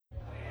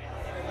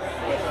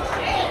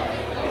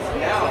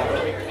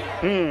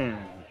And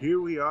here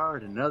we are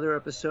at another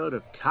episode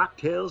of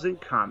Cocktails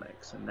and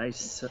Comics, a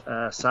nice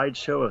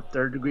sideshow of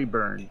Third Degree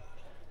Burn.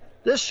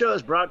 This show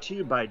is brought to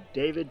you by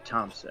David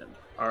Thompson,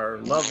 our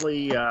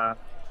lovely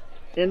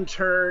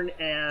intern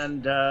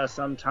and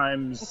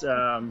sometimes,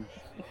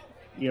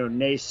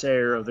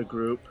 naysayer of the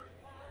group.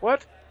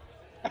 What?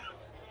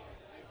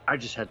 I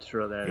just had to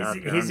throw that out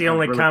there. He's the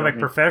only really comic bugging.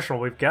 professional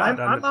we've got on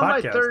the I'm on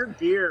my podcast. third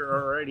beer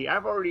already.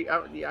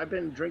 I've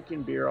been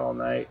drinking beer all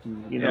night.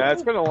 And, Yeah,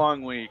 it's been a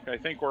long week. I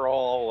think we're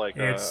all like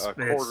a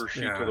quarter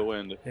sheet to the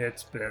wind.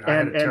 It's been. I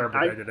had a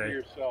terrible day today.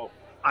 Yourself.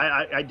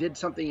 I did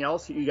something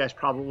else that you guys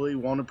probably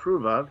won't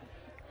approve of.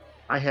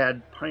 I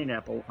had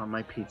pineapple on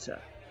my pizza.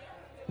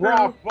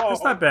 Bravo!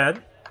 That's not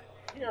bad.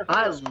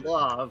 I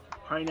love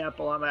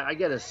pineapple on my. I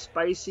get a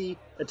spicy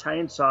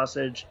Italian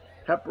sausage,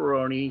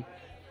 pepperoni,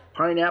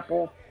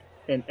 pineapple,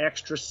 and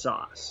extra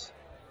sauce.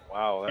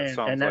 Wow, that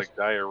sounds like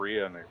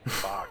diarrhea in a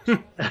box.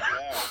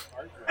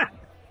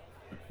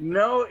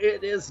 No,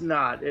 it is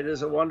not. It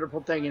is a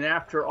wonderful thing. And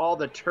after all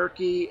the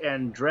turkey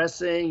and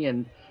dressing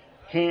and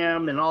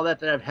ham and all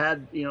that I've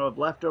had, of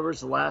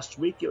leftovers the last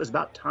week, it was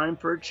about time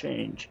for a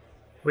change.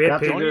 We had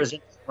Not that there's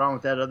anything wrong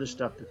with that other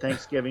stuff. The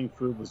Thanksgiving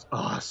food was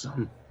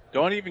awesome.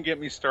 Don't even get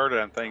me started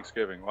on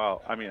Thanksgiving.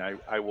 Well, I mean,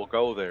 I will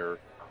go there.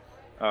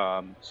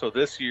 So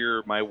this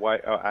year, my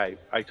wife,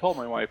 I told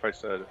my wife, I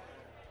said,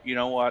 you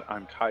know what?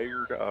 I'm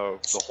tired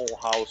of the whole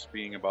house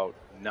being about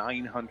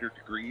 900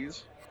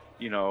 degrees,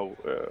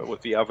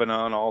 with the oven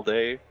on all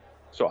day.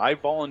 So I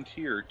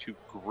volunteered to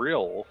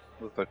grill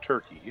the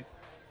turkey.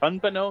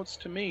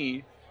 Unbeknownst to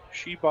me,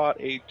 she bought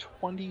a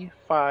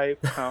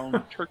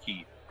 25-pound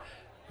turkey.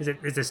 Is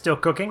it still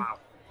cooking?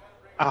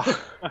 Wow.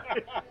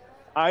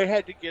 I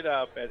had to get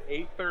up at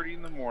 8:30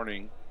 in the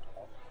morning,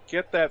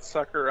 get that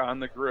sucker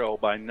on the grill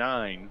by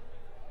 9,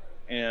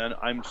 and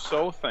I'm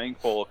so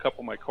thankful. A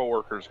couple of my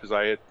coworkers, because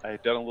I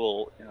had done a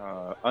little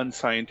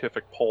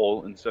unscientific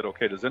poll and said,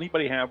 okay, does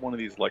anybody have one of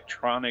these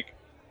electronic,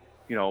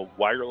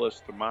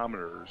 wireless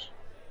thermometers?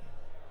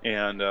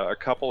 And a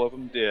couple of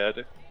them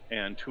did,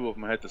 and 2 of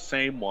them had the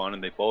same one,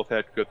 and they both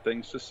had good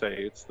things to say.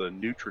 It's the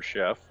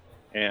NutriChef.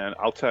 And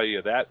I'll tell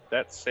you,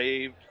 that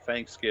saved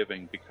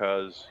Thanksgiving,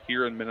 because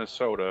here in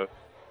Minnesota,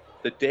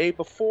 the day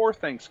before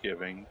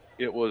Thanksgiving,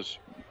 it was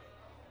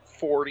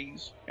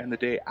 40s, and the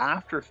day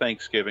after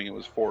Thanksgiving, it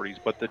was 40s.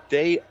 But the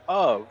day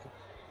of,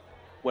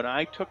 when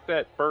I took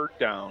that bird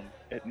down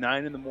at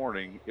 9 in the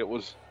morning, it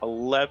was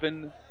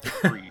 11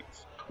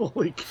 degrees.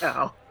 Holy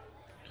cow.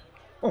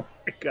 Oh,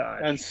 my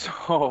God. And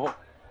so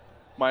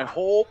my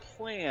whole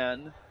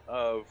plan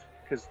of...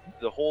 because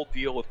the whole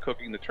deal with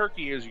cooking the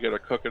turkey is you got to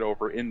cook it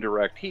over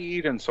indirect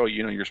heat, and so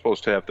you're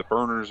supposed to have the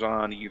burners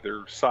on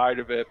either side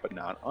of it but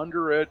not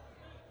under it.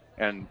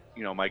 And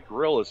my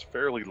grill is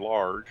fairly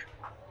large,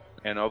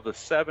 and of the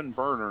 7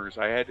 burners,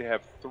 I had to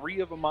have 3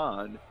 of them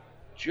on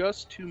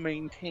just to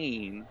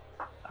maintain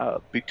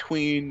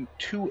between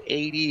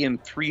 280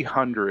 and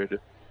 300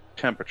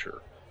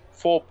 temperature.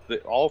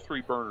 All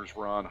 3 burners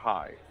were on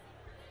high,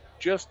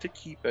 just to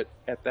keep it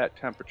at that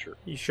temperature.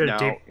 You should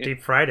have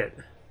deep fried it.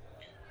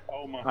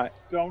 Oh my!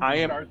 Don't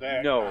start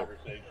that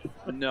conversation.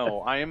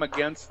 No, I am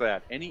against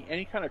that.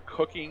 Any kind of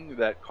cooking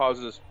that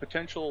causes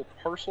potential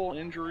personal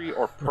injury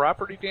or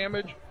property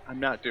damage, I'm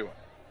not doing.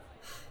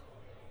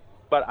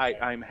 But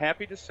I'm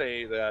happy to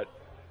say that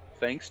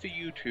thanks to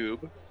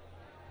YouTube,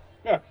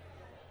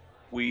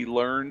 we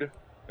learned,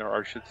 or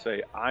I should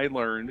say, I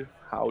learned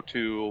how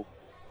to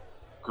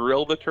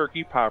grill the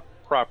turkey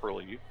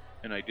properly,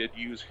 and I did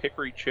use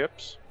hickory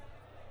chips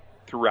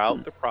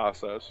throughout the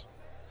process,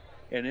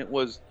 and it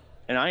was.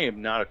 And I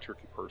am not a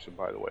turkey person,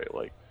 by the way.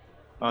 Like,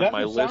 on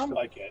my list of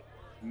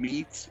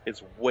meats,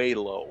 it's way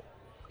low.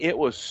 It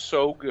was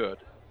so good.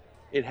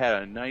 It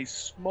had a nice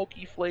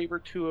smoky flavor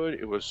to it.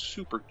 It was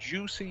super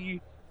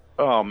juicy.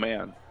 Oh,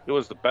 man. It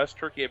was the best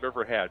turkey I've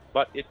ever had.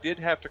 But it did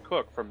have to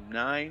cook from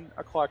 9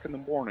 o'clock in the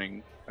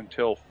morning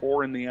until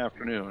 4 in the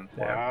afternoon.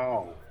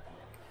 Wow.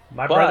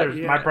 My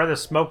brother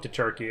smoked a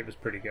turkey. It was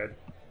pretty good.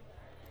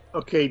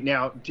 Okay,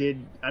 now,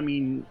 did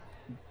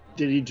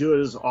he do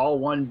it as all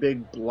one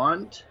big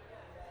blunt?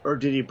 Or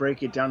did he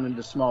break it down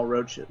into small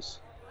roaches?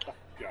 Oh,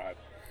 God.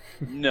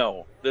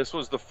 No, this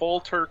was the full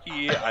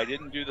turkey. I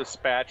didn't do the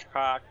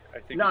spatchcock.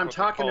 I'm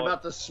talking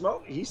about the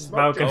smoke. He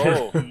smoked it.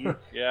 Oh,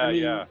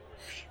 yeah.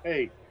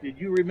 Hey, did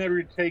you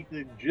remember to take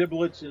the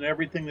giblets and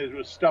everything that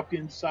was stuck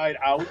inside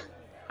out?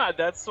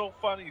 That's so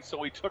funny. So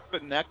we took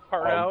the neck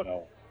part out,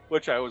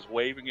 which I was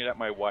waving it at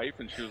my wife,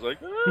 and she was like,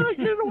 get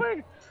it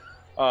away.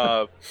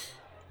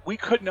 We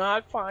could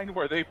not find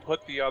where they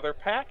put the other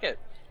packet.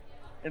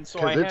 And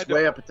so I had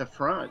way up at the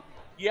front.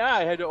 Yeah,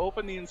 I had to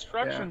open the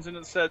instructions, and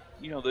it said,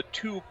 the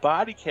 2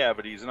 body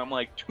cavities. And I'm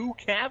like, 2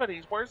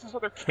 cavities? Where's this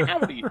other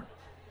cavity?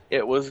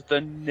 It was the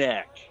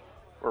neck,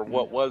 or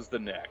what was the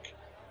neck.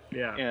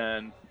 Yeah.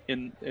 And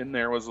in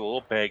there was a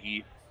little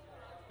baggie,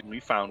 and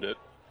we found it.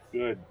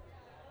 Good.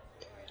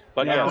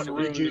 But now,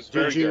 did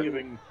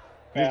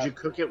you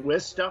cook it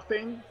with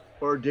stuffing,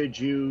 or did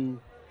you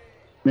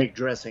make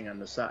dressing on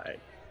the side?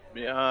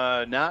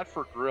 Not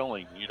for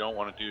grilling. You don't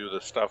want to do the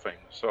stuffing.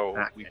 So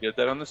Okay. we did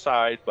that on the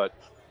side, but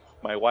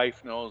my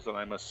wife knows that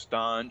I'm a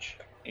staunch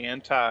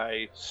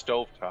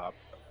anti-stovetop.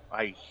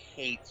 I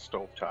hate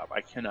stovetop.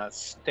 I cannot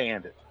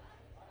stand it.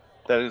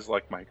 That is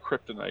like my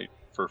kryptonite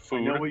for I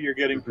food. know what you're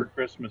getting for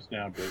Christmas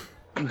now, Dave.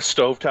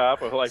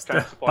 Stovetop, a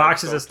lifetime supply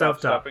Boxes of stovetop.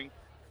 stuffing.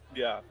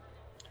 Yeah.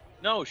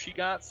 No, she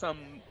got some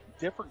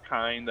different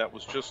kind that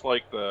was just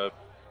like the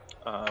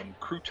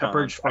croutons.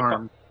 Pepperidge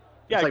Farm.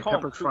 Yeah, It's I like call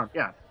them Pepperidge Farm.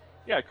 Yeah.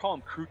 Yeah, I call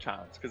them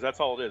croutons because that's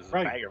all it is. It's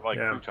Right. a bag of like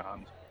Yeah.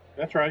 croutons.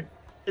 That's right.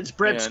 It's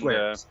bread And,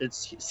 squares.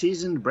 It's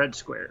seasoned bread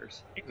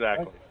squares.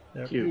 Exactly.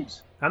 Yep.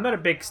 Cubes. I'm not a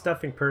big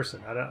stuffing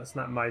person. It's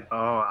not my.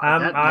 Oh,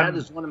 I'm- that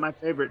is one of my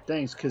favorite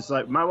things because,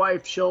 like, my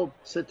wife, she'll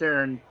sit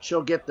there and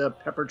she'll get the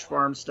Pepperidge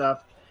Farm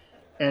stuff,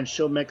 and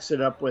she'll mix it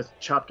up with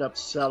chopped up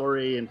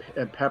celery and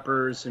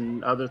peppers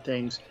and other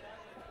things,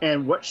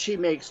 and what she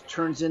makes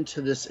turns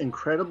into this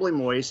incredibly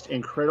moist,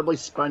 incredibly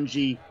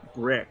spongy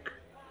brick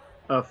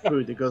of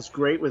food that goes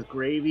great with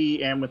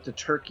gravy and with the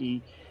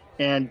turkey.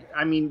 And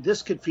I mean,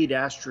 this could feed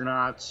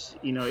astronauts.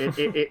 You know,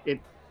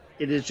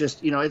 it is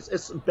just, you know,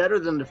 it's better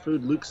than the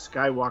food Luke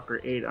Skywalker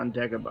ate on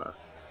Dagobah.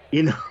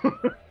 You know,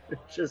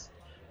 it's just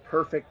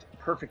perfect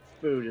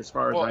food as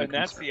far as I'm and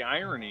that's concerned. the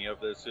irony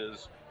of this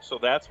is, so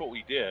that's what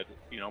we did.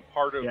 You know,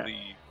 part of Yeah.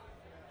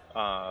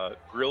 the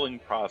grilling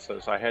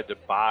process, I had to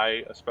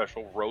buy a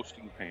special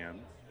roasting pan,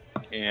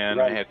 and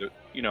Right. I had to,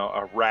 you know,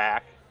 a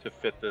rack to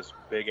fit this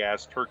big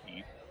ass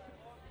turkey.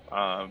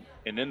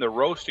 And in the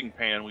roasting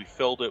pan, we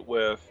filled it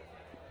with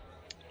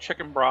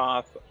chicken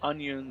broth,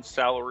 onions,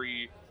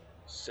 celery,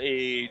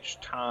 sage,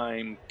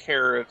 thyme,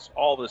 carrots,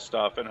 all this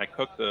stuff, and I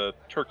cooked the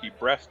turkey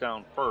breast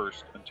down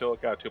first until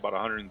it got to about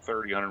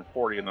 130,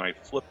 140, and then I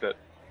flipped it.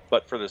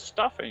 But for the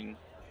stuffing,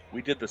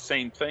 we did the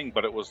same thing,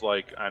 but it was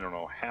like, I don't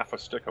know, half a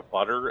stick of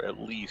butter at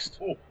least,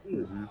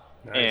 Mhm.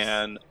 Nice.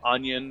 and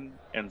onion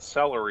and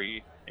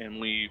celery, and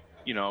we,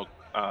 you know,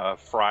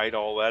 fried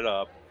all that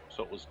up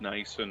so it was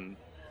nice and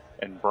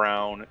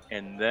brown,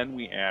 and then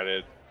we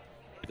added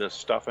the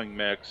stuffing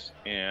mix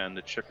and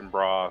the chicken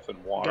broth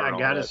and water. I and all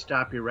gotta that.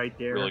 stop you right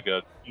there. Really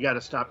good. You gotta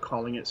stop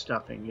calling it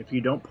stuffing. If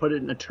you don't put it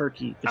in a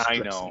turkey, it's I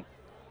dressing. know.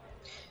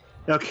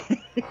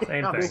 Okay.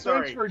 Same I'm thing.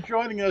 sorry. Thanks for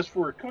joining us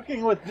for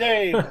Cooking with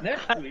Dave.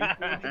 Next week,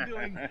 we'll be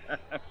doing.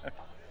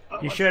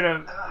 You should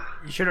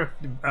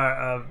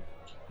have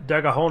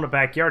dug a hole in the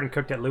backyard and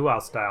cooked it luau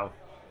style.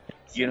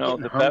 You know,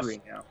 I'm the hungry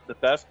best now. the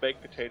best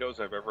baked potatoes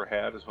I've ever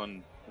had is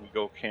when we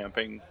go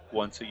camping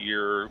once a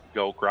year,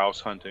 go grouse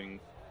hunting,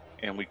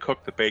 and we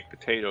cook the baked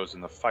potatoes in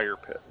the fire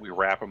pit. We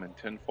wrap them in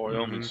tin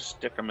foil and we Mhm.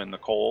 stick them in the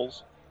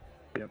coals.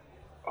 Yep.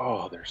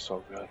 Oh, they're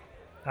so good.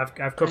 I've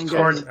cooked And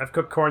corn. guys- I've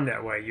cooked corn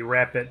that way. You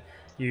wrap it,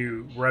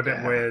 you rub it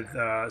Yeah.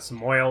 with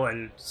some oil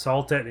and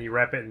salt it, and you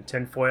wrap it in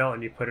tin foil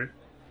and you put it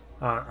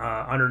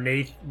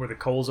underneath where the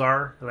coals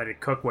are and let it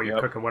cook while you're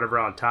Yep. cooking whatever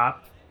on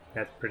top.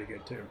 That's pretty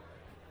good too.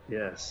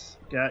 Yes.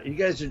 Yeah, you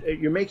guys,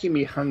 you're making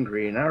me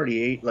hungry, and I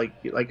already ate,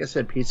 like I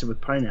said, pizza with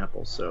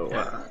pineapple. So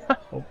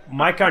Well,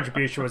 my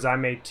contribution was I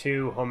made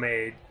 2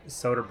 homemade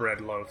soda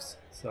bread loaves.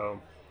 So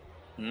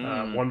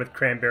one with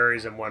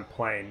cranberries and one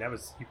plain. That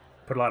was, you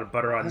put a lot of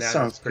butter on That that.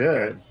 sounds It's pretty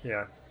good.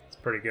 Yeah, it's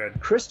pretty good.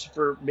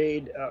 Christopher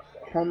made a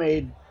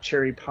homemade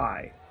cherry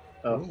pie,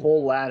 a Ooh.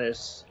 full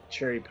lattice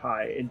cherry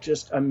pie, and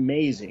just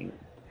amazing.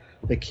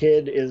 The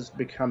kid is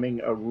becoming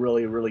a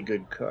really, really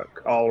good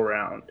cook all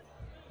around.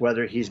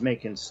 Whether he's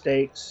making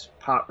steaks,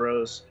 pot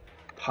roast,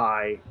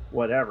 pie,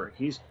 whatever,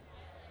 he's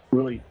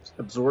really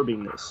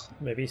absorbing this.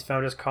 Maybe he's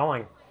found his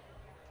calling.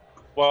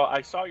 Well,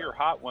 I saw your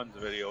Hot Ones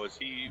video. Is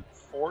he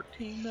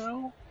 14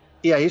 now?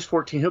 Yeah, he's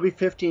 14. He'll be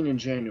 15 in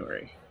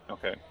January.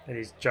 Okay. And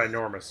he's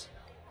ginormous.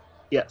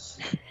 Yes.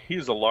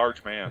 He's a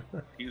large man.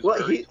 He's Well,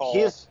 very he tall.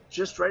 is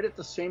just right at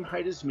the same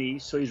height as me,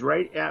 so he's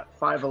right at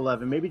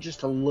 5'11", maybe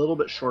just a little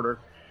bit shorter,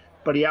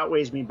 but he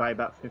outweighs me by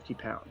about 50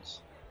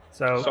 pounds.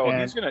 So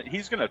and-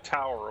 he's gonna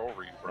tower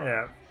over you, bro.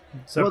 yeah.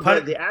 So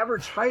Well, the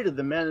average height of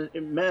the men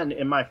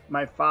in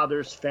my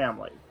father's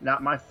family,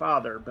 not my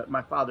father, but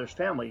my father's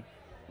family,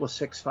 was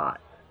 6'5".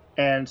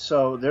 And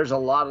so there's a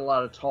lot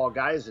of tall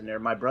guys in there.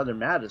 My brother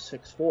Matt is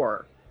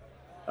 6'4".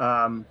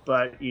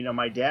 But, you know,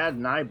 my dad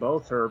and I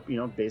both are, you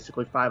know,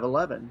 basically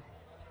 5'11".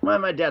 Well,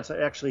 my dad's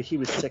actually, he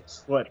was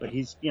 6 foot, but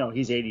he's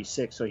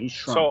 86, so he's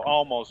shrunk. So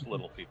almost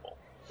little people.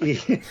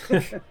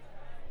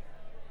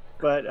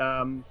 But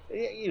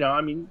you know,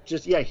 I mean,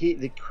 just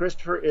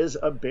Christopher is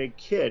a big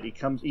kid.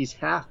 He's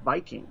half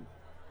Viking,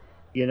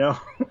 you know.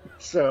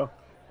 So,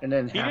 and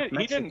then He half didn't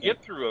Mexican.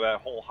 get through that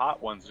whole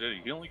Hot Ones, did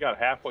he? He only got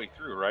halfway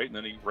through, right? And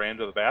then he ran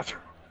to the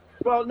bathroom.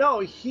 Well, no,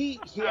 he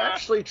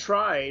actually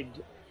tried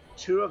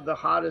 2 of the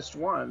hottest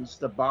ones,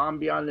 the Bomb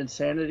Beyond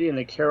Insanity and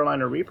the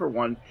Carolina Reaper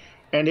one,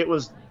 and it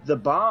was the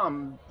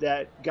bomb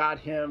that got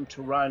him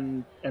to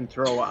run and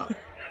throw up.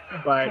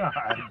 But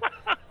God,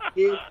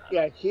 he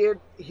had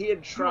you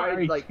tried are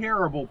a like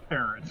terrible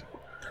parent.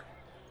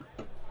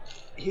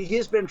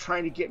 he's been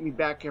trying to get me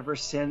back ever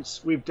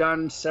since. We've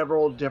done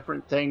several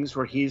different things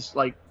where he's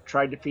like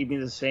tried to feed me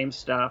the same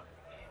stuff,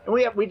 And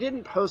we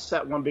didn't post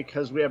that one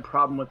because we had a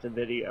problem with the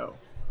video.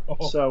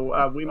 Oh,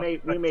 So we may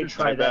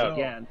try that bad.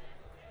 again.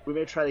 We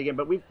may try that again.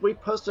 But we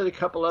posted a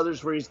couple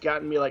others where he's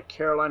gotten me like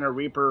Carolina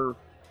Reaper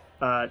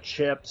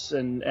chips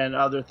and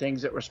other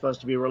things that were supposed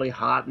to be really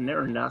hot, and they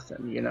were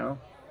nothing, you know.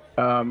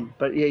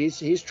 But yeah,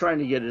 he's trying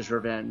to get his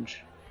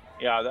revenge.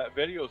 Yeah, that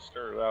video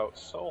started out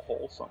so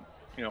wholesome.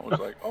 You know, it was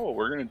like, oh,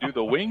 we're going to do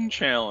the wing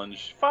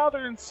challenge, father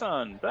and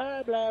son,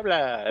 blah, blah,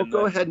 blah. We'll And go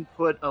then- ahead and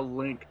put a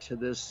link to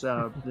this.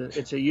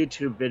 It's a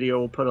YouTube video.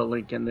 We'll put a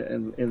link in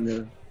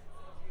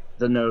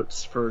the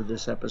notes for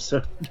this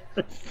episode.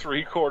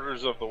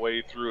 3/4 of the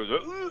way through,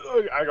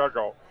 I gotta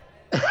go.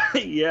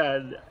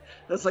 Yeah,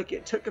 that's like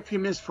it took a few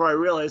minutes before I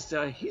realized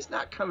he's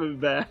not coming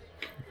back.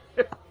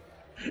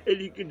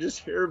 And you can just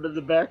hear him in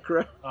the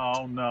background.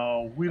 oh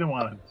no, we don't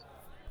want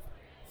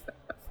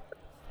it.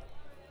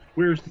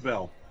 Where's the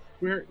bell?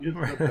 Where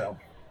is the bell?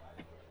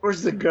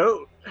 Where's the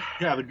goat?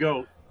 Yeah, the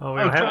goat. Oh, we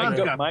don't Oh, have John's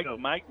any. got-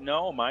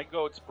 My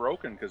goat's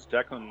broken because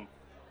Declan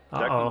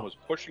Uh-oh. was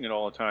pushing it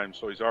all the time,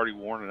 so he's already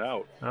worn it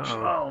out.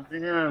 Uh-oh. Oh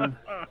man,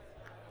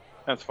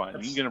 That's fine.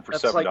 You can get him for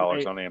That's like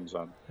 $7 my- on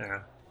Amazon.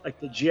 Yeah. like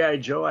the GI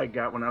Joe I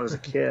got when I was a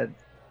kid.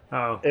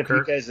 Oh, If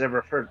Kirk. you guys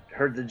ever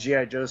heard the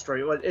GI Joe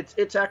story, well,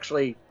 it's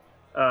actually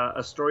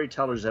a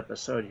storyteller's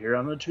episode here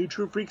on the Two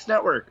True Freaks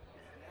Network.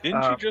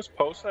 Didn't you just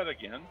post that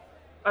again?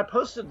 I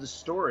posted the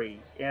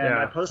story, and Yeah,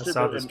 I I posted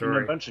saw it the in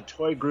story. a bunch of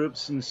toy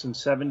groups and some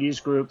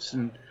 70s groups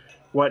and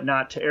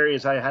whatnot to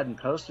areas I hadn't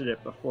posted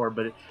it before.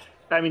 But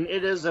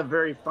it is a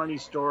very funny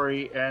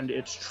story, and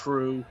it's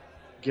true.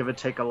 Give a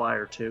take a lie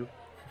or two,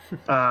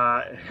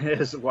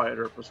 as Wyatt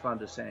Earp was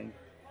fond of saying.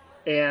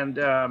 And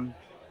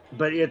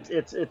but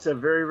it's a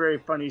very, very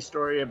funny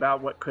story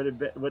about what could have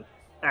been, what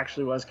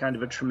actually was kind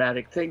of a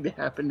traumatic thing that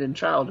happened in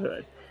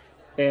childhood.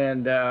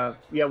 And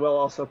we'll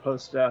also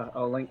post a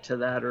link to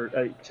that or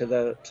to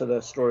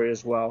the story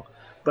as well.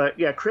 But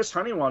yeah, Chris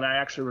Honeywell and I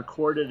actually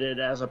recorded it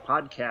as a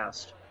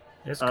podcast.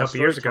 It's a couple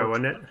years ago,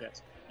 Storyteller wasn't it?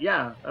 podcast.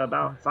 Yeah,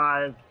 about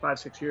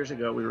 5-6 years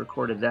ago we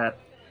recorded that,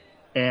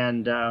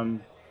 and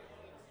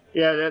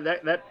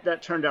that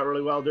turned out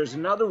really well. There's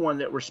another one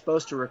that we're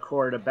supposed to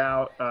record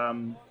about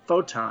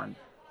Photon,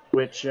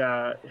 which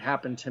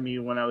happened to me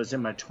when I was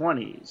in my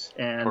 20s,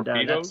 and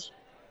Torpedoes?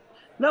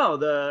 no,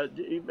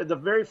 the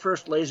very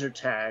first laser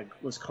tag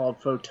was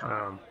called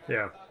Photon,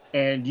 Yeah.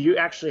 and you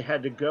actually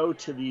had to go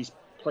to these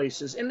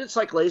places, and it's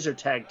like laser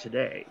tag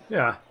today.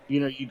 Yeah. You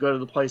know, you go to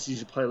the places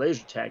you play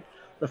laser tag.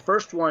 The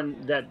first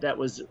one that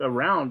was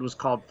around was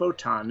called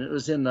Photon. It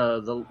was in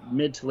the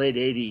mid to late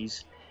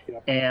 80s,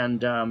 Yep.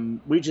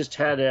 and we just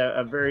had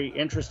a very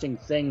interesting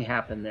thing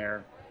happen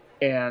there,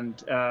 and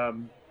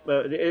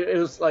but it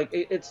was like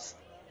it's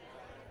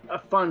a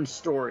fun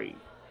story.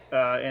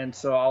 And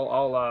so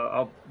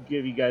I'll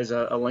give you guys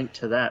a link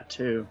to that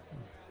too.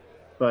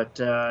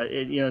 But I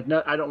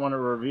don't want to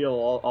reveal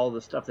all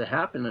the stuff that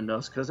happened in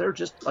those because they're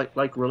just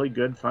like really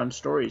good, fun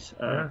stories.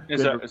 Yeah.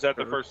 Is good that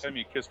the first time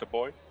you kissed a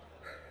boy?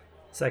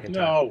 Second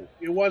time. No,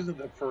 it wasn't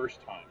the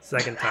first time.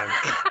 Second time.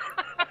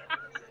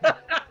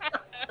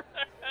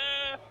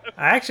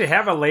 I actually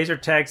have a laser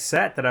tag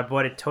set that I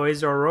bought at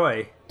Toys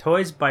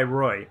by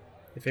Roy.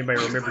 If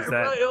anybody remembers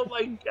that. Oh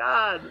my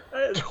God!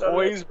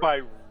 Toys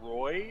by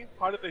Roy?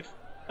 How did they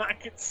not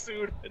get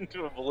sued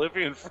into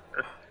oblivion for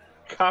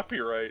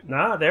copyright?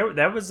 No,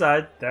 that was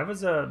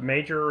a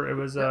major. It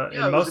was Yeah, it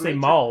was a mostly major-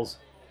 malls.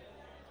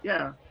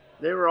 Yeah,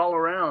 they were all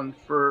around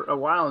for a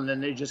while, and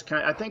then they just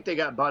I think they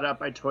got bought up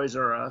by Toys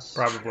R Us.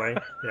 Probably,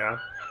 yeah.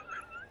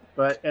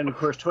 And of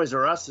course Toys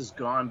R Us is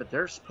gone, but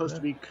they're supposed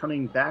to be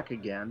coming back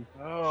again.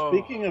 Oh.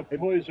 Speaking of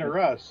Toys R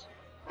Us,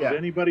 Yeah. did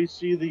anybody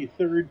see the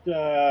third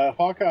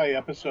Hawkeye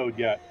episode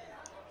yet?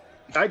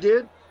 I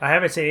did. I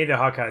haven't seen either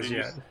Hawkeyes Did you,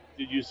 yet.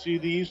 did you see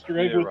the Easter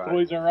egg Yeah, with right.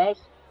 Toys R Us?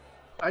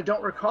 I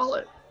don't recall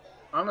it,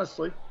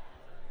 honestly.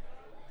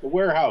 The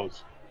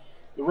warehouse,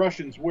 the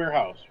Russians'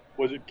 warehouse.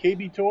 Was it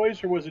KB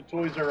Toys or was it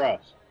Toys R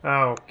Us?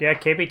 Oh, yeah,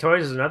 KB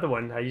Toys is another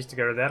one. I used to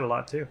go to that a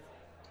lot too.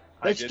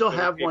 I They did still go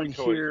to have KB one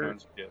Toys here. when I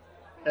was a kid.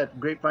 At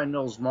Grapevine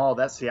Knolls Mall,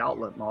 that's the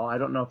outlet mall. I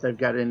don't know if they've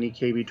got any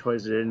KB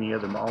Toys at any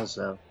other malls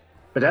though.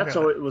 But that's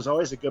Okay. it was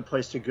always a good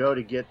place to go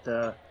to get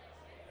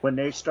when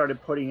they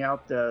started putting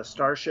out the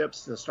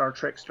starships, the Star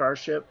Trek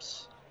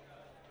starships,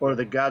 or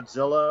the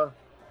Godzilla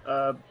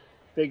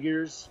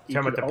figures. You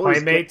Talking could about the always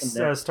get Playmates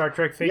them there. Star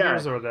Trek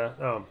figures or the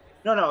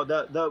No,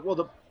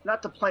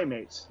 not the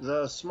Playmates,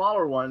 the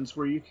smaller ones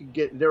where you could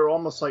get. They were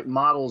almost like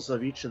models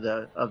of each of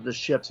the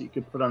ships that you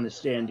could put on the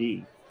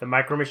standee. the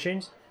Micro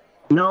Machines?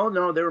 No,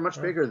 they were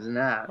much bigger than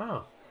that.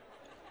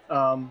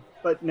 Oh,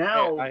 But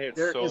now I had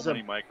there so is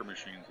many micro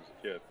machines as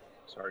a kid.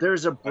 Sorry.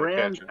 there's a catch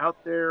brand you.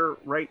 out there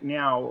right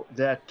now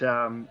that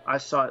I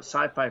saw at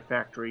Sci-Fi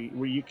Factory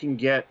where you can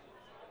get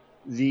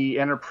the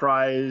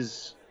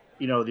Enterprise,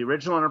 the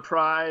original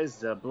Enterprise,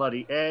 the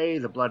Bloody A,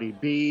 the Bloody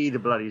B, the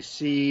Bloody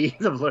C,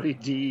 the Bloody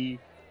D,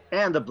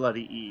 and the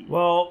Bloody E.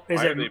 well,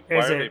 Why are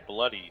they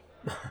bloody?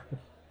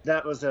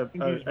 That was a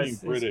think he's being he's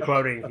British.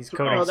 quoting.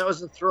 that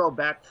was a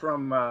throwback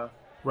from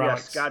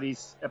Relics.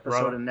 Scotty's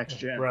episode in Next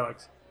Gen.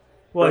 Relics.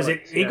 Well, is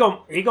it Yeah.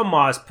 Eagle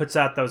Moss puts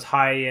out those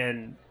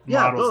high-end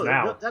models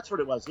now? That's what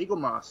it was. Eagle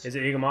Moss. Is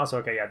it Eagle Moss?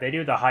 Okay, yeah, they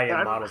do the high-end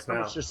I models don't know how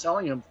now. much they're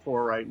selling them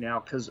for right now,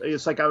 because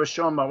it's like I was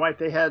showing my wife.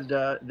 They had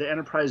the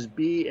Enterprise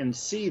B and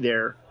C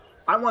there.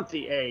 I want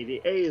the A.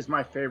 The A is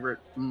my favorite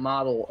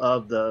model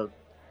of the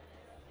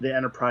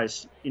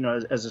Enterprise,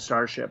 as a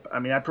starship. I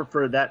mean, I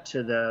prefer that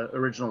to the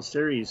original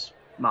series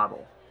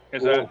model.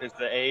 Is the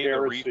A the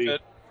Heresy.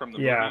 refit from the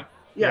Yeah. movie?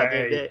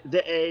 Yeah,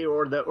 the A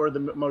or the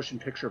motion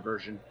picture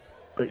version.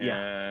 But yeah.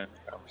 And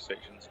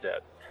conversation's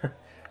dead.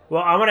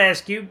 Well, I want to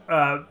ask you,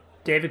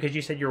 David, because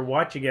you said you're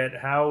watching it.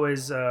 How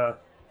is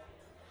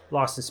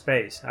Lost in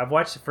Space? I've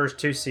watched the first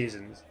 2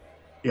 seasons.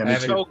 Yeah, I me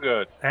haven't- too. So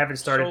good. I haven't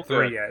started So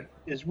 3 good. yet.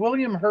 Is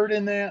William Hurt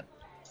in that?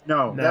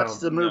 No, No. that's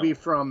the movie No.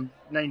 from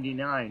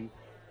 '99.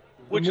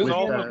 Which is With,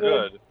 also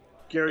good.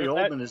 Gary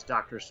That- Oldman is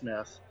Dr.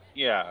 Smith,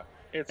 Yeah.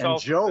 It's and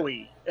also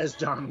Joey as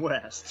Don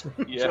West.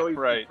 Yeah, Joey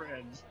from right.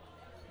 Friends.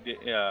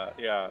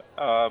 Yeah.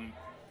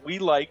 We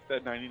liked the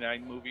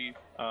 '99 movie.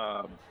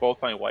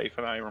 Both my wife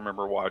and I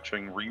remember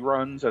watching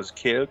reruns as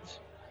kids.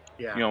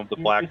 Yeah. The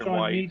black It's and on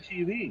white,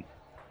 MeTV.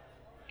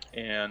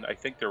 and I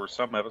think there were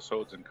some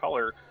episodes in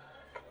color.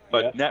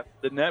 But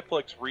the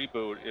Netflix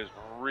reboot is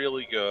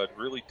really good,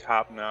 really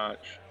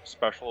top-notch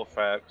special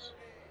effects.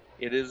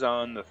 It is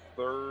on the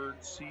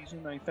 3rd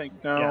season, I think,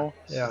 now.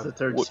 This is the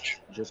third Which-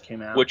 season just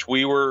came out. Which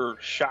we were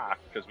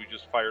shocked because we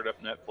just fired up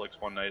Netflix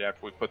one night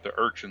after we put the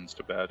urchins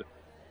to bed,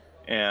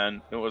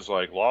 and it was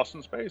like Lost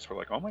in Space. We're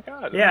like, oh my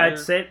god! Yeah, And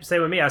it's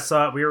same with me. I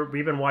saw it.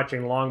 We've been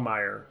watching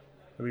Longmire.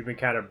 We've been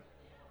kind of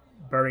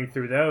burning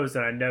through those,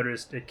 and I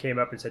noticed it came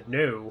up and said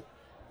new,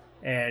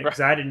 and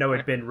because I didn't know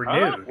it'd been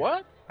renewed.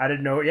 What? I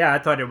didn't know. Yeah, I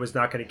thought it was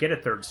not going to get a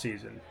 3rd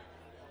season.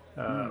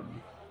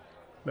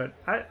 But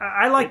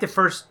I like the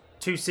first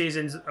 2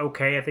 seasons.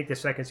 Okay, I think the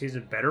 2nd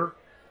season better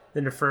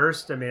than the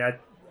first. I mean,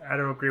 I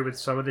don't agree with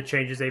some of the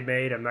changes they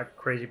made. I'm not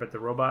crazy about the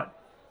robot.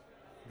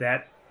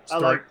 That I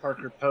story, like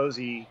Parker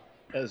Posey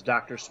as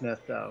Dr.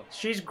 Smith, though.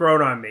 she's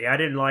grown on me. I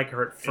didn't like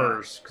her at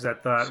first because I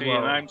thought, See, well,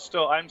 and I'm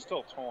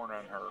still torn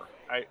on her.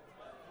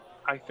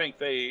 I think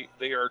they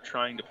are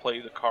trying to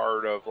play the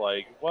card of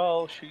like,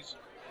 well, she's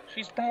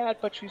bad,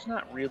 but she's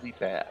not really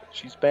bad.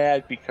 She's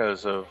bad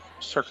because of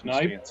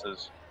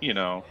circumstances.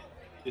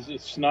 Is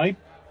it Snipe?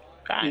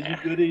 Is he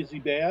good? Is he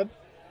bad?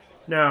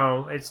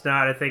 no, it's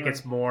not. I think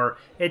it's more.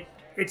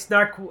 It's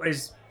not cool.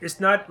 It's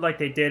not like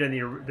they did in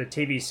the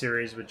TV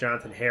series with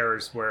Jonathan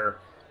Harris, where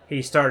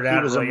he started He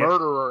out was a really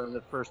murderer in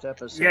the first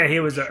episode. yeah, he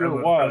was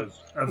Sure was.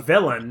 a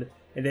villain,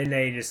 and then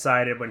they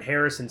decided when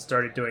Harrison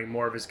started doing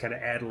more of his kind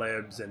of ad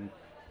libs, and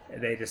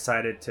they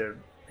decided to,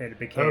 and it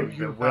became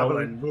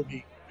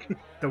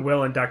the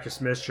Will and Dr.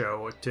 Smith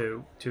show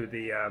to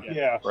the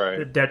Yeah. the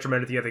Right.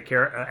 detriment of the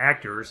other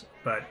actors,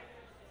 but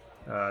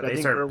I they think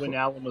started. Irwin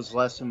Allen was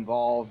less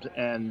involved,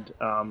 and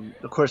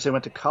of course they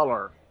went to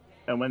color.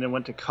 And when they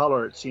went to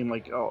color, it seemed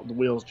like the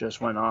wheels just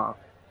went off.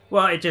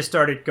 Well, it just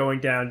started going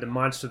down to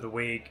Monster of the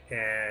Week,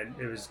 and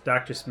it was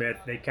Dr. Smith.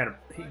 They kind of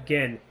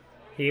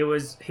he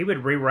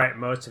would rewrite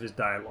most of his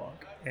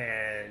dialogue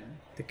and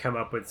to come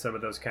up with some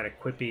of those kind of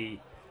quippy,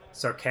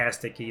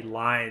 sarcastic-y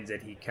lines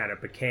that he kind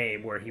of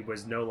became, where he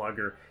was no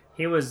longer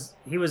he was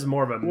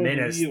more of a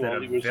menace than a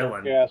He was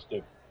villain.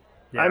 sarcastic.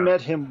 Yeah. I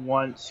met him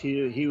once.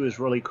 He was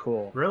really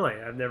cool. Really,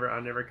 I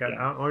never got.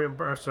 Yeah. Only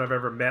person I've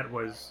ever met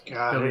was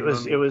God, Billy it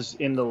Lummy. was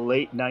in the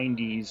late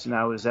 '90s, and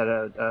I was at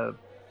a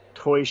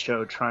toy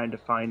show trying to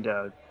find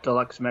a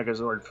deluxe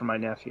Megazord for my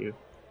nephew.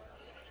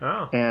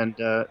 Oh, And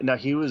now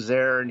he was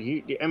there, and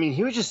he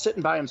was just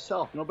sitting by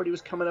himself. Nobody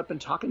was coming up and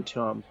talking to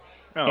him.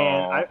 Oh,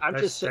 And I'm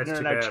that's- just sitting there, that's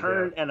and I too bad,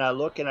 turn and I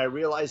look, and I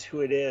realize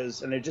who it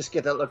is, and I just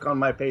get that look on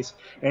my face,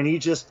 and he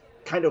just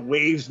kind of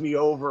waves me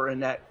over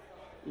in that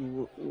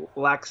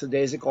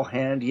lackadaisical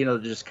hand,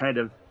 just kind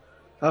of,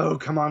 oh,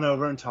 come on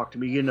over and talk to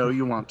me,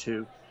 you want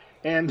to,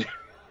 and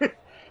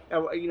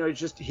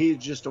he's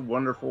just a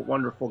wonderful,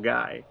 wonderful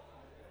guy.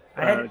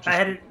 I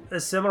had a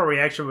similar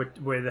reaction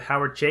with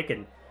Howard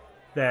Chaykin,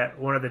 that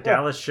one of the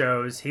Dallas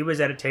shows, he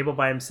was at a table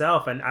by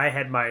himself, and I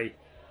had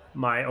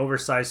my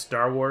oversized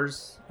Star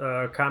Wars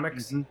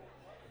comics,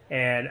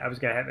 and I was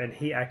gonna have, and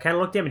I kind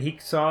of looked at him, and he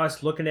saw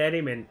us looking at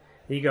him, and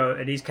he's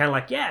kind of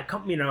like, yeah,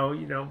 come,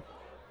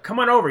 come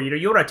on over,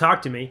 you want to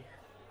talk to me,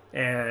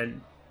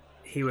 and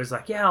he was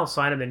like, yeah, I'll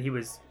sign him, and he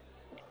was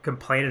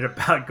complaining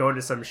about going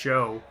to some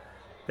show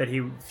that he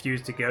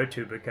refused to go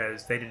to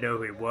because they didn't know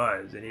who he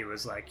was, and he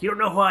was like, you don't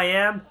know who I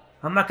am?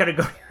 I'm not going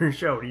to go to your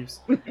show. And he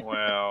was,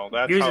 well,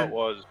 that's He was how a- it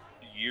was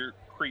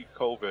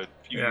pre-COVID, a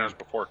few Yeah. years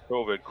before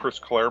COVID. Chris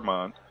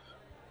Claremont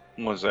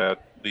was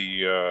at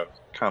the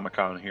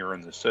Comic-Con here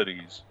in the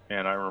cities,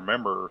 and I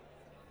remember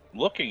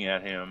looking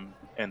at him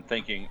and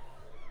thinking,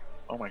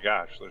 oh my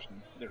gosh,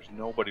 there's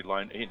nobody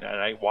lined, and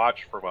I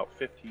watched for about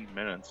 15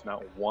 minutes.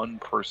 Not one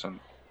person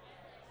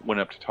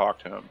went up to talk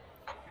to him.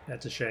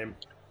 that's a shame.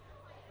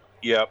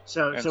 Yep.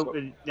 So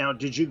now,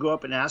 did you go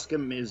up and ask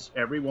him, is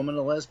every woman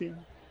a lesbian?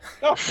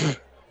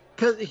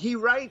 Because he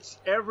writes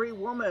every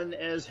woman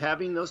as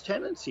having those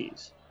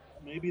tendencies.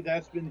 Maybe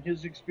that's been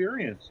his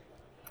experience.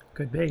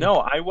 Could be. No,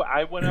 I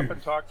went up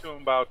and talked to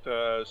him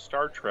about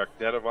Star Trek: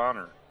 Dead of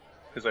Honor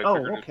because I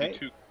figured it'd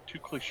be too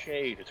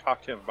cliche to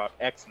talk to him about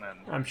X-Men.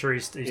 I'm sure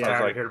he's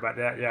tired of hearing about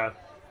that. Yeah.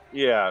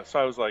 Yeah, so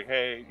I was like,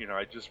 hey,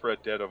 I just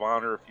read Dead of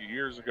Honor a few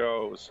years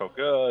ago. It was so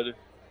good.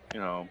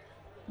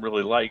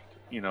 Really liked,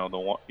 the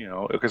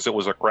one, because it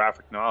was a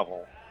graphic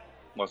novel.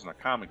 It wasn't a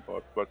comic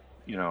book, but,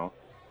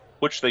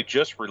 which they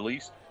just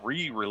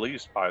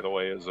re-released, by the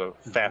way, as a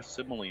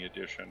facsimile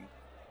edition,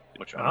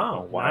 which I don't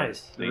know why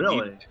they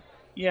needed.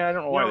 Yeah, I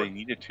don't know why they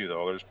needed to,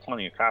 though. There's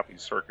plenty of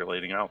copies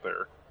circulating out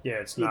there. Yeah,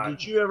 it's not.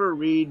 Did you ever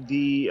read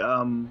the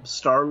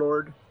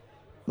Star-Lord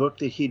book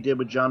that he did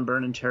with John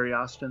Byrne and Terry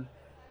Austin?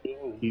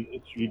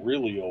 It's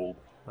really old.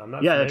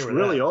 It's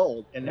really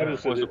old. And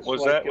was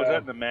that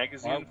in the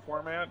magazine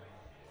format?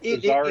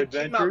 It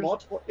came out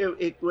multiple.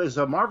 It was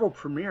a Marvel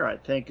premiere, I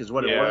think, is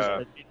what it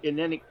was. And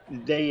then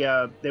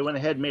they went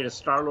ahead and made a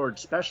Star-Lord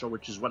special,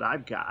 which is what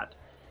I've got,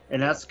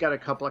 and that's got a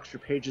couple extra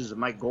pages of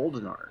Mike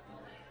Golden art,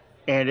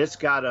 and it's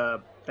got a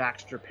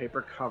Baxter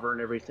paper cover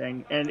and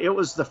everything. And it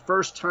was the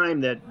first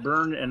time that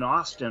Byrne and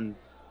Austin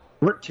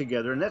worked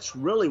together, and that's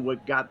really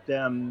what got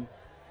them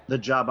the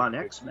job on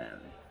X-Men.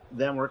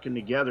 Them working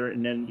together,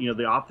 and then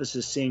the office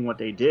is seeing what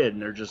they did,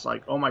 and they're just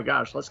like, oh my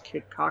gosh, let's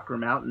kick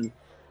Cockrum out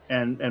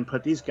and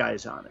put these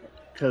guys on it,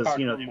 because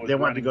they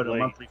wanted to go to a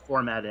monthly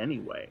format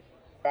anyway.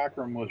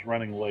 Cockrum was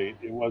running late.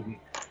 It wasn't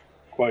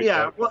quite.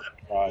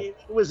 It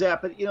was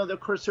that, but of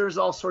course there's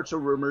all sorts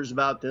of rumors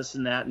about this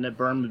and that, and that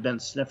Byrne had been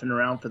sniffing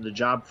around for the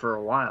job for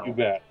a while. You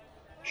bet.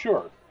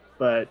 Sure.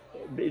 But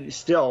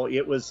still,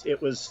 it was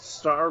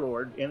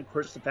Star-Lord, and of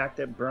course the fact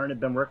that Byrne had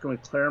been working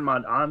with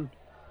Claremont on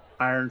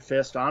Iron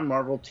Fist, on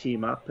Marvel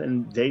Team Up,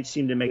 and they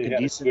seemed to make a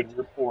decent good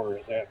rapport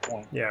at that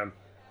point. Yeah,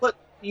 but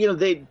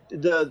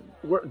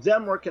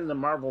them working the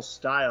Marvel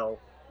style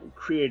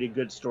created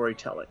good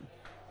storytelling,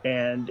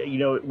 and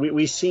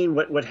we seen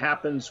what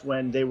happens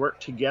when they work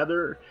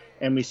together,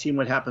 and we seen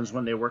what happens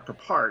when they work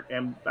apart,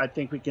 and I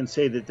think we can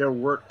say that their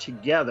work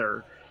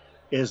together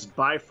is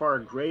by far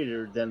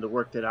greater than the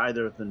work that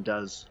either of them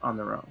does on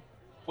their own.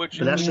 Which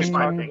but that's just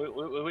my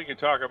opinion. We can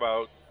talk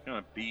about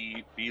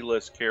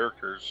B-list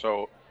characters.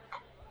 So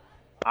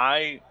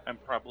I am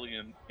probably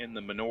in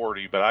the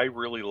minority, but I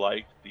really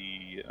liked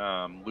the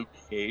Luke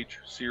Cage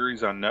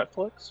series on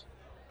Netflix.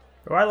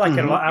 Oh, I like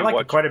it a lot. I like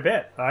it quite a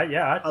bit. I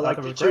like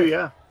it too. Great.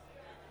 Yeah,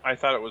 I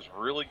thought it was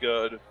really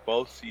good,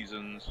 both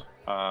seasons.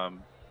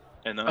 And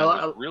then I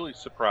was really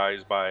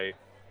surprised by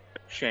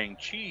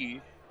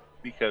Shang-Chi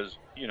because,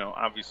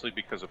 obviously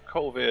because of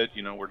COVID,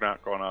 we're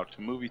not going out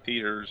to movie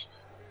theaters.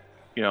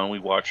 We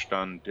watched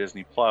on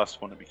Disney Plus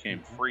when it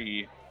became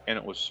free, and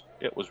it was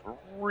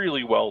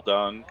really well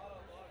done.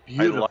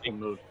 Beautiful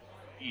movie.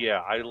 Yeah,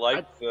 I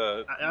like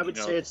the. I would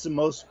say it's the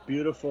most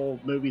beautiful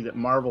movie that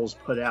Marvel's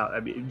put out. I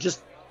mean,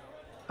 just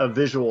a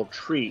visual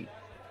treat.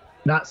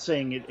 Not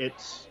saying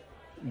it's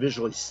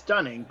visually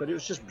stunning, but it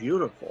was just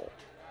beautiful.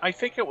 I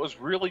think it was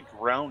really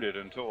grounded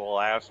until the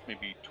last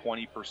maybe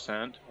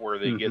 20%, where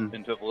they get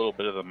into a little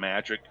bit of the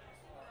magic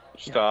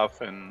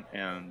stuff and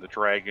the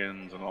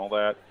dragons and all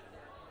that.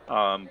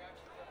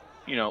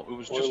 It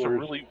was just a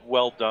really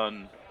well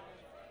done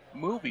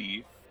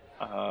movie.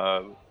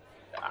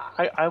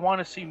 I want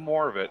to see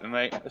more of it, and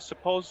I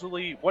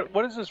supposedly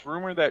what is this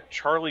rumor that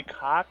Charlie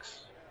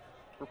Cox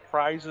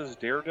reprises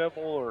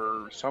Daredevil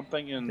or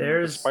something in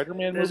the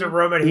Spider-Man movie? There's a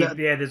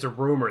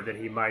rumor that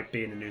he might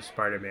be in the new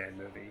Spider-Man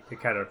movie to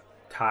kind of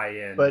tie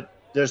in. But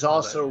there's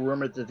also a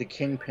rumor that the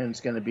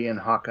Kingpin's going to be in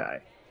Hawkeye.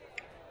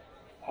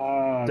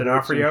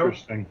 D'Onofrio?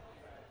 Interesting.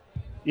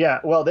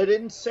 Yeah, well, they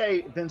didn't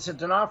say Vincent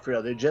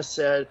D'Onofrio. They just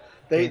said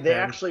they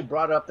actually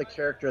brought up the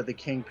character of the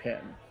Kingpin.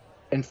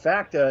 In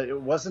fact,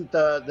 it wasn't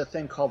the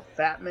thing called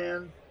Fat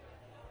Man,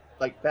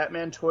 like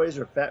Batman toys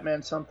or Fat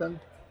Man something.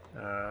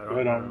 I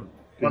don't know.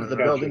 One of the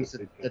buildings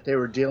that they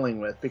were dealing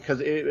with,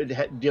 because it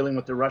had dealing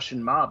with the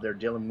Russian mob. They're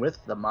dealing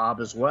with the mob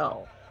as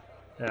well.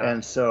 Yeah.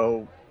 And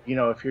so,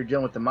 if you're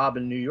dealing with the mob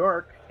in New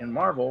York in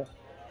Marvel,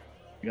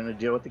 you're going to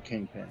deal with the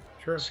Kingpin.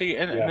 Sure. See,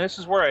 and this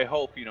is where I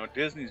hope,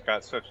 Disney's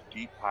got such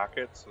deep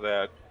pockets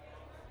that,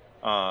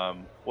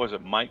 was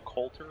it Mike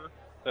Coulter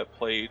that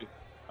played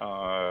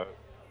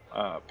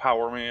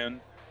Power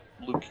Man,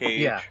 Luke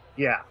Cage?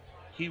 Yeah.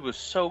 He was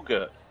so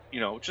good.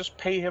 Just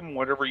pay him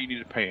whatever you need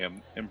to pay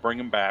him and bring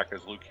him back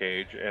as Luke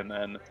Cage. And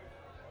then,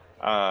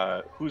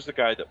 who's the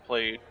guy that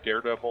played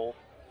Daredevil?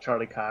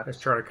 Charlie Cox. That's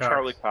Charlie Cox.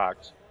 Charlie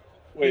Cox.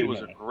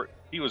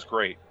 He was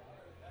great.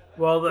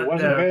 Well, it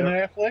wasn't Ben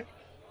Affleck?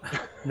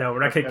 No,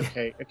 we're not going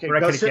to Okay.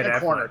 Go sit in the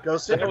corner. Go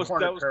sit in the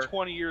corner, That was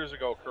 20 years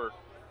ago, Kirk.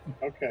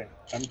 Okay.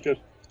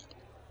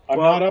 I'm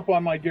not up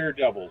on my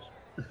Daredevils.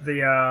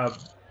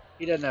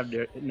 He doesn't have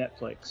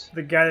Netflix.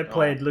 The guy that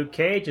played Luke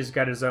Cage has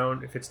got his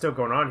own, if it's still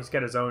going on, he's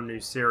got his own new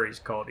series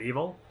called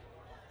Evil.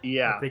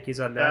 Yeah. I think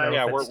he's on that.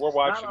 We're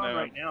watching that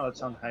right now.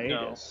 It's on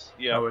hiatus.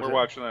 No. Yeah, we're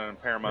watching that on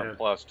Paramount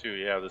Plus, too.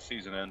 Yeah, the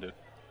season ended.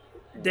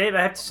 Dave,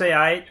 I have to say,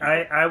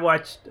 I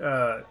watched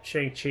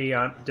Shang-Chi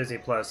on Disney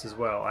Plus as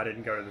well. I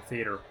didn't go to the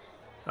theater.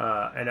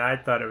 and I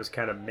thought it was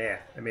kind of meh.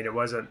 I mean, it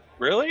wasn't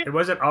Really?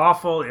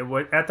 awful.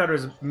 I thought it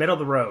was middle of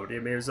the road. I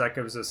mean,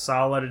 it was a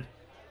solid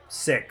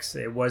 6.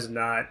 It was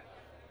not.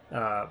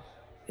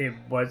 It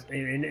was,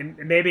 and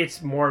maybe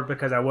it's more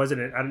because I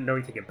didn't know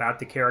anything about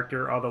the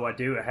character. Although I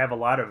have a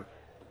lot of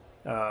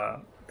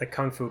the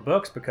Kung Fu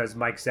books because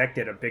Mike Zeck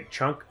did a big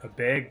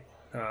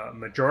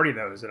majority of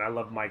those, and I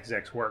love Mike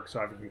Zeck's work, so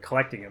I've been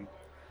collecting them.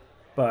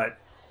 But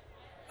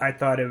I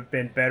thought it would have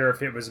been better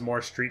if it was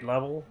more street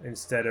level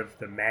instead of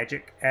the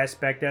magic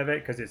aspect of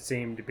it, because it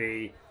seemed to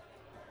be,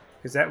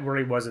 because that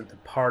really wasn't the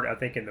part, I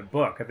think, in the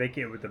book. I think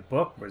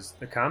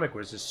the comic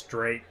was just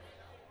straight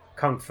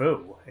Kung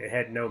Fu. It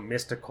had no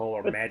mystical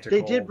or magical.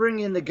 They did bring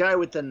in the guy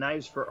with the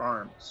knives for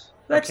arms.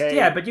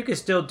 Yeah, but you can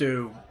still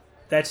do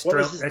that's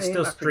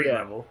still street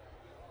level.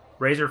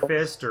 Razor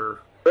Fist.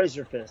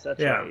 That's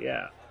right.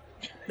 Yeah.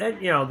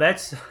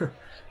 That's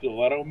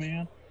Stiletto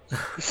Man.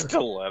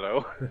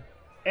 Stiletto.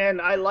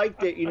 And I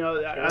liked it. I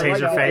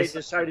liked that they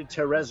decided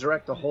to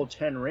resurrect the whole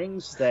 10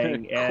 Rings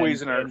thing and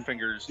Cuisinart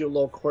fingers. Do a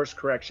little course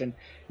correction.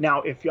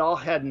 Now, if y'all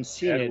hadn't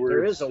seen it,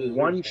 there is a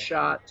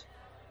one-shot.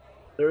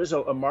 There is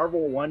a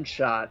Marvel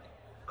one-shot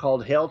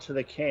called Hail to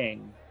the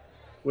King,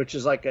 which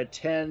is like a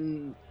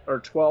 10 or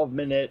 12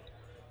 minute.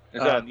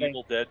 Is that an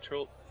Evil Dead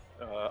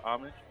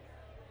homage?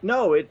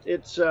 No,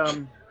 it's Ash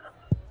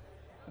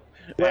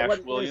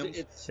Williams.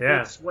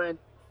 It's when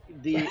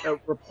the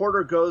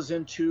reporter goes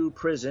into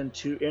prison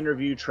to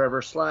interview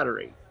Trevor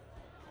Slattery.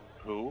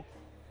 Who?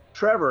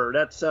 Trevor,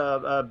 that's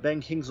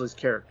Ben Kingsley's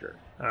character.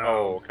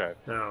 Oh, okay.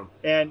 No.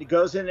 And he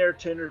goes in there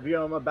to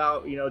interview him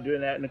about,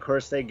 doing that. And, of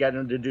course, they get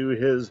him to do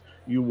his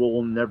 "You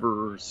will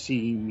never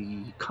see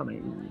me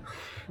coming."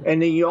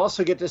 And then you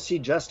also get to see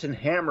Justin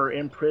Hammer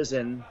in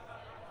prison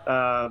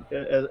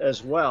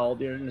as well.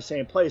 They're in the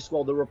same place.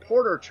 Well, the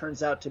reporter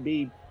turns out to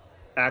be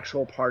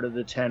actual part of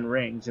the 10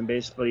 Rings and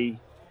basically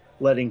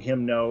letting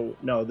him know,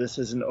 no, this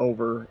isn't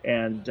over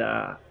and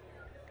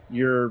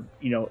you're,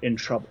 in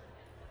trouble.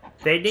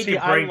 They need to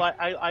bring...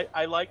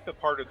 I like the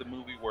part of the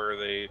movie where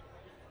they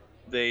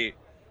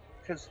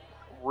because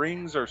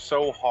rings are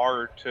so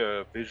hard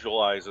to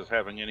visualize as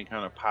having any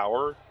kind of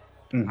power.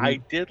 Mm-hmm. I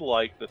did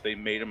like that they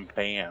made them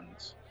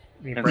bands.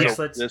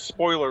 Bracelets. So,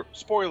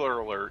 spoiler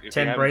alert! If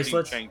 10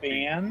 bracelets.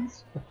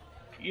 Bands.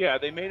 Yeah,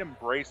 they made them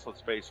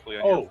bracelets basically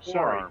on your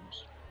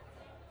forearms.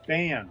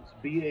 Bands.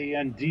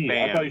 B-A-N-D.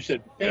 Bands. I thought you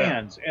said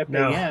fans. Yeah.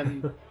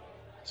 F-A-N. No.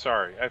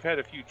 Sorry, I've had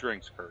a few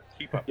drinks, Kurt.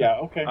 Keep up. Yeah.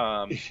 Okay.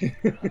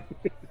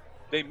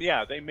 They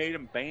made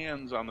them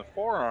bands on the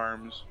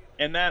forearms.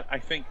 And that, I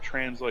think,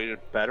 translated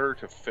better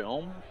to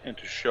film and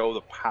to show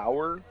the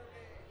power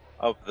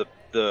of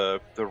the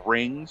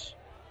rings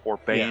or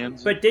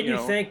bands. Yeah. But did you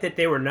think that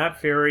they were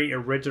not very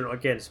original?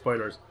 Again,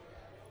 spoilers.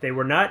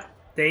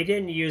 They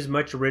didn't use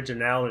much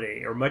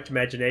originality or much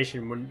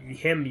imagination when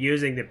him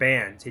using the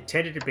bands. It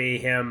tended to be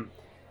him.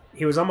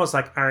 He was almost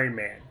like Iron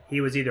Man. He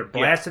was either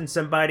blasting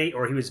somebody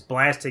or he was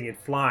blasting and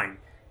flying.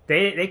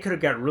 They could have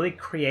got really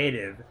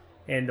creative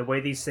in the way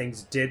these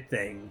things did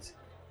things.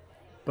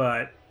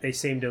 But they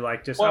seem to we're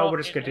just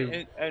going to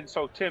do... And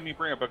so, Tim, you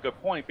bring up a good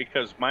point,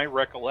 because my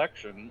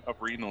recollection of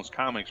reading those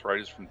comics, right,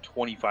 is from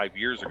 25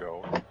 years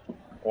ago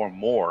or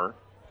more.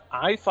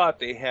 I thought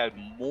they had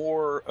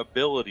more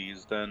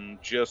abilities than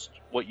just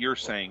what you're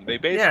saying. They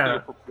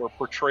basically were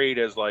portrayed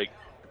as,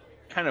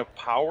 kind of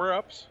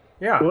power-ups.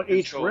 Yeah. Well,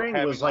 each ring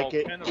was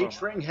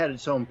each ring had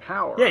its own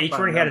power. Yeah, each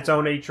ring had its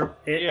own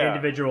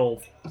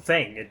individual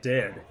thing. It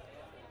did.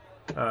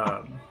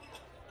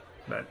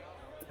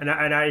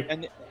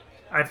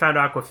 I found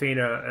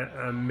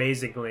Awkwafina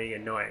amazingly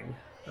annoying.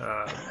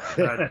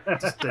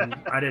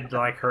 I didn't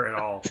like her at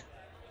all.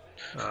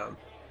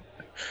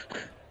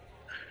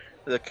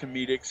 The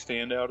comedic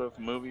standout of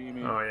the movie, you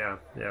mean? Oh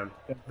yeah.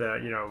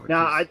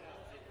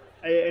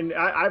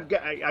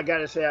 I've got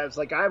to say, I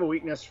have a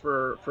weakness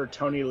for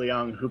Tony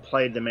Leung, who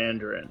played the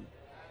Mandarin.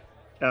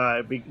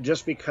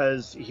 Just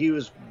because he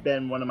was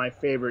been one of my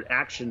favorite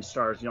action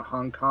stars,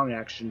 Hong Kong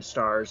action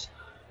stars.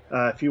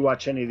 If you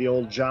watch any of the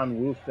old John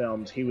Woo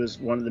films, he was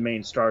one of the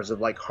main stars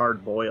of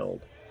Hard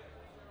Boiled,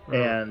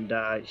 and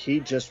he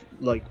just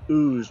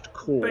oozed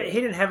cool. But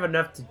he didn't have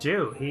enough to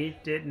do. He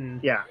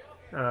didn't. Yeah.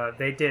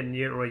 They didn't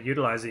really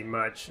utilize him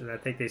much, and I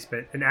think they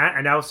spent. And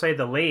I'll say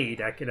the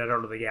lead. I don't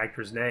know the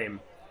actor's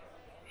name.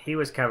 He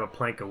was kind of a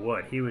plank of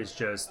wood. He was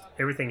just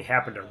everything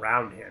happened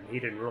around him. He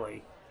didn't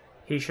really.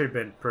 He should have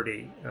been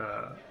pretty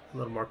a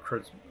little more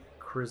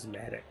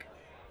charismatic.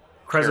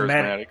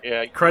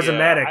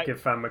 Charismatic,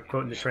 if I'm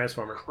quoting the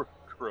Transformers.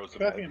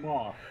 Cut him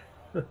off.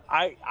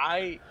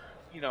 I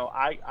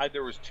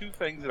there was two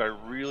things that I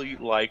really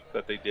liked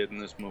that they did in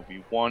this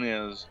movie. One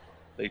is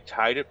they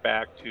tied it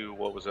back to,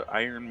 what was it,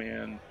 Iron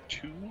Man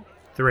 2?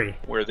 3.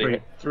 Where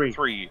they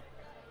Three.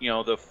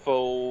 The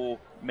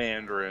faux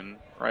Mandarin,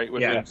 right?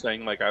 With him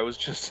saying, I was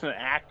just an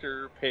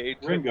actor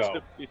paid to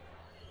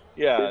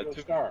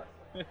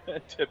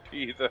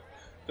be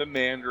the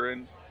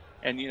Mandarin.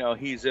 And,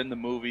 he's in the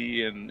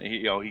movie, and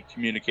he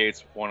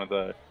communicates with one of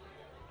the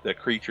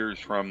creatures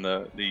from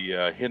the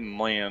Hidden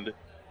Land.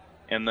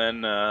 And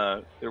then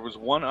there was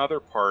one other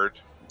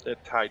part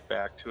that tied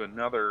back to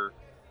another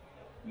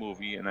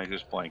movie, and I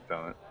just blanked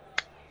on it.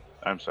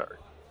 I'm sorry.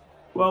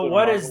 Well,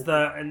 what is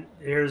the? And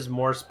here's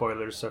more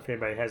spoilers. So if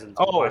anybody hasn't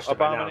watched it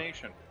by now.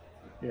 Abomination.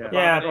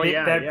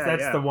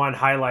 That's the one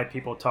highlight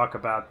people talk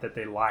about that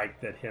they like,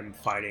 that him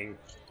fighting,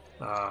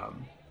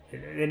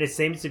 and it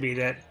seems to be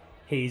that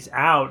he's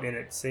out, and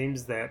it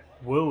seems that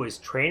Wu is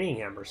training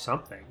him or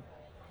something.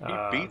 He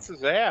beats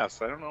his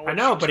ass. I don't know. I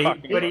know, but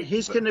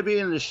he's going to be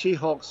in the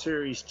She-Hulk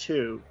series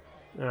too.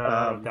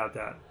 Without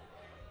that.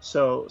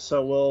 So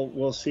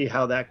we'll see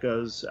how that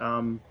goes.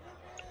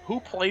 Who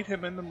played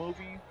him in the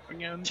movie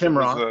again? Tim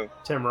Roth.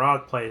 Tim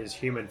Roth plays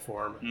human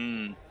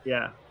form.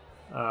 Yeah.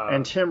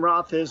 And Tim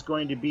Roth is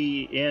going to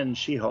be in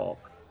She-Hulk.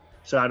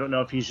 So I don't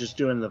know if he's just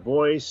doing the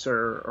voice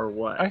or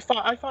what. I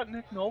thought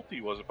Nick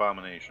Nolte was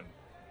Abomination.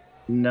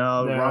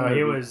 No,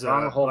 he was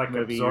like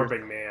movie.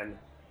 Absorbing Man,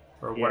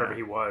 or whatever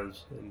he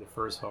was in the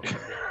first Hulk movie.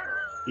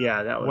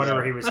 Yeah, that was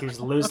whatever he was. He was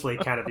loosely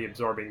kind of the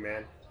Absorbing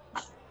Man.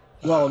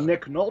 Well,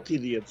 Nick Nolte,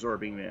 the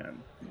Absorbing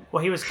Man.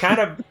 Well, he was kind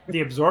of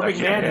the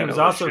Absorbing Man. He was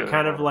also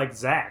kind of like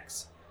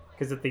Zax,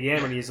 because at the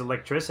end when he uses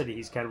electricity,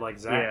 he's kind of like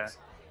Zax. Yeah.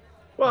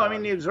 Well, I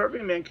mean, the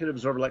Absorbing Man could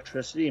absorb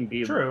electricity and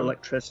be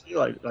electricity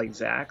like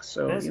Zax.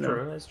 So that's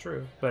true. That's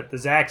true. But the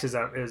Zax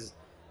is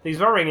the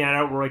Absorbing Man. I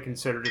don't really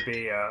consider to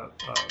be a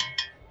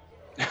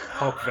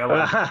Hulk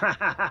villain.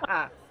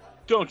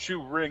 Don't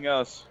you ring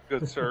us,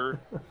 good sir.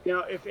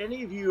 If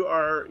any of you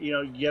are,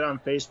 get on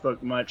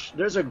Facebook much,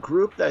 there's a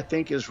group that I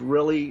think is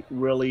really,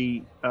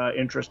 really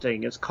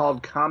interesting. It's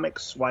called Comic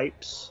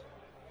Swipes.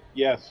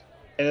 Yes.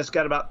 And it's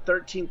got about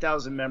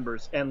 13,000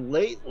 members. And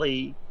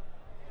lately,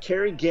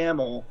 Kerry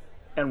Gamble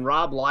and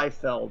Rob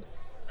Liefeld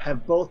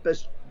have both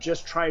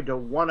just tried to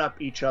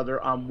one-up each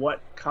other on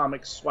what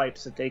comic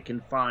swipes that they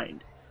can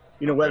find.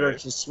 Whether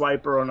it's a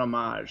swipe or an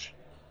homage.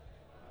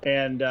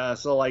 And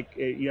so,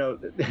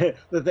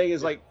 the thing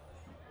is,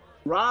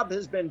 Rob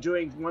has been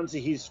doing ones that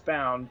he's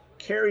found.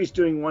 Kerry's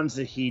doing ones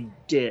that he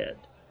did.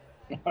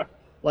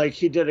 Like,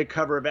 he did a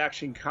cover of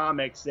Action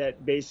Comics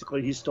that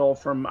basically he stole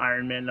from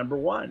Iron Man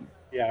 #1.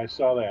 Yeah, I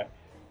saw that.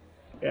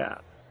 Yeah.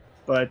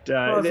 But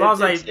as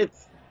long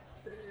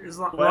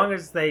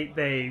as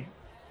they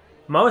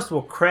most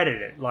will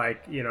credit it,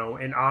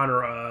 in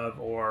honor of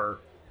or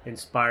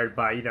inspired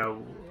by,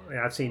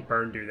 I've seen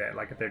Byrne do that.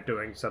 Like if they're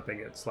doing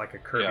something that's like a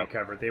Kirby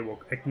cover, they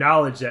will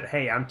acknowledge that,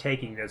 hey, I'm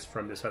taking this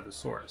from this other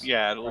source.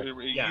 Yeah,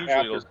 usually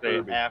it'll say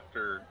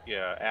after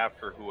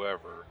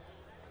whoever.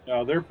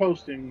 No, they're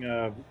posting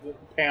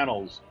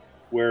panels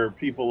where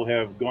people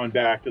have gone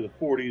back to the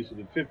 40s or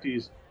the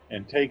 50s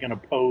and taken a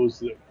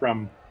pose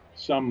from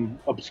some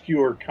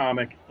obscure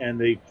comic, and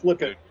they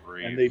flip it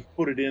and they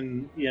put it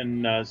in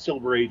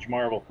Silver Age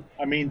Marvel.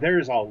 I mean,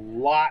 there's a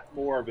lot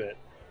more of it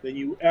than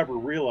you ever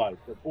realize.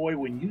 But boy,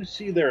 when you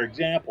see their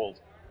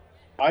examples,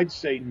 I'd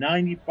say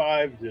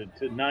 95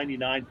 to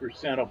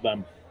 99% of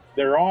them,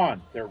 they're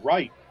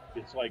right.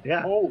 It's like,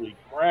 holy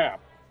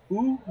crap.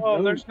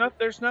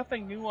 There's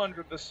nothing new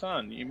under the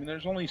sun. I mean,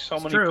 there's only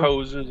so many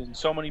poses and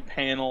so many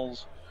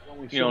panels,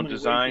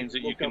 designs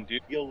that you can do.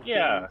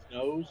 Yeah.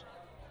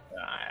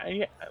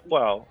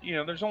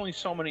 There's only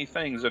so many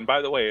things. And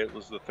by the way, it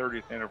was the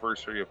 30th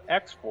anniversary of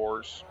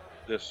X-Force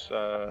this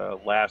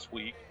last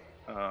week.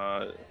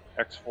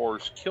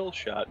 X-Force Kill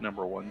Shot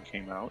 #1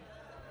 came out.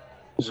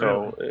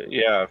 So,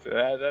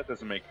 that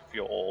doesn't make you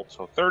feel old.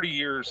 So 30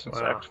 years since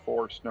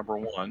X-Force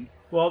 #1.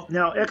 Well,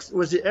 now,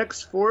 was it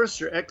X-Force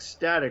or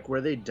X-Static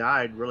where they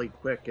died really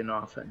quick and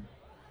often?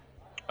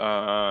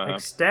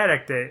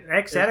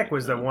 X-Static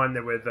was the one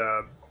that with...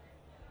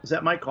 is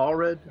that Mike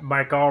Allred?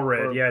 Mike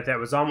Allred, that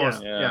was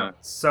almost... Yeah.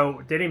 So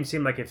it didn't even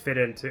seem like it fit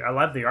into... I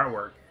love the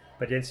artwork,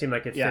 but it didn't seem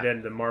like it fit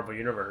into the Marvel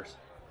Universe.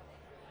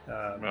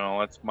 Well,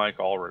 that's Mike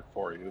Allred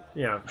for you.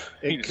 Yeah.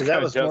 Because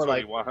that was more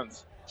like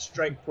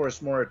Strike Force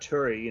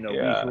Morituri, we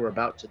who were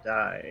about to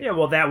die. Yeah,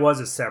 well, that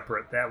was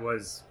separate. That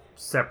was...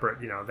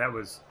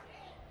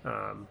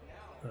 I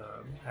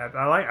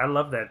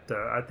love that.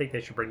 I think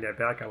they should bring that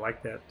back. I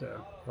like that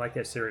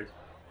series.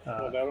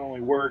 Well, that only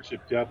works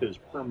if death is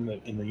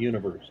permanent in the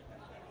universe.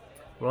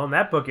 Well, in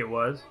that book it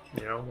was.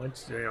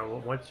 Once you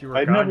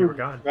were gone, you were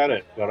gone. I never read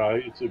it, but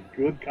it's a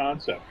good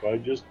concept. I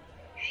just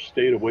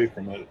stayed away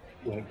from it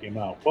when it came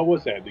out. What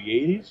was that? The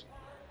 80s?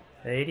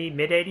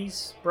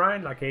 Mid-80s,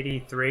 Brian? Like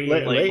 83,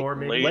 84,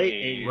 maybe? Late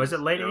 80s. Was it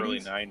late 80s? Early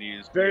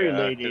 90s. Very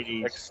late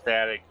 80s.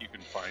 Ecstatic, you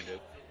can find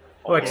it.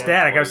 Oh,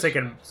 Ecstatic. I was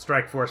thinking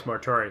Strike Force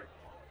Morituri.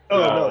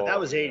 No, that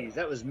was 80s.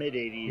 That was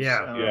mid-80s.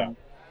 Yeah.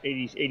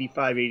 80s,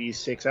 85,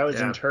 86. I was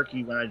in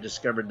Turkey when I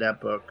discovered that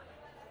book.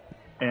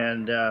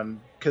 And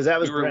because that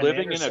was You were Brent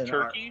living Anderson in a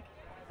Turkey?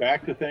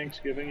 Back to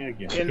Thanksgiving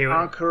again. In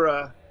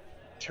Ankara,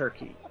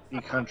 Turkey,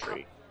 the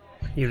country.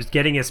 He was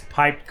getting his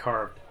pipe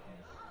carved.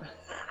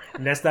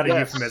 And that's not a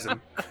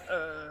euphemism.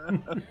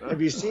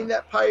 Have you seen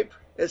that pipe?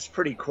 It's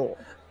pretty cool.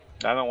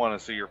 I don't want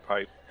to see your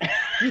pipe.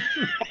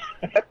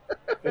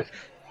 It's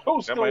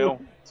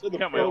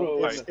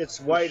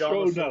white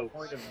almost to the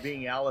point of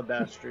being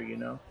alabaster,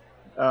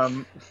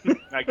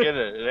 I get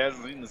it. It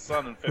hasn't seen the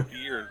sun in 50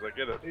 years. I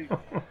get it. Hey,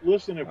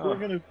 listen, if we're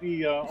going to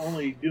be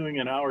only doing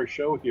an hour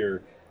show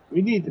here,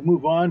 we need to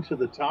move on to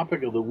the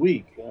topic of the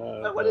week.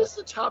 What is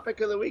the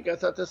topic of the week? I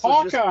thought this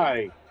was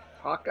Hawkeye? just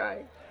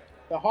Hawkeye.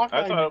 The Hawkeye.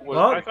 I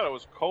thought it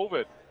was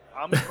COVID.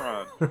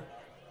 Omicron. Oh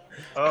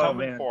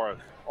coming man! for us.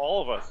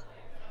 All of us.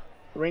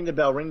 Ring the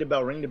bell! Ring the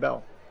bell! Ring the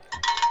bell!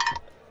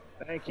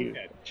 Thank you.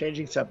 Okay.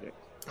 Changing subject.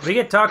 We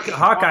can talk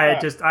Hawkeye.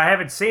 I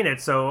haven't seen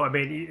it, so I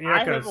mean, you're I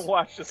not haven't gonna.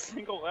 watched a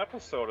single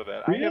episode of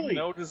that. I have Really?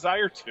 no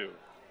desire to.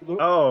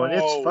 Oh, and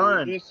it's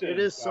fun. listen, It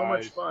is so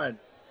much guys, fun.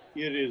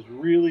 It is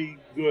really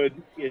good.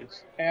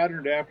 It's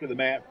patterned after the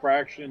Matt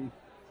Fraction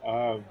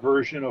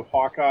version of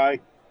Hawkeye,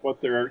 but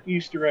there are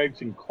Easter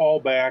eggs and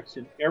callbacks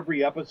in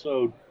every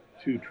episode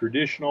to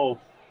traditional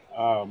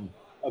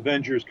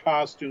Avengers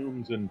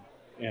costumes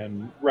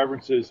and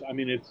references. I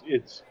mean,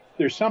 it's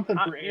there's something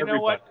for You everybody.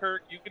 know what,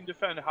 Kirk? You can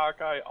defend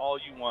Hawkeye all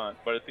you want,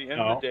 but at the end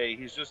of the day,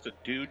 he's just a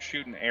dude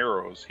shooting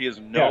arrows. He has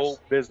no Yes.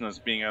 business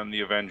being on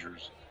the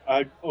Avengers.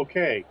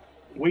 Okay,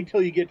 wait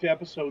till you get to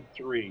episode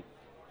 3.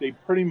 They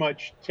pretty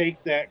much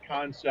take that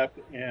concept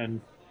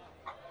and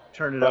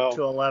Turn it up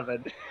to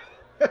 11.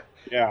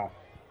 yeah.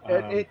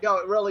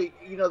 Really,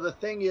 the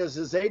thing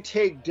is they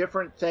take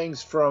different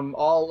things from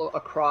all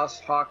across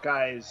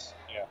Hawkeye's,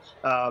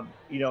 Yes.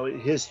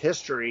 His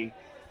history,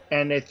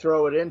 and they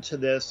throw it into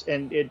this,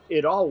 and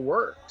it all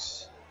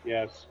works.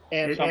 Yes.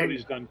 And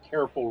Somebody's done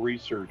careful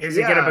research. Is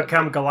he going to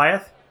become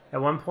Goliath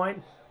at one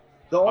point?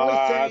 the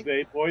only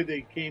thing,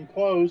 they came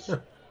close.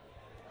 but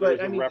There's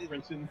I a mean,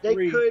 reference in they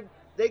 3. could.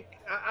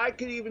 I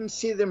could even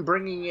see them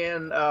bringing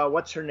in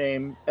what's her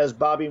name as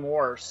Bobby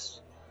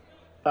Morse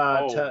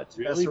to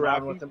really? mess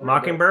around with them. a little bit.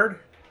 Mockingbird.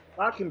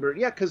 Mockingbird,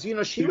 yeah, because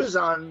she was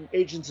on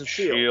Agents of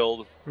Shield.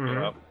 Shield.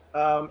 Mhm.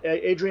 Yeah.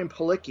 Adrian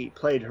Palicki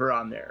played her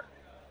on there,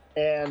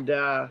 and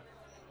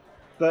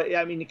but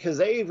I mean, because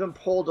they even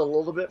pulled a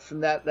little bit from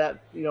that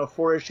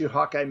 4-issue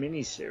Hawkeye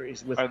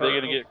miniseries with Are her. they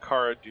going to get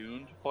Cara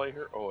Dune to play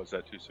her? Oh, is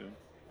that too soon?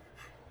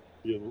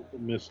 You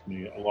missed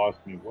me.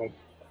 Lost me. What?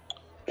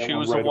 That She one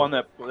was the right one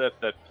over.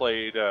 that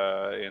played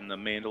in the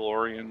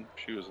Mandalorian.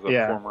 She was the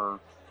Yeah. former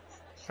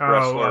Oh,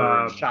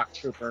 wrestler. shock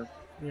trooper,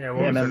 yeah.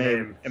 What was her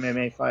name?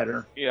 MMA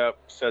fighter. Yep,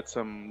 said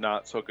some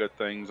not so good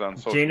things on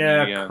social Gina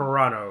media.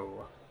 Carano.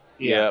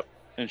 Yep.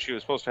 And she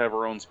was supposed to have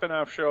her own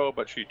spin-off show,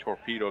 but she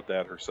torpedoed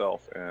that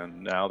herself,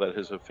 and now that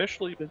has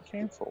officially been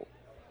canceled.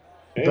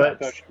 Hey, I but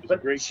thought she was a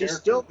great she's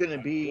character. still going to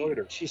I be enjoyed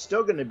her. she's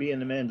still going to be in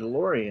the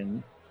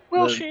Mandalorian.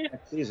 Well,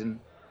 next season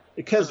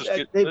They'll because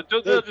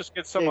just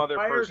get some they other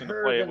fired person to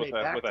her, play then it with they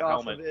a backed off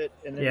helmet. of it,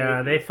 and then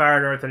Yeah, they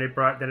fired her, and then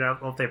I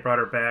don't know if they brought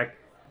her back.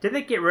 Did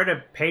they get rid of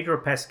Pedro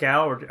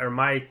Pascal, or am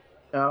I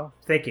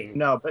thinking?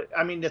 No, but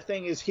I mean the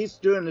thing is he's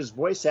doing his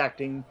voice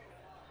acting,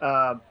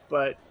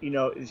 but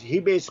he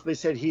basically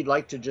said he'd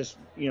like to just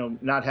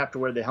not have to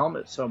wear the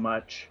helmet so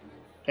much,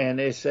 and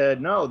they said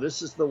no,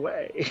 this is the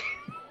way.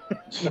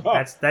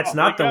 That's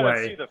not the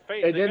way.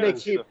 And then they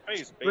keep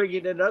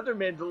bringing in other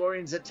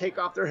Mandalorians that take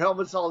off their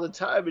helmets all the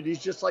time, and he's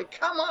just like,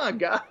 "Come on,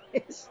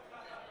 guys!"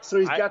 So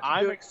he's got to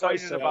I'm do it excited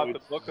twice. about So the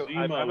it's book of.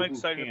 Zemo I'm who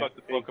excited can't about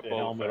the book take of the Boba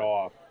helmet Fett.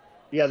 off.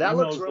 Yeah, that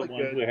looks Zemo's really the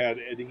one good. who had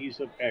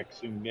adhesive X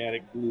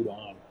pneumatic glued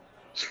on.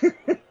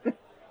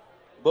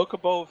 Book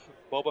of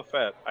Boba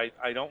Fett.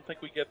 I don't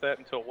think we get that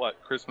until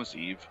Christmas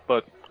Eve,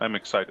 but I'm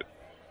excited.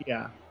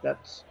 Yeah,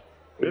 there's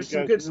You some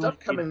guys good really stuff need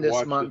coming to this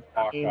watch month.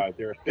 I mean, Hawkeye.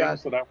 There are God.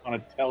 things that I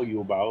want to tell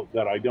you about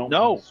that I don't.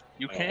 No, want to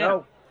you spoil. can't.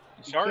 No,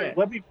 Sorry. can't.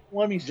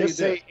 Let me say just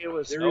this: say it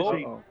was. There is a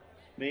oh,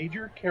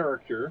 major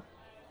character,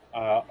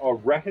 a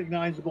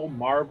recognizable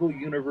Marvel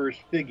Universe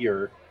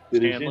figure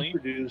that is Stan Lee?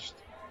 introduced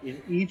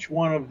in each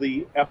one of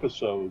the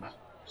episodes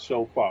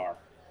so far.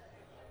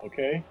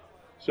 Okay,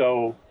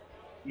 so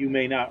you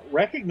may not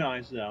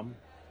recognize them,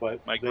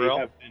 but Mike they Grell?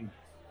 have been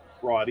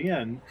brought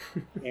in,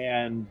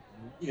 and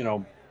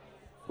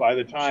by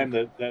the time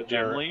that Jim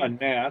they're Lee?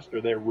 unmasked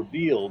or they're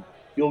revealed,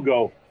 you'll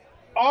go,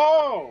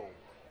 "Oh,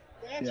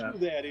 that's Yeah. who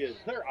that is.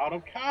 They're out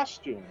of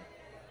costume."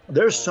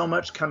 there's so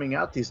much coming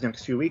out these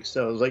next few weeks,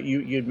 though. Like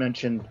you'd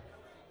mentioned,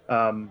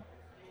 that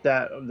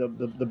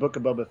the book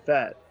of Boba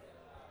Fett,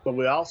 but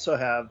we also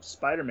have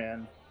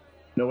Spider-Man,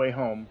 No Way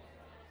Home.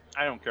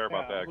 I don't care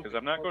about Yeah, that because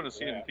I'm not going to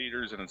see it in yeah.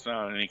 theaters and it's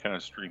not on any kind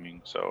of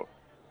streaming, so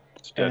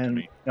it's dead to And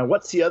me. now,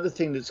 what's the other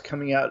thing that's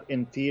coming out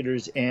in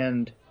theaters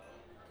and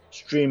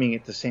streaming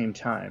at the same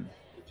time?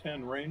 The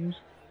 10 Rings.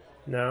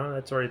 No,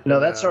 that's already. No,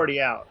 been, that's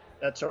already out.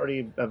 That's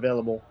already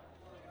available.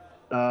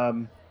 West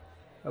and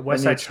the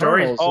Side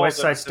Story. Eternals. West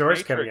Side Story's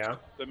Matrix. coming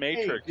out. The Hey,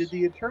 Matrix. did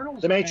the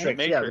Eternals The Matrix,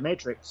 tank? yeah, the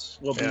Matrix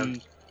will Yeah.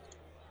 be.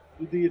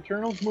 Did the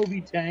Eternals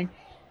movie tank?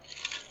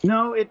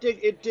 No, it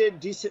did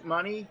decent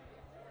money.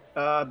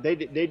 They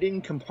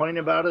didn't complain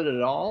about it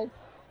at all.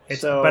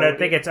 But I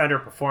think it's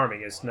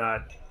underperforming. It's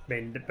not. I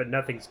mean, but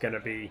nothing's going to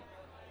be.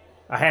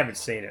 I haven't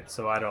seen it,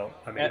 so I don't.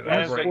 I mean, And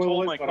I'm as I right. told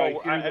Spoil my it, but I co-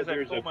 hear that as I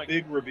there's told a my-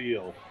 big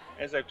reveal.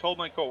 As I've told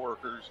my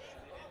coworkers,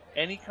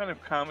 any kind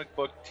of comic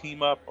book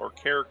team up or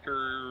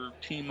character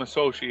team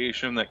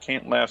association that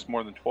can't last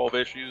more than 12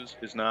 issues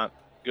is not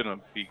going to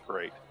be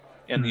great.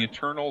 And the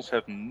Eternals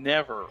have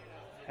never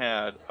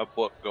had a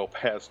book go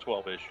past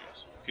 12 issues.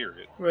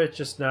 Period. Well, it's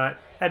just not.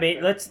 I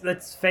mean,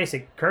 let's face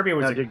it. Kirby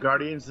was. Now, did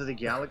Guardians of the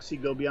Galaxy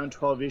go beyond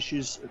 12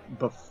 issues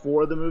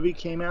before the movie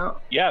came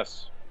out?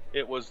 Yes,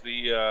 it was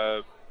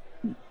the.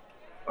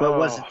 But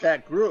was it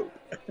that group?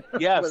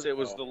 Yes, it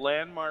was the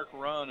landmark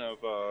run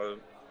of.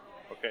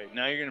 Okay,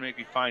 now you're gonna make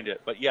me find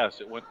it, but yes,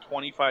 it went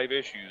 25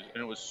 issues,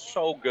 and it was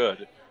so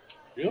good.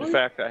 Really? In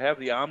fact, I have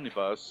the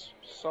omnibus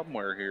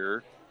somewhere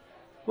here.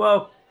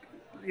 Well,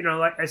 you know,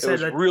 like I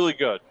said, It was really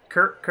good.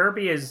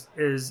 Kirby is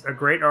a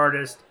great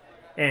artist,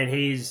 and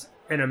he's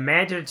an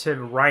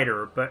imaginative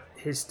writer, but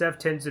his stuff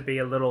tends to be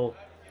a little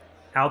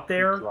out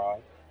there. Dry.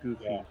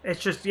 Goofy. Yeah.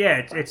 It's just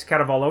it's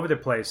kind of all over the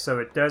place. So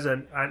it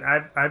doesn't.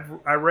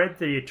 I read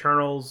the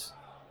Eternals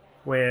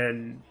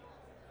when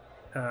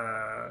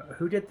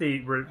who did the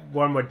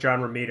one with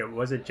John Romita? It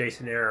wasn't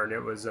Jason Aaron.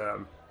 It was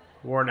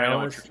Warren I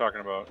know Ellis. what you're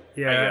talking about.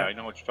 Yeah. I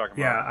know what you're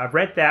talking Yeah, about. I've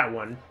read that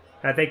one.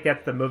 I think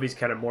that the movie's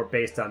kind of more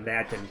based on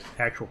that than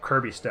actual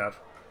Kirby stuff.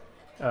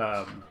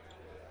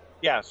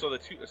 Yeah, so the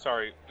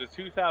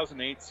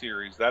 2008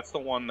 series, that's the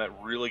one that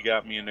really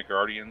got me into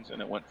Guardians, and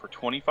it went for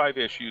 25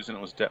 issues, and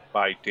it was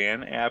by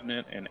Dan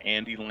Abnett and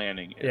Andy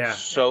Lanning. It's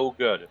so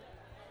good.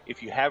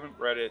 If you haven't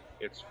read it,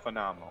 it's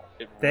phenomenal.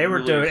 They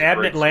were doing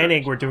Abnett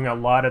Lanning were doing a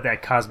lot of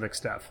that cosmic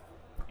stuff.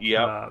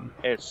 Yep,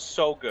 it's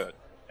so good.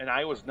 And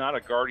I was not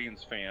a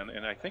Guardians fan,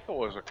 and I think it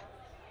was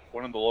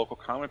one of the local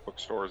comic book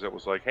stores that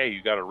was like, "Hey,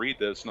 you got to read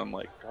this," and I'm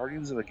like,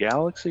 "Guardians of the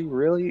Galaxy,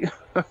 really?"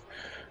 And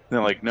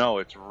they're like, "No,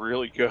 it's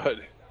really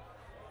good."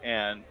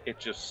 And it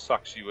just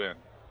sucks you in.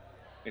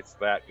 It's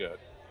that good.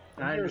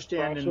 I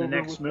understand in the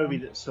next movie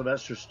that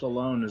Sylvester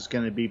Stallone is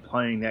going to be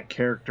playing that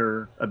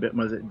character a bit.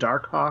 Was it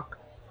Darkhawk?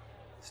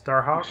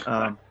 Starhawk?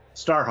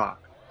 Starhawk.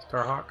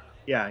 Starhawk?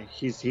 Yeah,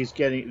 he's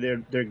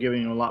getting. They're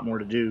giving him a lot more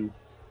to do.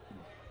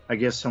 I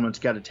guess someone's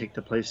got to take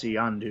the place of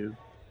Yondu.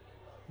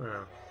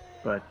 Yeah.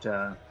 But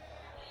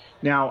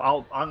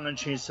now I'm going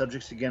to change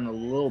subjects again a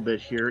little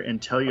bit here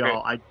and tell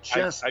y'all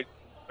Okay.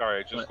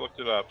 I just What? looked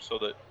it up. So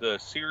the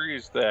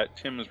series that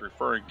Tim is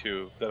referring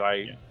to that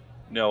I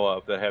know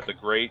of that had the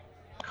great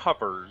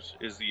covers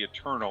is the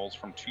Eternals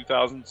from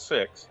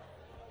 2006,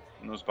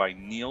 and it was by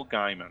Neil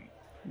Gaiman.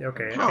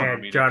 Okay, John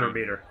and Romita John too.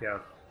 Romita, yeah.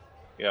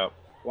 Yeah,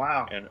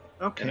 Wow. and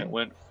Okay. and it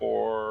went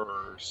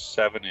for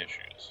 7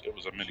 issues. It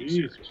was a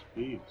miniseries.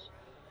 Jeez.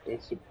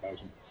 That's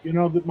surprising. You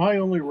know, my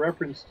only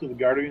reference to the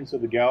Guardians of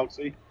the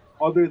Galaxy,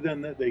 other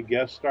than that they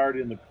guest starred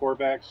in the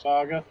Korvac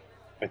saga,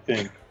 I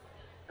think.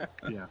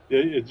 Yeah.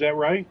 Is that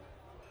right?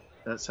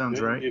 That sounds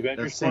The right.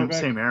 Avengers That's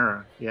same Korvac?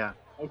 era. Yeah.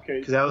 Okay.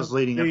 Because that was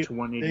leading They- up to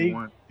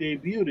 181. They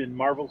debuted in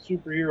Marvel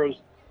Superheroes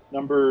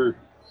number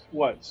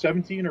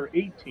 17 or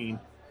 18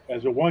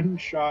 as a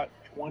one-shot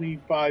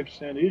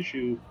 25-cent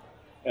issue,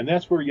 and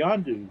that's where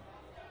Yondu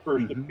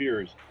 1st Mhm.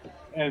 appears,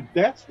 and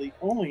that's the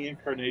only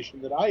incarnation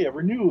that I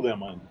ever knew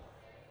them on.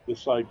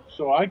 It's like,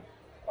 so I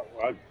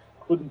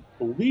couldn't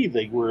believe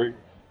they were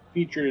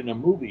featured in a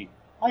movie.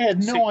 I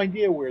had no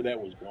idea where that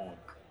was going.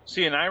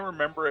 See, and I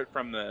remember it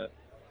from the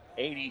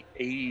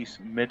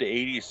mid to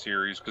 80s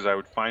series because I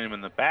would find them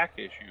in the back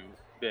issue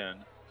bin.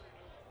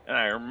 And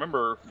I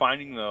remember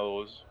finding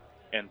those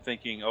and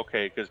thinking,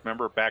 okay, because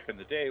remember back in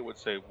the day it would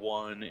say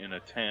 1 in a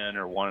 10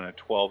 or 1 in a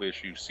 12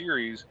 issue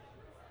series.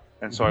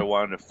 And so I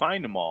wanted to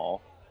find them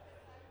all.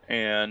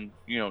 And,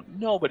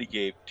 nobody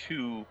gave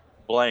 2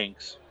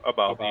 blanks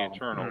about the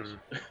Eternals.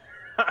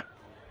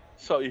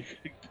 So you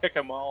could pick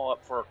them all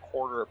up for a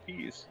quarter a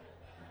piece.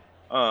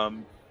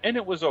 And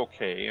it was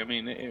okay. I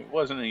mean, it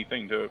wasn't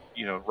anything to,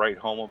 write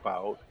home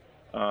about.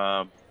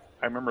 I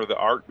remember the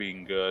art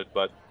being good,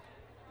 but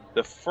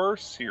the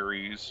first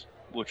series,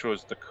 which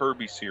was the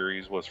Kirby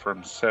series, was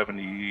from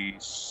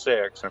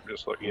 76. I'm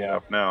just looking it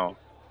up now.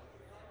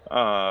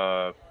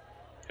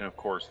 And of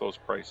course, those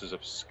prices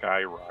have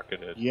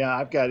skyrocketed. Yeah,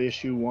 I've got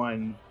issue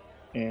 1,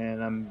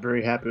 and I'm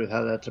very happy with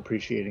how that's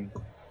appreciating.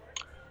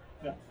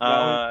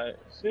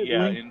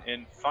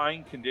 In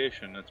fine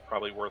condition, it's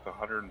probably worth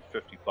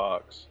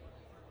 $150.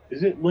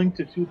 Is it linked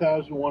to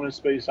 2001: A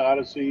Space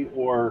Odyssey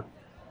or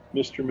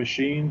Mr.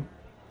 Machine?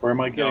 Or am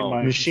I getting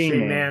my Machine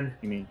Man? Man.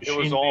 You mean? It was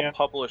Machine all Man?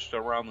 published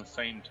around the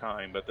same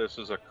time, but this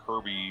is a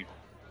Kirby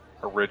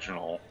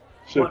original.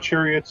 So What?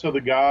 Chariots of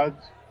the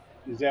Gods,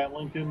 is that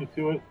linked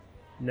into it?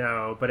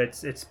 No, but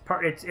it's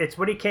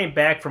when he came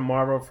back from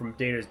Marvel from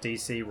Dana's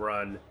DC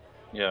run,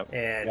 Yeah.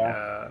 and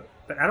Yeah.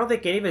 but I don't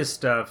think any of his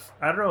stuff.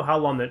 I don't know how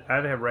long that I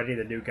haven't read any of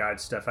the New God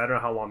stuff. I don't know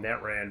how long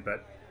that ran,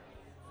 but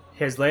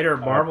his later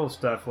Marvel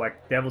stuff,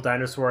 like Devil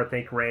Dinosaur, I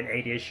think ran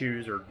 8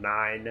 issues or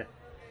 9.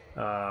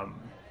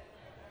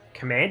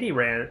 Commandy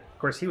ran. Of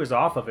course, he was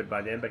off of it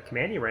by then, but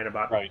Commandy ran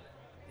about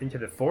into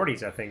the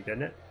 40s, I think,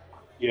 didn't it?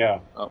 Yeah.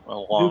 A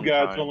long New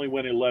Gods time. only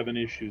went 11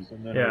 issues,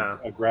 and then Yeah.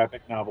 a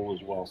graphic novel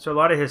as well. So a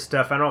lot of his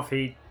stuff, I don't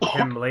know if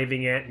him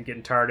leaving it and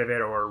getting tired of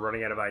it, or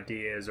running out of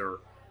ideas, or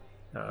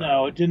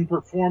No, it didn't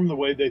perform the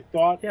way they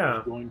thought it Yeah.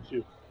 was going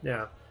to.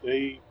 yeah.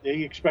 They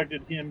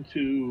expected him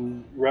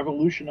to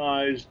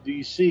revolutionize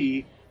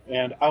DC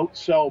and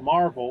outsell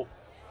Marvel,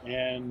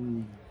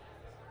 and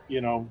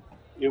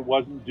it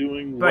wasn't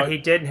doing But what... he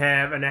didn't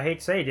have, and I hate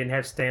to say, he didn't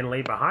have Stan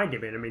Lee behind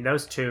him. And I mean,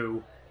 those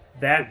two,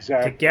 that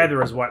Exactly.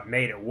 together is what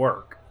made it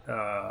work.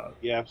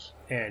 Yes.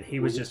 And he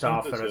was just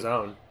off on his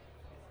own.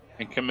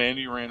 And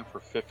Kamandi ran for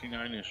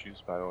 59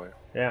 issues, by the way.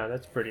 Yeah,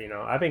 that's pretty.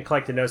 I've been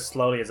collecting those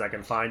slowly as I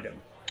can find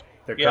them.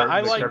 I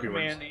like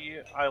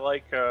Kamandi. I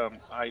like.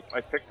 I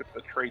picked up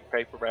the trade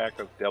paperback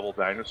of Devil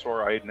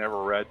Dinosaur. I had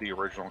never read the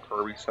original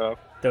Kirby stuff.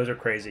 Those are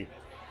crazy.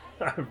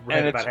 I've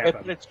read about half of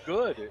them. It's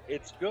good.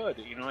 It's good.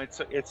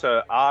 It's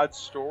a odd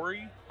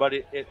story, but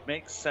it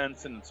makes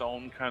sense in its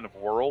own kind of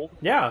world.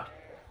 Yeah.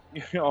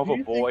 Of a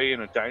boy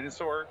and a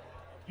dinosaur.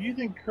 Do you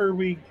think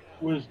Kirby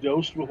was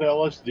dosed with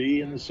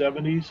LSD in the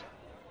 70s?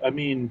 I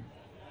mean,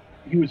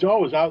 he was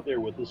always out there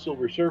with the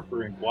Silver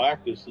Surfer and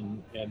Galactus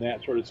and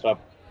that sort of stuff.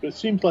 But it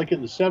seems like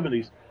in the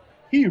 70s,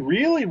 he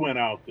really went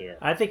out there.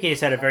 I think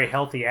he's had a very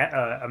healthy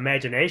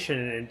imagination,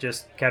 and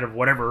just kind of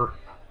whatever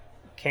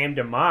came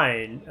to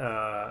mind,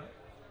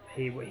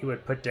 he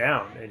would put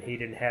down, and he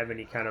didn't have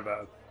any kind of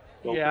a...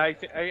 Yeah,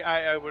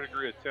 I would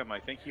agree with Tim. I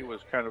think he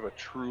was kind of a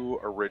true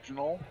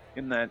original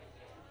in that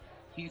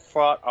he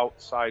thought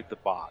outside the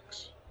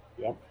box.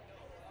 Yep.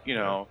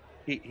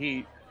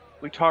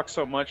 We talk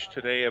so much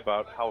today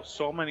about how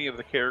so many of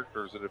the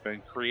characters that have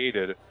been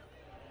created,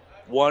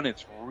 one,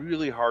 it's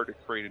really hard to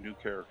create a new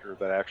character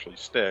that actually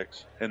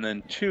sticks. And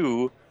then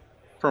two,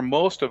 for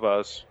most of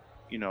us,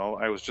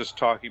 I was just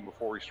talking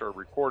before we started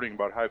recording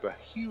about how I have a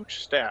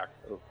huge stack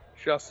of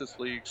Justice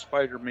League,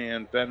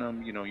 Spider-Man,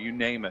 Venom, you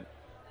name it,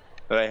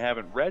 that I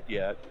haven't read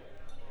yet.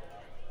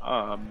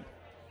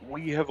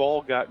 We have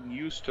all gotten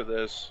used to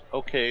this.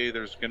 Okay,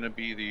 there's going to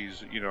be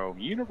these,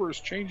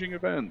 universe-changing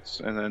events,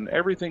 and then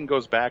everything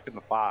goes back in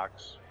the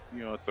box,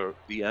 at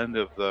the end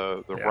of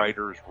the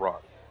writer's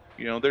run.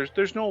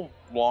 There's no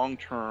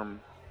long-term,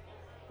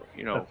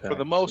 effects, for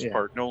the most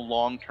part, no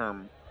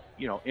long-term,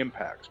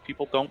 impacts.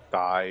 People don't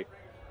die.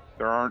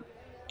 There aren't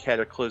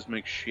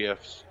cataclysmic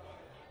shifts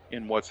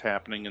in what's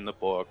happening in the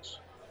books.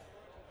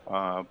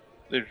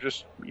 They're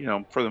just,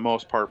 for the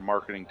most part,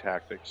 marketing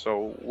tactics.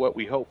 So what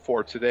we hope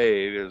for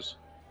today is,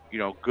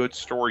 good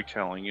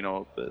storytelling.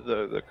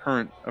 The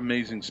current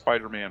Amazing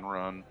Spider-Man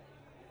run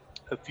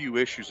a few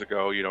issues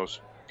ago,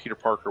 Peter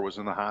Parker was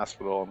in the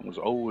hospital and was,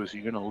 is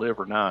he going to live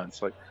or not?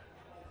 It's like,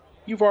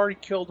 you've already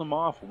killed him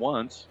off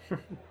once,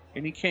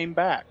 and he came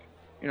back.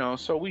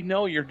 So we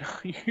know you're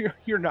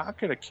not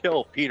going to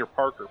kill Peter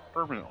Parker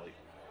permanently.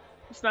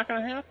 It's not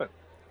going to happen.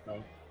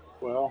 Right.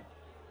 Well,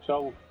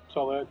 tell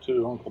that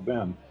to Uncle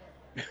Ben.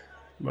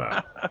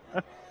 Wow.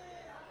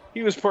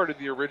 He was part of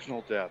the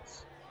original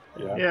deaths.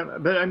 Yeah,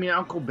 but I mean,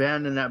 Uncle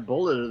Ben and that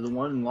Bullet are the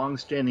one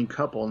long-standing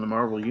couple in the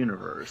Marvel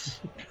Universe.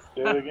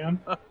 Say it again.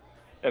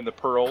 And the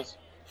pearls.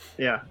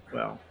 Yeah,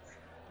 well,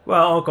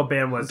 Uncle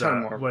Ben was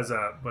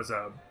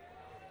a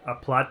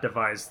plot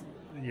device.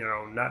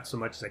 Not so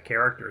much as a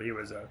character. He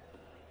was a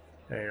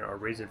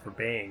reason for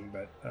being.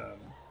 But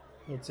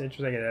it's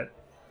interesting that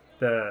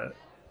the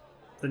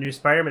new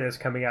Spider-Man is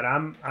coming out.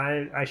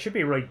 I should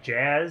be really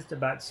jazzed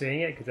about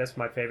seeing it because that's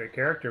my favorite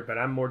character. But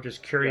I'm more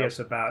just curious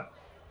about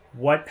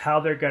how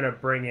they're going to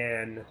bring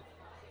in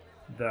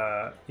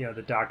the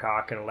Doc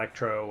Ock and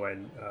Electro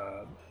and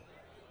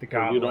the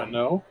Goblin. You don't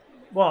know?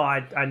 Well,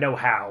 I know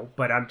how,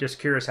 but I'm just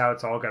curious how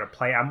it's all going to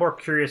play. I'm more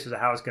curious as to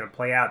how it's going to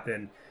play out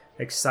than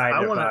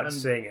excited about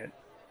seeing it.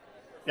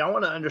 Yeah, I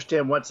want to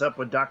understand what's up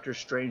with Doctor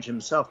Strange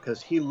himself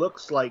because he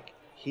looks like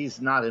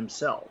he's not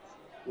himself.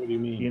 What do you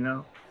mean?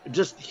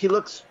 He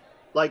looks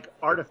like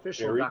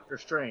artificial Very? Doctor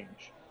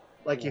Strange.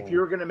 Like if you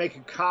were going to make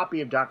a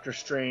copy of Doctor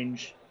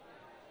Strange,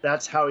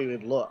 that's how he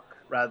would look,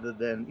 rather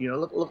than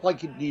look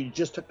like you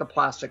just took the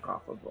plastic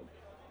off of him.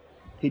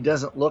 He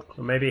doesn't look.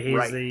 Well, maybe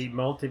he's the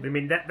multi. I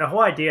mean, the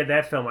whole idea of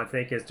that film, I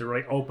think, is to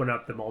really open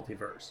up the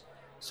multiverse,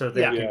 so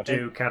they can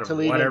do kind of to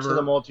lead whatever into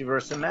the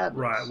multiverse of madness.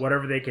 Right,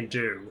 whatever they can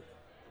do.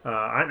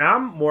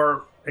 I'm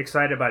more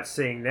excited about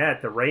seeing the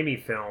Raimi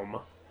film,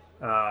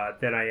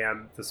 than I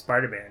am the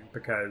Spider-Man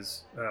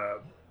because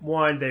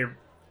one,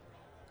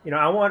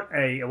 I want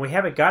and we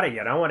haven't got it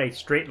yet. I want a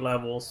straight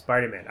level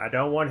Spider-Man. I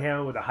don't want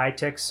him with a high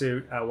tech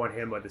suit. I want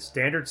him with a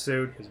standard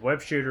suit, his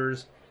web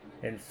shooters,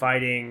 and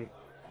fighting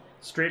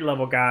street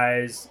level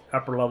guys,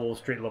 upper level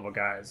street level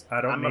guys.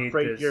 I'm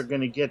afraid you're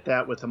going to get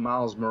that with a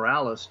Miles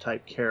Morales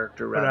type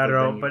character rather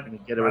than you're going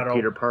to get it with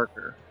Peter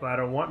Parker. But I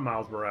don't want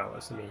Miles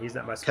Morales. I mean, he's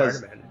not my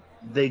Spider-Man.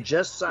 They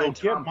just signed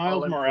Tom Miles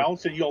Holland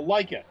Morales and you'll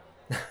like it.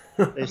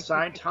 They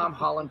signed Tom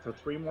Holland for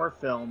 3 more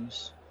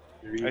films.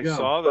 There you I go.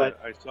 saw that.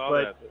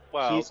 But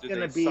Wow, he's did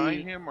gonna they be-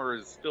 sign him or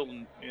is it still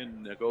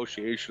in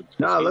negotiations?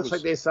 No, it looks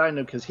like they signed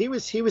him because he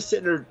was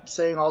sitting there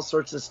saying all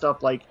sorts of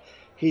stuff like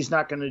he's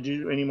not going to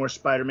do any more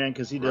Spider-Man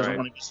because he doesn't Right.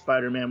 want to be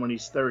Spider-Man when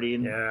he's 30.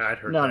 And Yeah, I'd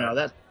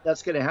heard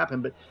that's going to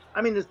happen. But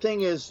I mean, the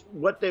thing is,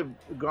 what they've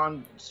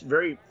gone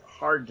very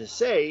hard to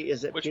say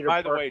is that Which, Peter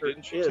by the Parker way,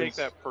 didn't you is, take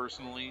that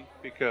personally?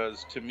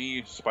 Because to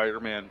me,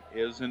 Spider-Man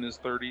is in his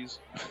 30s.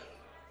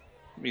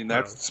 I mean,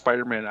 that's the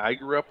Spider-Man I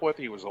grew up with.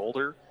 He was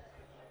older,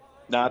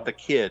 not the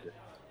kid.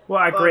 Well,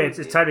 I agree.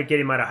 It's time to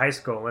get him out of high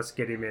school and let's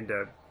get him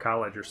into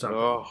college or something.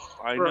 Oh,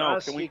 I For know.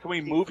 us, Can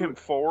we move him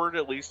forward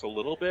at least a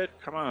little bit?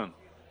 Come on.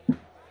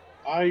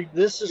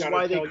 This is gotta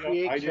why they tell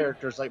you, create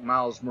characters like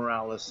Miles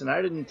Morales, and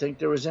I didn't think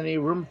there was any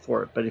room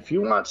for it. But if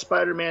you want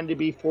Spider-Man to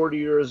be 40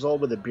 years old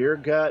with a beer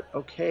gut,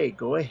 okay,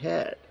 go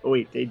ahead. Oh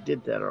wait, they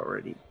did that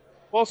already.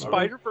 Well,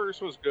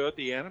 Spider-Verse was good,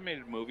 the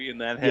animated movie, and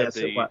that had Yes,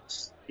 it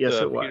was. Yes,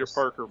 it was. Peter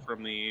Parker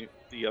from the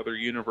other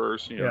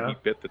universe. You know, Yeah. he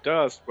bit the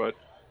dust, but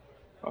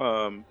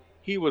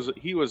he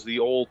was the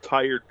old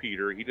tired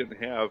Peter. He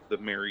didn't have the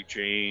Mary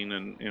Jane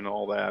and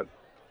all that.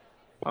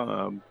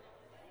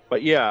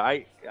 But yeah,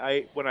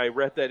 I when I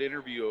read that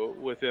interview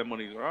with him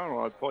when he's I don't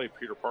know, I'd play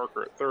Peter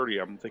Parker at 30.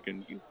 I'm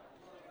thinking,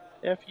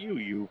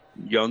 you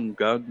young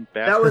gun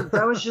bastard.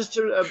 That was just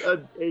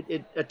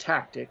a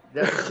tactic.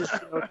 That was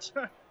just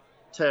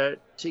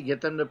to get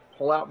them to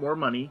pull out more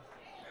money,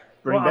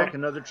 bring back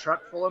another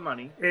truck full of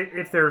money.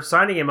 If they're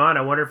signing him on,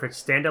 I wonder if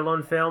it's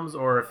standalone films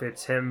or if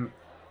it's him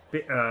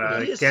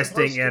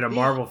guesting in a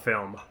Marvel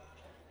film.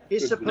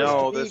 He's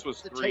supposed this to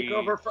was be the 3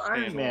 takeover for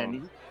Iron standalone.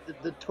 Man.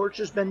 The torch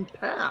has been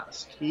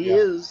passed. He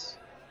is,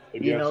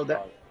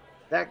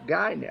 that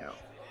guy now.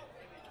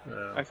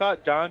 I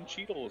thought Don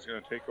Cheadle was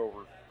going to take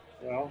over.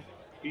 Well,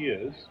 he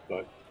is,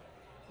 but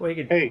Well, you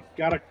could, hey,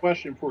 got a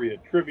question for you,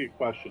 a trivia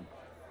question.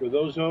 For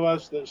those of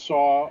us that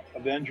saw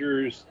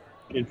Avengers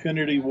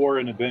Infinity War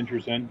and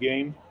Avengers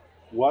Endgame,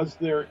 was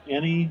there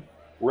any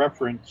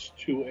reference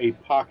to a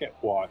pocket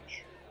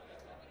watch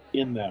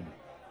in them?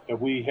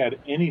 Have we had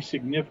any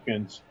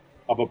significance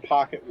of a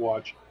pocket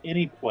watch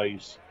any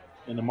place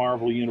in the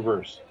Marvel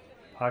Universe?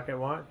 Pocket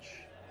watch?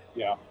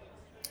 Yeah.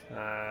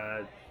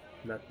 Not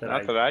that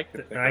Not that I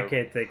could think I of.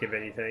 can't think of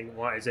anything.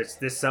 Why is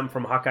this some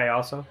from Hawkeye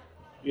also?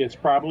 It's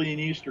probably an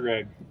Easter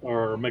egg,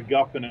 or a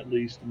MacGuffin at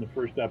least, in the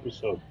first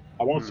episode.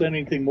 I won't say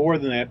anything more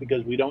than that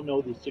because we don't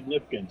know the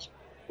significance.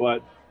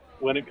 But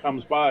when it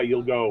comes by,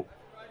 you'll go,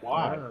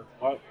 why?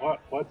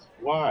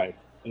 Why?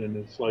 And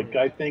it's like,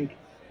 I think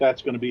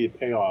that's going to be a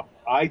payoff.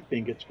 I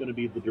think it's going to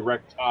be the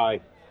direct tie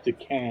to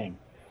Kang.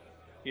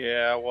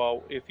 Yeah,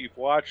 well, if you've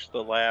watched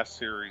the last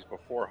series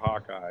before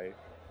Hawkeye,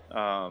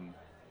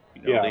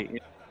 they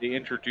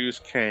introduce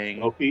Kang.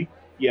 Loki?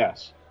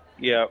 Yes.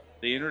 Yeah,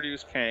 they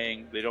introduce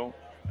Kang.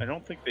 I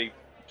don't think they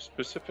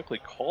specifically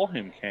call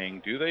him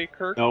Kang, do they,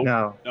 Kirk?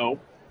 No.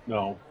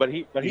 But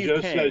he He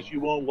just says, you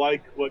won't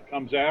like what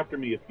comes after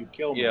me if you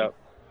kill me. Yeah.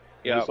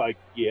 Yeah. It's like,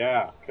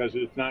 because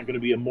it's not going to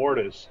be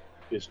Immortus.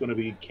 It's going to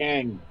be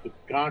Kang the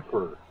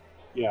Conqueror.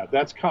 Yeah,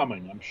 that's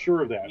coming. I'm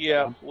sure of that.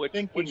 Yeah, I'm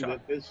thinking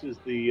that this is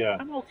the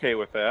I'm okay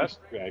with that.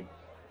 Easter egg.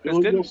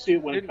 'Cause You'll see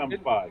it when it comes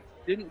by.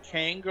 Didn't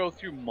Kang go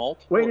through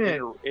multiple Wait a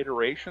minute.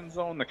 iterations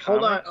though in the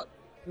Hold comics? on.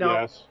 No,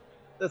 Yes.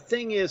 the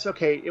thing is,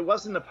 okay, it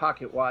wasn't a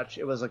pocket watch.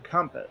 It was a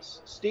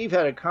compass. Steve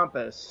had a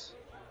compass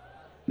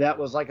that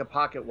was like a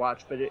pocket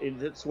watch, but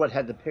it's what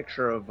had the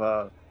picture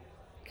of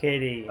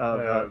Katie,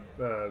 not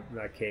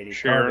Katie,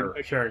 Sharon.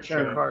 Carter.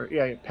 Sharon Carter.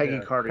 Yeah, Peggy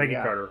Yeah, Carter. Peggy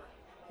yeah. Carter.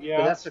 Yeah.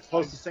 But that's the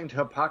closest thing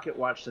to a pocket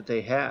watch that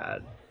they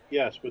had.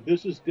 Yes, but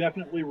this is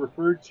definitely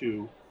referred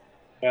to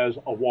as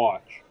a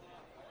watch.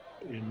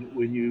 And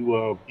when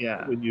you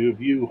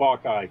view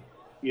Hawkeye,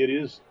 it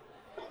is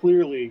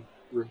clearly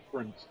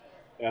referenced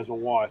as a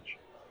watch.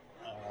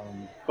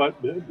 But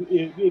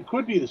it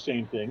could be the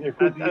same thing. There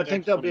could be. I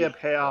think there'll be a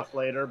payoff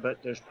later, but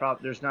there's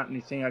not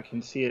anything I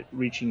can see it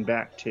reaching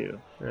back to.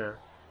 Yeah.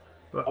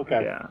 Well,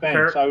 Okay, Yeah.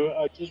 thanks.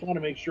 I just want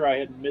to make sure I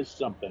hadn't missed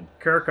something.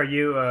 Kirk, are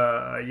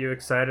you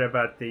excited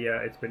about the?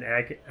 It's been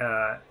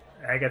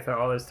Agatha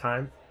all this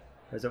time.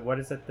 What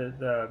is it?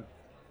 The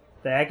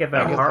Agatha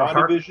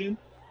WandaVision?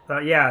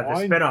 Yeah, the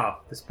Oh, spinoff.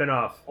 The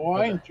spinoff. Oh,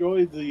 I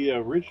enjoyed the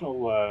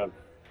original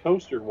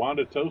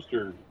Wanda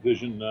Toaster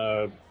Vision.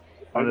 I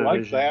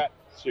like WandaVision. that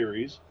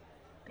series.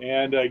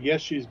 And I guess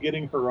she's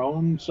getting her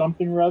own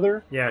something or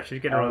other. Yeah, she's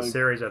getting her own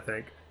series, I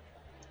think.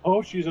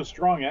 Oh, she's a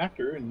strong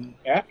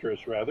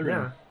actress rather.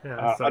 Yeah, and,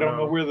 yeah. I don't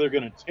know where they're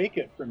going to take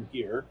it from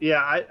here. Yeah,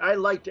 I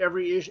liked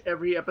every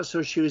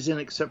episode she was in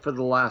except for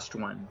the last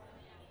one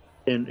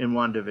in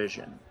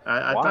WandaVision.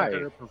 I Why? thought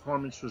that her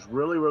performance was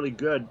really, really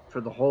good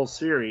for the whole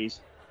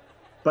series.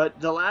 But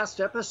the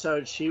last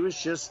episode, she was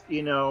just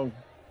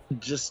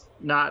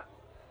not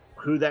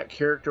who that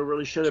character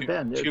really should have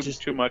been.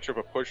 Too much of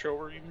a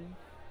pushover, you mean?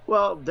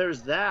 Well,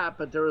 there's that,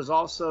 but there was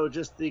also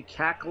just the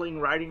cackling,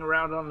 riding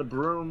around on the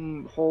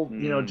broom,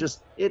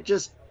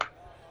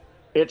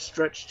 it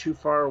stretched too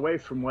far away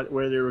from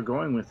where they were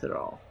going with it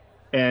all,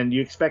 and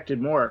you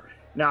expected more.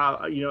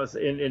 Now,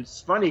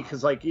 it's funny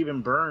because like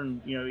even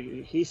Byrne,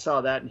 he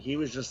saw that and he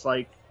was just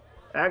like,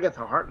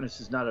 Agatha Harkness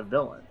is not a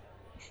villain,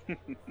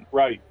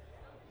 Right.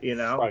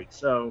 Right.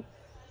 So,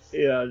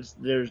 there's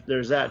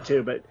that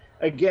too. But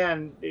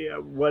again,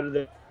 what are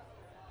they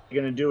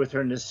going to do with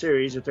her in this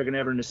series? If they're going to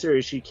have her in the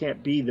series, she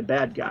can't be the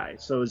bad guy.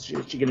 So is she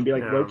going to be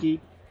like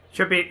Loki?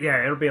 Should be,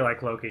 yeah. It'll be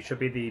like Loki. Should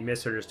be the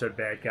misunderstood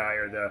bad guy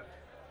or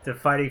the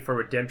fighting for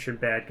redemption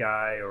bad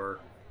guy, or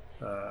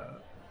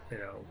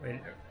And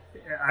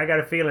I got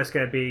a feeling it's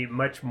going to be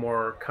much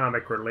more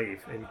comic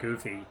relief and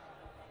goofy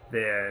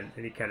than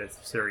any kind of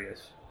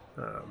serious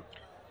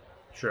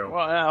show.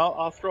 Well,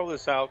 I'll throw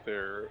this out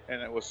there,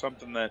 and it was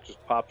something that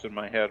just popped in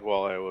my head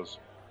while I was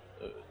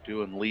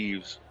doing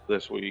leaves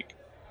this week.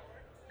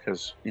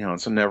 Because,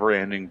 it's a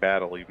never-ending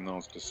battle, even though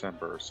it's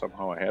December.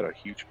 Somehow I had a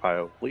huge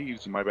pile of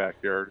leaves in my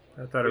backyard.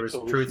 I thought it was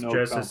Truth,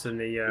 Justice, and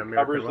the American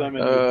covers Life. them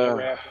and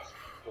never happens.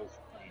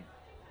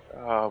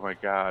 Oh, my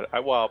God.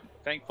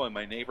 Thankfully,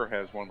 my neighbor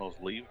has one of those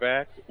leaf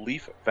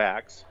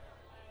vacs,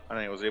 and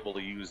I was able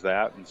to use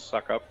that and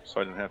suck up,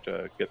 so I didn't have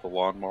to get the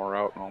lawnmower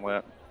out and all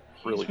that.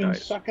 Really He's been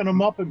nice. sucking them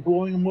up and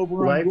blowing them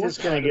over. Life on is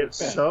going to get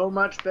so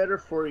much better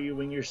for you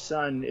when your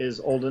son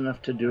is old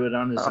enough to do it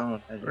on his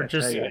own. Or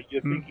just- Yeah,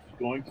 you think he's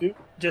going to?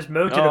 Just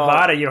move to No.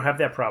 Nevada, you don't have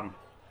that problem.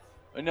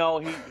 No,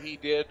 he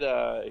did.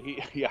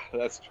 Yeah,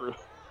 that's true.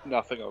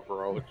 Nothing will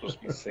grow. It'll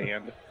just be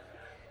sand.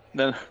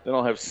 Then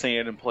I'll have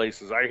sand in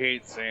places. I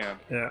hate sand.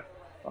 Yeah.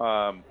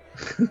 I'm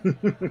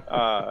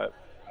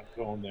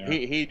going there.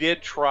 He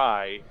did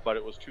try, but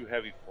it was too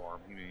heavy for him.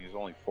 I mean, he's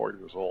only 4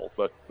 years old,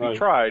 but he Right.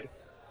 tried.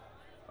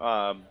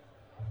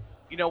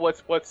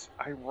 What's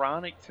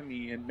ironic to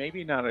me, and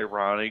maybe not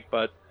ironic,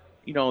 but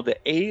the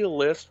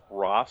A-list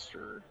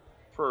roster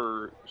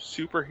for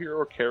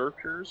superhero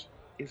characters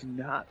is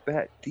not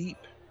that deep,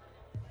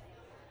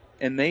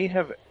 and they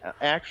have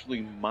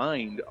actually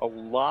mined a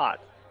lot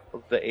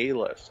of the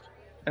A-list,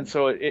 and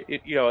so it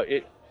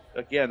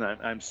again,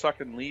 I'm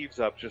sucking leaves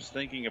up just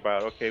thinking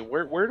about, okay,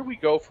 where do we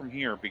go from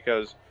here?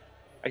 Because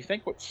I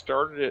think what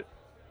started it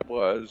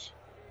was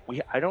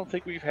I don't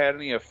think we've had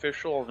any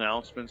official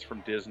announcements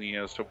from Disney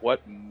as to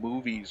what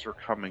movies are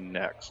coming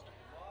next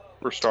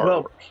for Star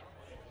Wars.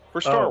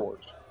 For Star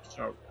Wars.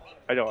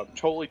 I know, I'm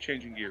totally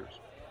changing gears.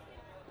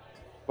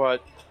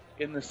 But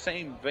in the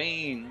same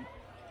vein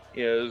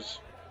is,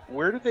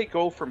 where do they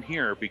go from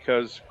here?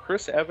 Because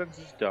Chris Evans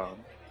is done.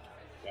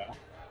 Yeah.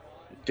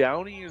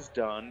 Downey is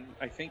done.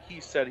 I think he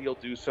said he'll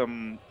do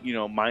some,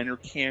 minor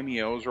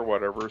cameos or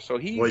whatever. So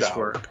he's Voice out.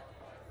 work.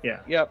 Yeah.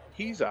 Yep,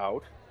 he's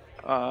out.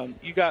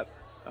 You got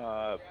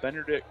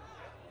Benedict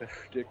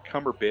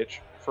Cumberbatch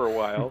for a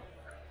while.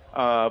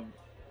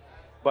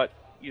 But,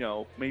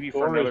 maybe for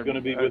Thor another... is going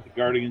to be with the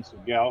Guardians of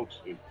the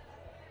Galaxy.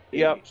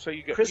 Yep, so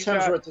you got... Chris you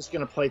got- Hemsworth is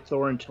going to play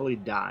Thor until he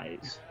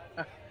dies.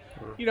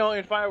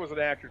 if I was an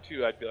actor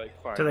too, I'd be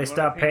like, fine. Till they you wanna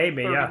stop pay paying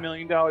me, yeah. $30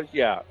 million?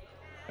 Yeah.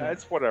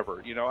 That's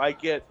whatever. I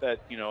get that,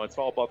 it's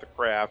all about the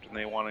craft and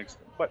they want to,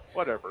 but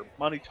whatever.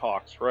 Money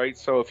talks, right?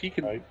 So if he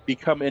can Right.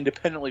 become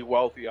independently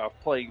wealthy off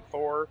playing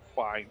Thor,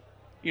 fine.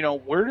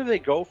 Where do they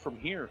go from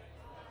here?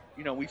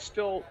 We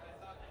still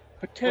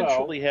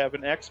potentially have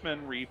an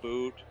X-Men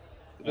reboot,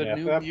 the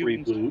An New FF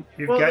Mutants. reboot.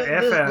 You've Well, got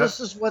this, FF.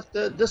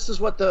 this is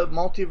what the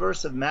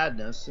Multiverse of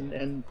Madness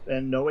and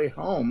No Way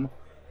Home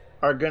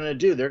are going to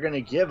do. They're going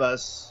to give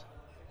us,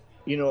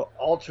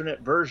 alternate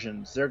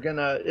versions.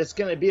 It's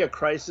going to be a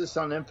Crisis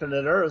on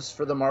Infinite Earths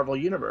for the Marvel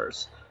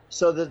Universe,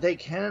 so that they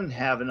can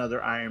have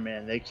another Iron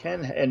Man. They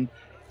can, and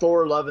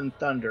Thor: Love and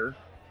Thunder,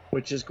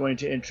 which is going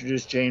to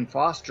introduce Jane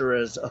Foster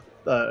as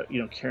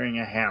carrying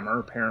a hammer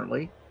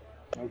apparently.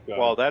 Okay.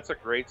 Well, that's a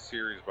great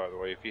series, by the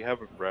way. If you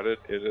haven't read it,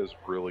 it is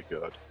really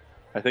good.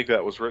 I think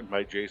that was written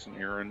by Jason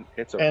Aaron.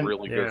 It's a And-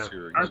 really Yeah. good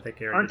series. I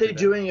think Aaron Aren't did they that.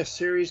 doing a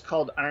series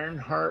called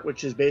Ironheart,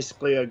 which is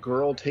basically a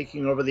girl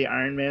taking over the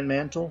Iron Man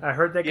mantle? I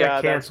heard that Yeah,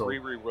 got that's canceled.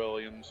 Riri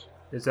Williams.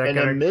 Is that And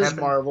going then to Ms.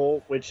 happen?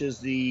 Marvel, which is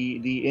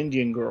the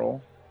Indian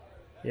girl.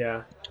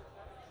 Yeah.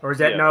 Or is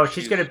that Yeah, no? She's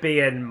she's- going to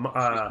be in.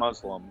 She's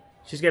Muslim.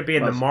 She's going to be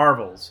in the Muslim.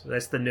 Marvels.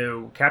 That's the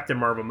new Captain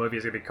Marvel movie.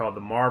 Is going to be called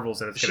the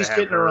Marvels, and it's going She's to have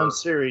getting her own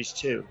series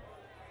too.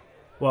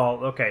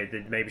 Well, okay,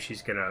 then maybe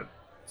she's gonna.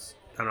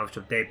 I don't know if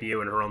she'll debut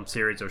in her own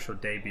series or she'll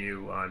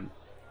debut on.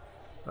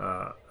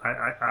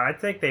 I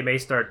think they may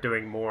start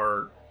doing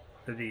more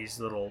of these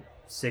little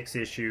 6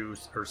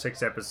 issues or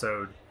 6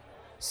 episode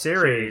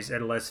series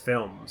and less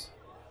films.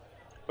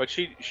 But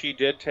she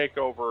did take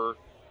over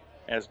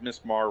as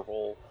Miss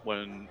Marvel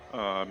when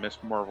Miss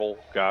Marvel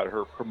got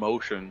her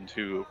promotion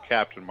to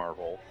Captain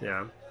Marvel.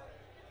 Yeah.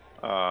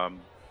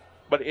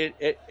 But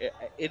it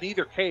in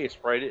either case,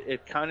 right?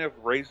 It kind of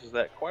raises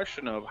that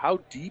question of how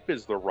deep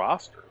is the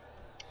roster?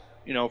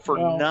 For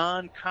Well-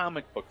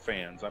 non-comic book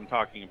fans, I'm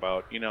talking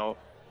about.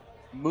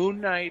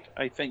 Moon Knight,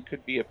 I think,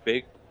 could be a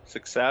big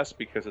success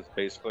because it's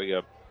basically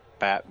a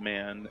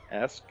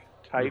Batman-esque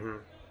type Mhm.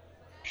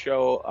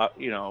 show.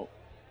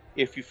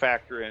 If you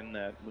factor in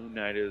that Moon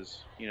Knight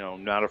is,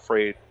 not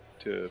afraid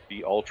to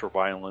be ultra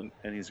violent,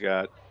 and he's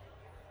got,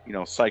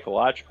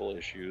 psychological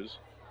issues.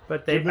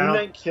 But they, Did Moon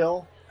Knight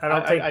kill? I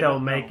don't think I they'll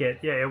don't make know. it.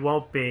 Yeah, it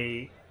won't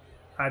be.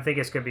 I think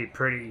it's gonna be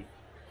pretty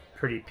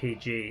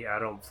PG. I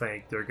don't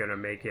think they're gonna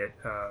make it.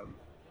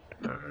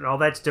 And all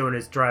that's doing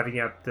is driving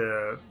up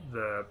the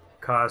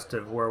cost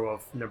of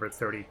Werewolf number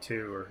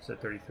 32, or is it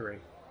 33?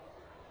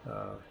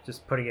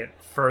 Just putting it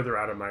further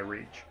out of my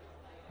reach.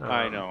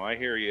 I know, I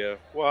hear you.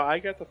 Well, I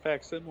got the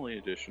facsimile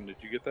edition. Did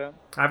you get that?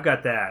 I've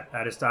got that.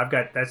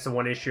 That's the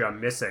one issue I'm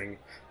missing,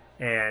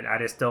 and I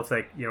just still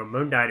think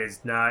Moon Knight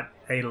is not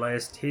A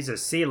list. He's a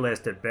C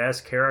list at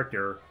best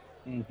character.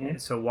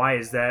 Mhm. So why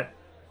is that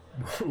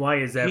Why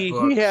is that He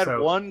book had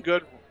so... one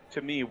good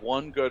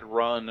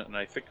run, and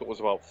I think it was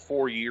about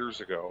 4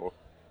 years ago,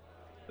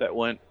 that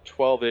went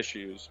 12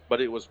 issues, but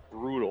it was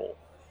brutal.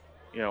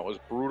 It was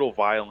brutal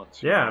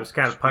violence. Yeah, it was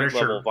kind of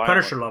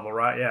Punisher level,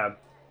 right? Yeah.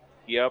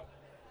 Yep.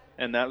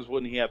 And that was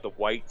when he had the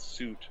white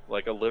suit,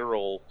 like a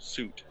literal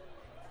suit,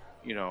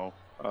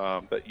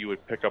 that you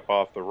would pick up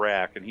off the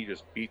rack, and he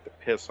just beat the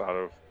piss out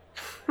of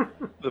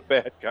the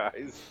bad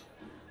guys.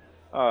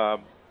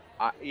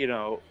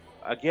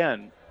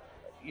 Again,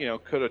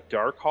 could a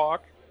Darkhawk,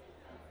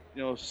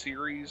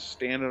 series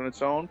stand on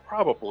its own?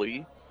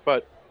 Probably,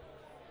 but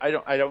I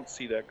don't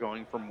see that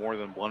going for more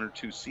than 1 or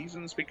 2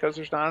 seasons because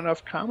there's not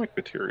enough comic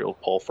material to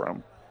pull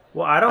from.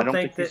 Well, I don't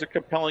think he's a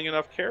compelling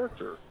enough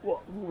character.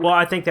 Well,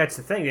 I think that's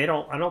the thing. I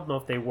don't know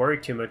if they worry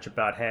too much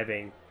about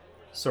having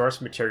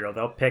source material.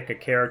 They'll pick a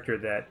character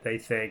that they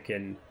think,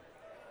 and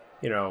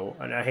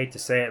and I hate to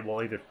say it,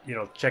 will either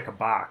check a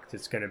box.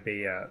 It's going to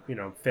be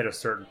fit a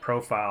certain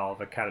profile of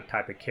a kind of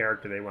type of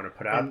character they want to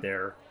put out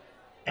there.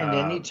 And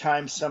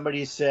anytime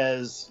somebody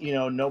says,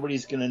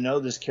 nobody's going to know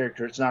this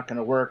character, it's not going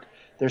to work,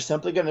 they're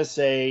simply going to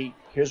say,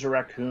 "Here's a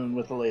raccoon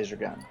with a laser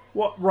gun."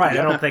 Well, right.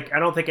 Yeah. I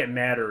don't think it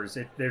matters.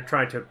 They're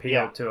trying to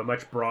appeal to a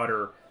much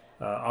broader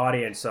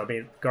audience. So I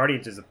mean,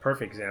 Guardians is a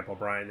perfect example,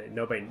 Brian.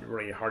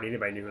 That hardly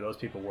anybody knew who those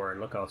people were,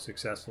 and look how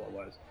successful it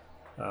was.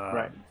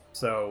 Right.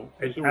 So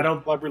I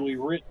don't cleverly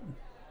written.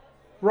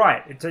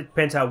 Right. It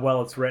depends how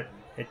well it's written,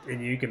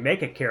 and you can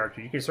make a character.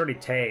 You can certainly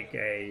take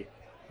a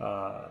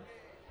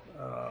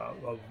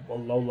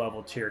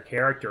low-level tier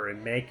character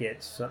and make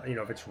it.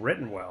 If it's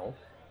written well,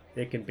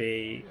 it can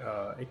be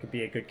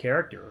a good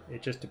character.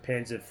 It just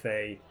depends if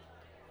they,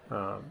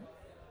 to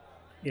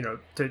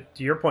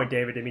your point,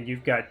 David. I mean,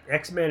 you've got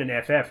X-Men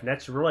and FF, and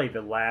that's really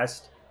the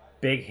last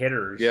big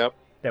hitters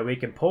that we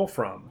can pull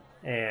from.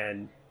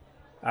 And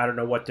I don't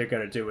know what they're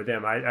going to do with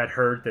them. I'd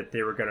heard that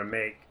they were going to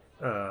make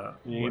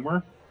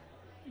Namor.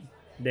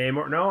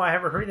 No, I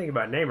haven't heard anything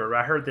about Namor.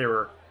 I heard they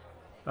were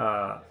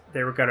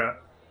going to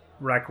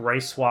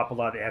race swap a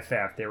lot of the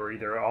FF. They were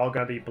either all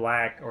going to be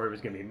black or it was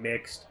going to be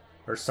mixed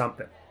or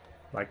something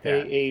like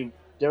that.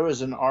 There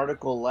was an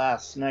article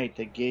last night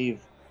that gave,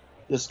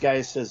 this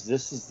guy says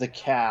this is the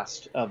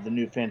cast of the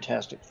new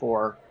Fantastic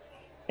Four,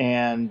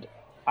 and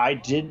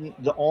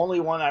the only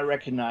one I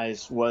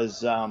recognized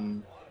was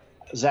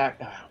Zach.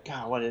 Oh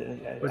God, what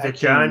was it?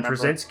 John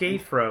Krasinski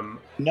from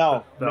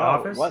The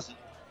Office? It wasn't.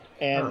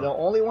 And the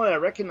only one I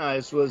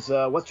recognized was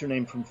what's her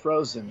name from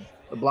Frozen,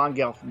 the blonde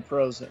gal from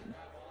Frozen,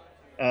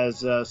 as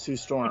Sue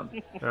Storm.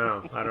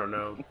 Oh, I don't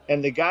know.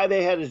 And the guy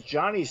they had as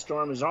Johnny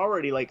Storm is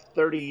already like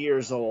 30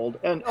 years old.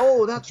 And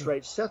that's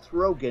right, Seth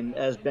Rogen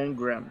as Ben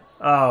Grimm.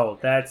 Oh,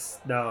 that's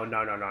no.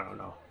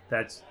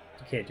 That's,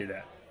 you can't do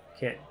that.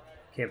 You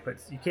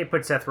can't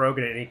put Seth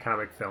Rogen in any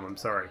comic film. I'm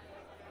sorry.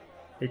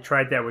 They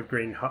tried that with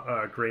Green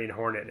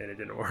Hornet and it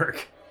didn't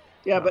work.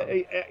 Yeah, but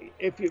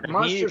if you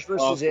Monsters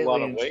vs.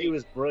 Aliens, he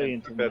was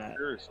brilliant in that.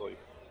 Seriously.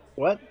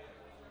 What?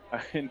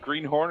 In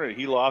Green Hornet,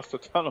 he lost a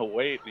ton of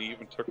weight, and he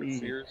even took it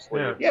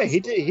seriously. Yeah, he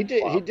did. He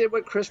did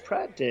what Chris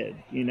Pratt did.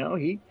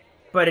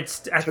 But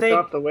it's. I took think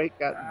off the weight,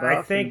 got buff.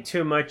 I think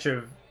too much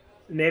of.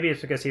 Maybe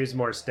it's because he was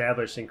more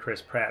established than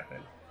Chris Pratt,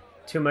 but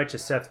too much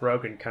of Seth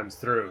Rogen comes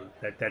through.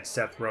 That's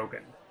Seth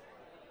Rogen.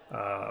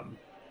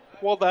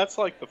 Well, that's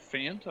like the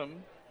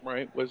Phantom,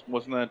 right?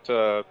 Wasn't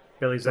that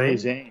Billy Zane? Billy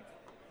Zane.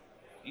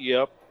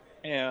 Yep,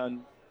 and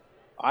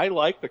I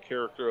like the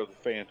character of the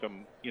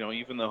Phantom,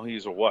 even though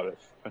he's a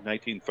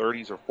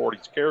 1930s or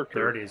 40s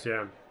character. 30s,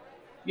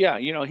 yeah.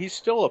 Yeah, he's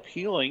still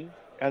appealing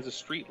as a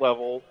street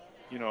level,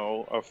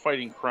 a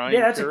fighting crime. Yeah,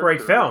 that's character. a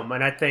great film,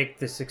 and I think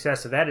the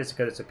success of that is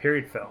because it's a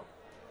period film.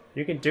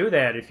 You can do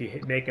that if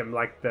you make him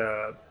like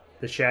the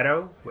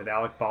Shadow with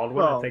Alec Baldwin.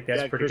 Well, I think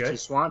that's pretty Christy good.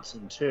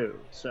 Swanson too.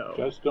 So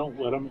just don't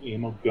let him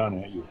aim a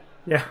gun at you.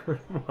 Yeah.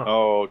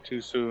 Oh, too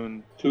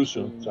soon. Too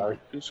soon. Sorry.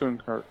 Too soon,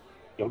 Kurt.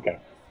 Okay.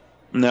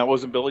 And that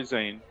wasn't Billy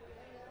Zane.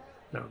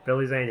 No,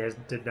 Billy Zane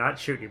did not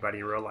shoot anybody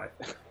in real life.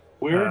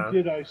 Where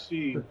did I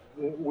see?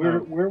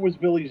 Where was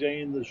Billy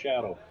Zane the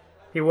Shadow?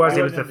 He was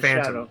the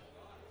Phantom. Shadow.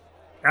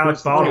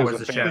 Alec Baldwin was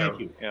the Shadow. Thank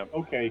you. Yeah.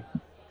 Okay.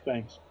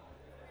 Thanks.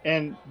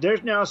 And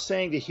they're now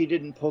saying that he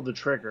didn't pull the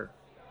trigger.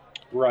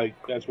 Right.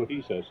 That's what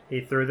he says.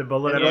 He threw the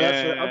bullet at And him.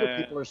 that's what other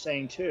people are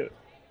saying too.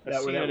 A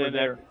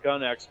CNN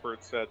gun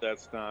expert said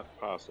that's not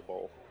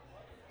possible.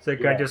 So the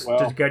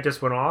guy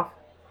just went off?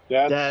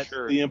 That's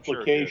the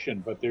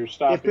implication, but they're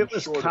stopping. If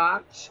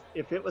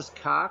it was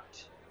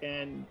cocked,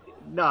 and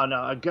no,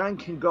 a gun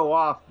can go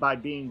off by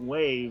being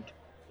waved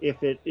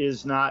if it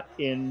is not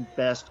in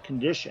best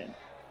condition.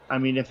 I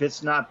mean, if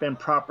it's not been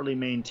properly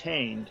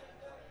maintained.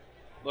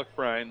 Look,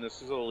 Brian,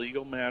 this is a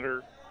legal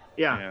matter.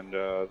 Yeah. And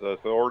the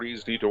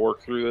authorities need to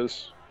work through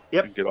this.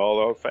 Yep. And get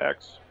all the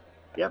facts.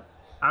 Yep.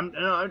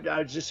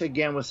 I just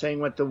again was saying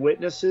what the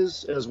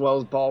witnesses as well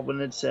as Baldwin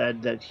had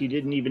said, that he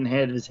didn't even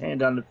have his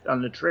hand on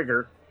the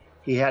trigger.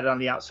 He had it on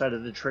the outside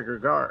of the trigger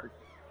guard,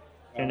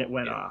 and it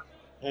went off.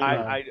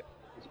 I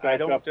don't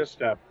don't up a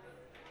step.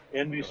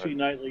 NBC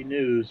Nightly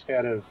News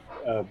had a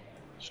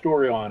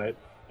story on it,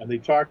 and they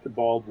talked to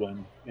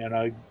Baldwin,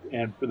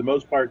 and for the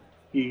most part,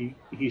 he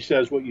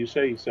says what you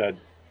say he said.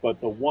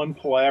 But the one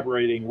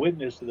collaborating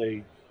witness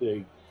they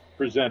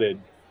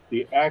presented,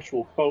 the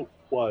actual quote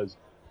was,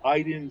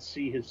 "I didn't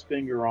see his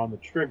finger on the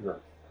trigger."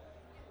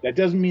 That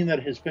doesn't mean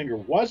that his finger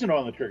wasn't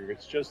on the trigger.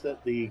 It's just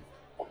that the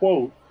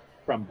quote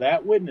from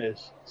that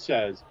witness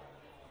says,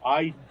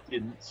 "I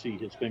didn't see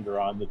his finger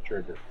on the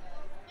trigger."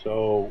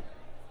 So,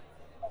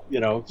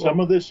 some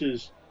of this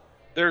is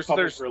there's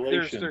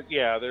relation.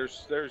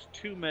 there's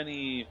too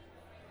many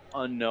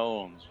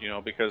unknowns,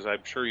 because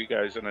I'm sure you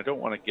guys, and I don't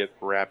want to get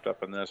wrapped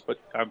up in this, but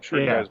I'm sure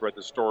you guys read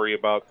the story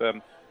about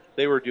them.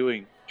 They were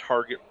doing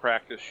target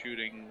practice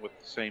shooting with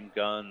the same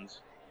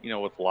guns,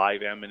 with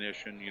live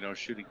ammunition,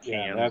 shooting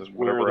cans that's and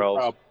where whatever the else.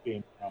 problem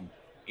came from.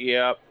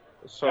 Yep.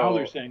 So now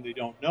they're saying they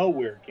don't know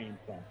where it came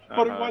from,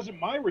 but it wasn't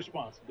my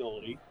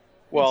responsibility.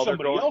 Well, it's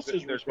somebody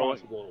else's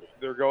responsibility.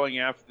 They're going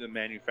after the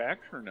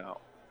manufacturer now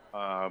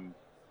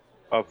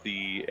of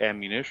the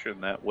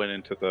ammunition that went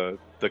into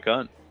the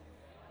gun.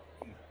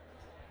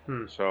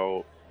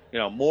 So,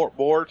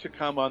 more to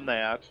come on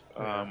that.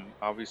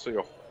 Obviously,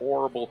 a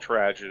horrible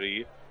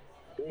tragedy,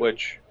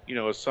 which,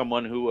 as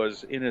someone who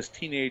was in his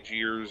teenage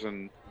years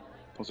and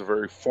was a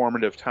very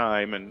formative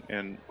time,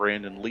 and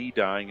Brandon Lee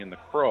dying in The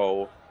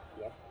Crow,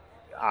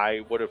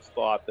 I would have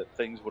thought that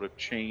things would have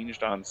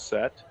changed on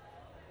set,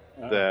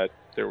 that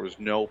there was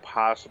no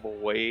possible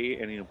way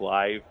any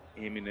live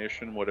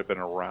ammunition would have been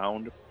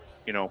around,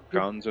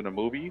 guns in a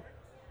movie.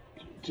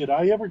 Did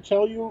I ever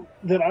tell you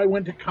that I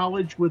went to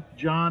college with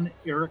John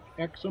Eric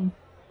Exum?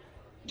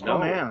 No. Oh,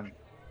 man.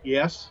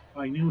 Yes,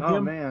 I knew him.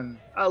 Oh, man.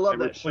 I love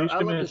that show. I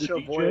love the show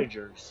DJ.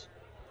 Voyagers.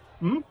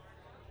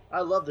 I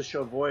love the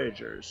show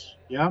Voyagers.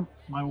 Yeah,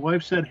 my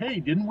wife said,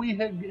 "Hey, didn't we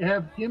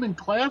have him in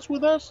class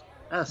with us?"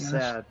 That's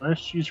sad.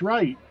 She's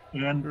right.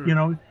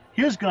 And,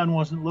 his gun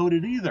wasn't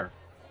loaded either.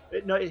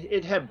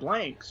 It had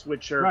blanks,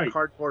 which are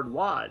cardboard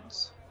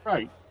wads.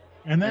 Right.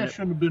 And that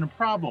shouldn't have been a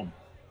problem.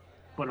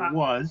 But it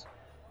was.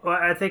 Well,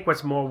 I think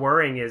what's more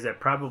worrying is that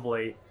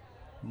probably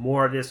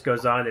more of this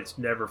goes on that's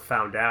never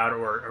found out,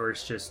 or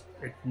it's just...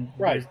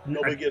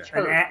 Nobody gets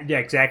hurt. Yeah,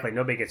 exactly.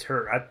 Nobody gets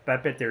hurt. I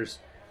bet there's...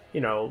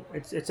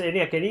 it's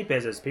like any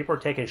business. People are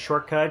taking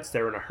shortcuts.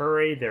 They're in a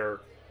hurry. They're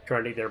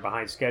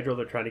behind schedule.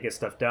 They're trying to get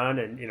stuff done.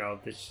 And,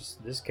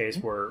 this case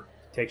where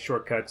take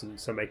shortcuts and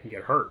somebody can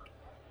get hurt.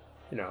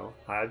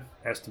 I've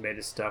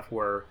estimated stuff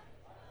where,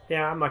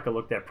 I'm not going to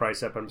look that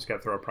price up. I'm just going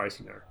to throw a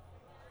price in there.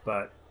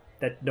 But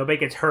that nobody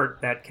gets hurt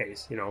in that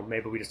case.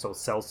 Maybe we just don't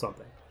sell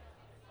something.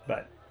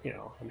 But,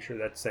 I'm sure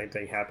that same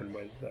thing happened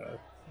with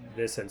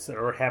this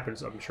incident. Or it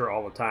happens, I'm sure,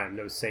 all the time.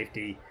 No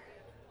safety.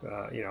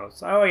 So,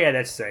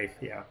 that's safe.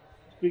 Yeah.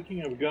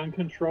 Speaking of gun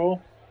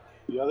control,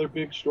 the other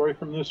big story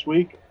from this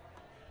week,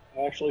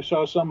 I actually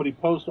saw somebody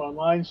post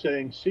online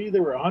saying, "See,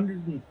 there were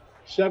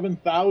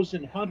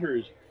 107,000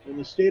 hunters in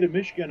the state of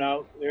Michigan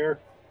out there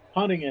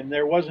hunting, and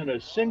there wasn't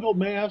a single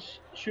mass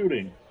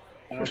shooting."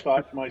 And I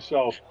thought to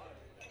myself,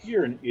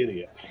 you're an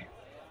idiot.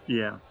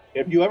 Yeah.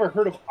 Have you ever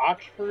heard of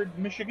Oxford,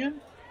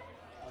 Michigan?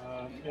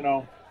 I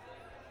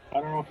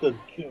don't know if the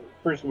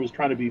person was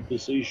trying to be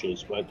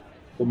facetious, but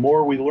the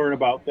more we learn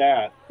about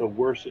that, the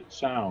worse it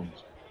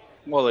sounds.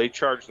 Well, they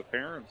charge the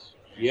parents.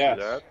 Yes.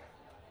 See that?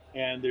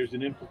 And there's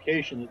an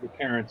implication that the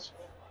parents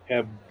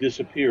have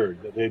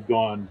disappeared, that they've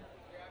gone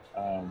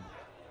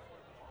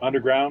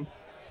underground,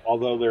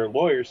 although their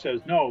lawyer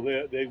says no,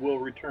 they will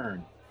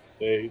return.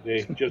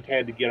 They just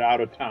had to get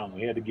out of town.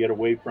 They had to get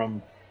away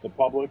from the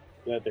public,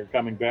 that they're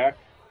coming back.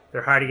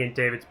 They're hiding in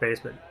David's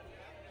basement.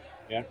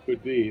 Yeah,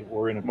 could be,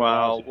 or in a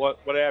well,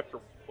 closet. after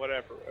what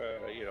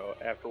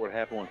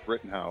happened with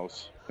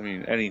Rittenhouse, I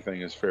mean,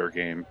 anything is fair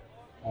game.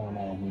 I don't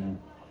know. Man.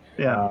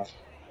 Yeah.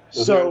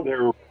 So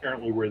there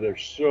apparently were there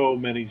so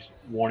many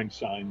warning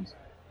signs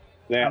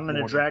that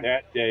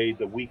that day,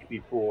 the week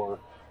before.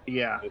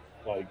 Yeah.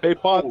 They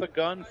bought the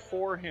gun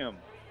for him.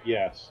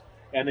 Yes,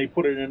 and they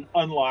put it in an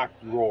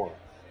unlocked drawer.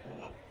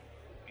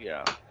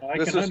 Yeah. I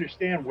can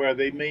understand where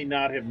they may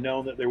not have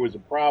known that there was a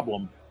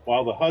problem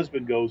while the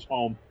husband goes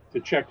home to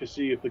check to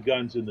see if the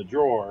gun's in the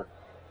drawer,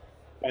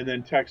 and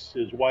then texts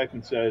his wife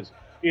and says,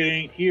 "It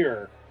ain't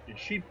here." And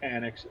she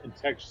panics and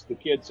texts the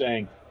kid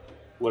saying,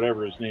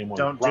 whatever his name was,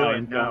 Don't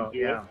Brian, do it. No, don't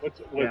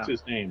do it. What's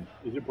his name?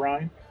 Is it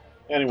Brian?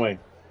 Anyway,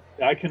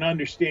 I can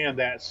understand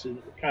that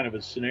kind of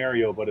a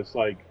scenario, but it's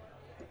like,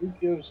 who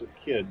gives a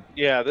kid?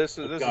 Yeah, this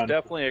is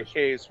definitely a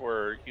case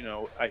where,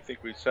 I think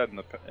we've said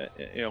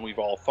we've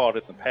all thought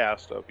in the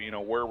past of,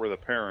 where were the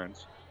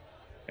parents?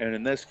 And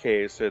in this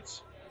case,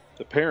 it's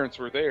the parents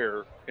were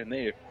there and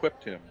they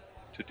equipped him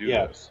to do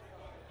this.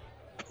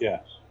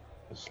 Yes.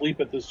 Asleep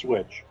at the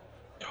switch.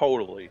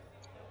 Totally.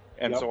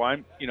 And so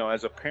I'm,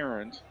 as a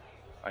parent,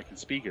 I can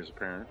speak as a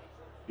parent.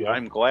 Yeah.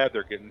 I'm glad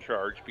they're getting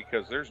charged,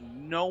 because there's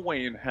no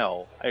way in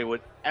hell I would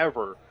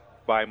ever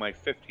buy my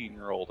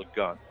 15-year-old a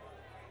gun.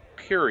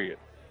 Period.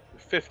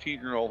 The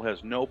 15-year-old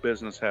has no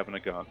business having a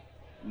gun.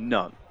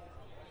 None.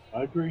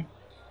 I agree.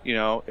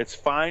 It's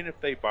fine if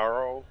they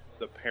borrow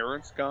the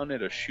parents' gun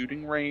at a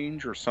shooting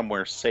range or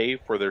somewhere safe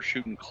where they're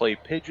shooting clay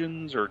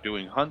pigeons or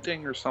doing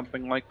hunting or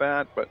something like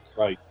that. But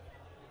Right.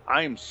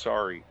 I am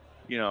sorry,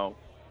 and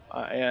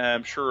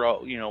I'm sure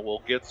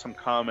we'll get some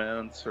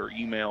comments or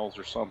emails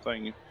or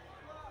something.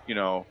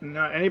 No,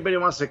 anybody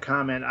wants to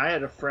comment? I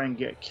had a friend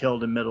get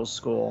killed in middle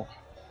school.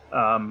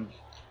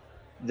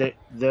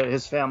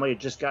 His family had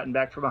just gotten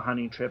back from a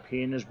hunting trip.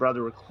 He and his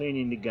brother were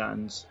cleaning the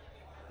guns,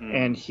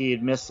 and he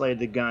had mislaid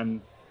the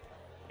gun.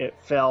 It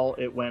fell,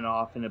 it went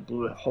off, and it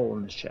blew a hole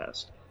in his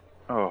chest.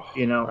 Oh,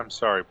 I'm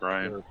sorry,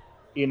 Brian.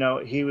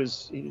 He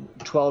was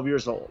 12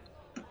 years old,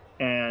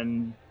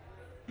 and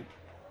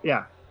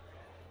yeah,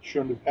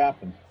 shouldn't have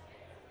happened.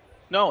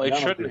 No, it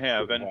shouldn't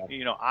have. And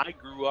I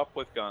grew up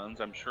with guns.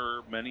 I'm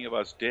sure many of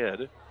us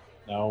did.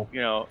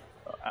 No.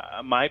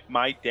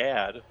 My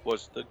dad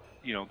was the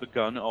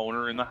gun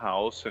owner in the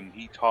house, and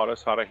he taught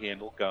us how to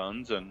handle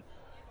guns. And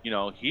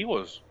he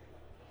was,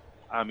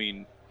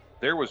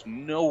 there was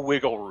no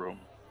wiggle room,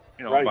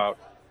 Right. about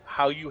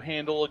how you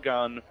handle a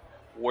gun,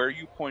 where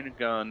you point a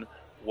gun,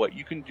 what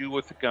you can do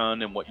with the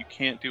gun, and what you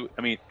can't do.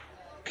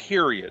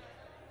 Period.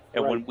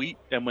 And Right.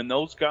 when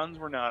those guns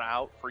were not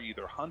out for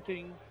either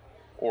hunting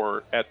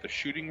or at the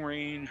shooting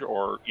range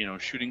or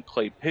shooting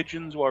clay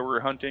pigeons while we were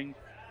hunting,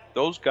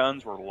 those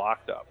guns were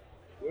locked up.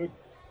 Good.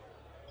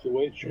 It's the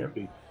way it should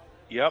be.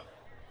 Yep.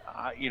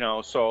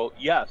 So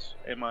yes,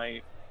 am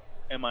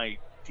I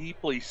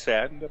deeply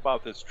saddened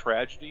about this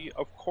tragedy?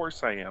 Of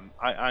course I am.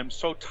 I'm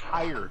so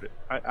tired.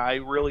 I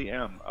really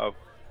am of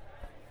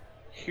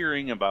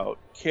hearing about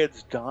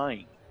kids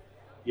dying.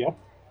 Yep.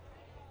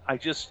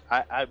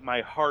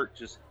 My heart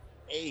just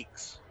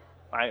aches.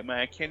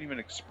 I can't even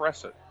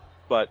express it.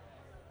 But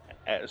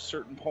at a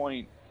certain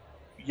point,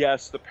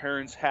 yes, the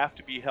parents have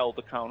to be held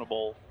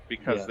accountable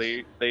because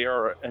Yes. they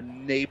are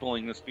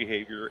enabling this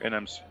behavior. And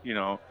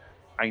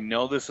I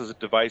know this is a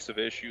divisive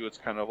issue. It's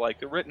kind of like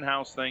the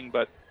Rittenhouse thing,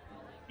 but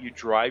you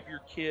drive your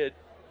kid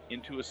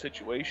into a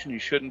situation you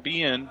shouldn't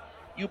be in,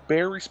 you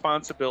bear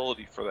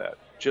responsibility for that.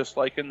 Just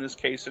like in this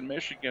case in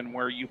Michigan,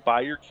 where you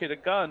buy your kid a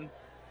gun,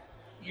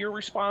 you're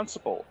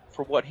responsible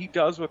for what he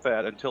does with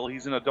that until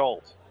he's an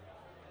adult.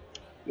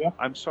 Yeah.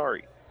 I'm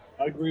sorry.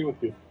 I agree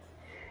with you.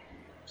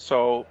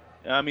 So,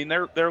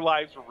 their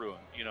lives are ruined,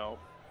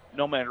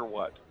 no matter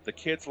what. The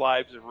kids'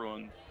 lives are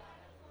ruined.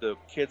 The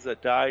kids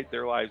that died,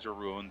 their lives are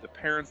ruined. The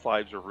parents'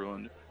 lives are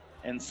ruined.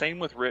 And same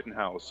with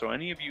Rittenhouse. So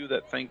any of you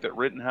that think that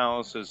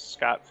Rittenhouse is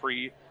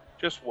scot-free,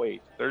 just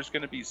wait. There's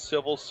going to be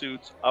civil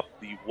suits up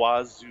the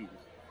wazoo.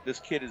 This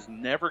kid is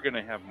never going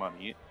to have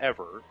money,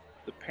 ever.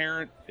 The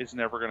parent is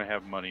never going to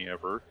have money,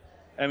 ever.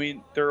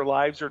 Their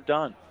lives are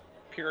done,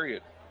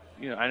 period.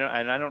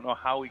 I don't know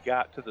how we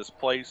got to this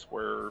place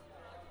where,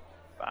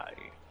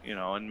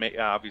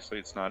 obviously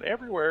it's not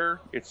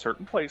everywhere. It's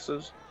certain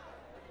places.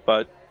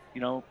 But,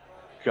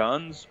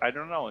 guns, I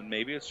don't know, and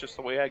maybe it's just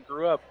the way I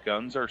grew up.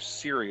 Guns are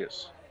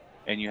serious,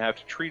 and you have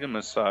to treat them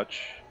as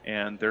such,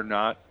 and they're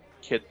not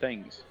kid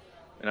things.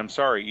 And I'm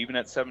sorry, even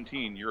at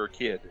 17, you're a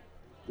kid.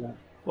 Yeah.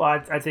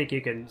 Well, I think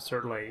you can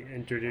certainly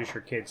introduce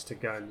your kids to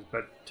guns,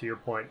 but to your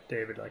point,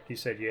 David, like you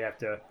said, you have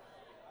to,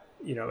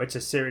 it's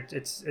a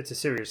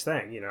serious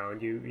thing,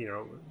 and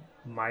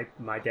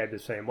my dad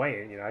was the same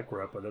way, and I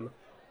grew up with him,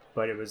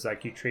 but it was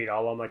like you treat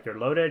all of them like they're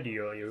loaded.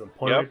 You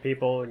point at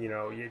people,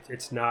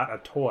 it's not a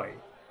toy.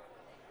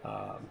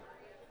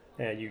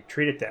 And you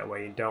treat it that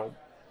way and don't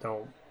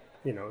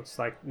it's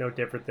like no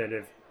different than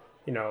if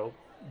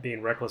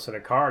being reckless in a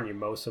car and you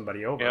mow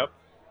somebody over.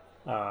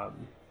 Yep.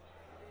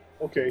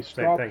 Okay,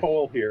 straw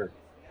poll here.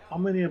 How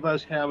many of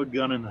us have a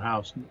gun in the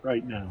house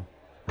right now?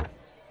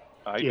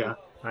 I do.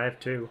 I have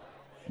two.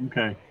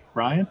 Okay.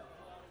 Brian?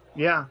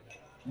 Yeah.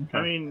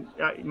 Okay.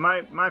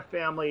 My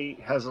family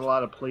has a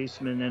lot of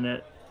policemen in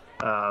it.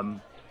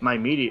 My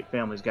immediate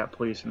family's got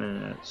policemen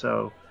in it,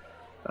 so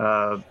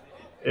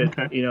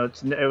Okay.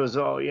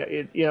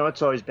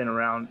 it's always been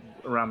around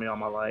me all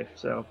my life.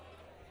 So,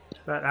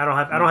 But I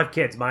don't have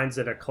kids. Mine's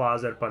in a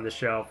closet up on the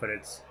shelf, and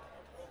it's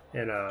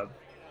in I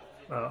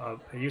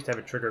used to have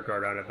a trigger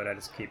guard on it, but I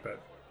just keep it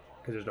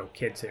because there's no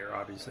kids here.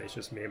 Obviously, it's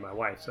just me and my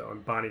wife. So,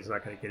 and Bonnie's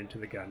not going to get into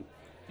the gun.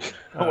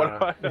 I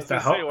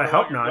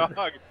hope not.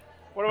 Dog?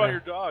 What about your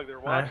dog? They're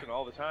watching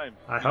all the time.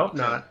 I hope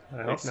not.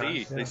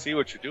 They see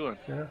what you're doing.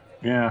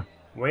 Yeah.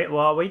 We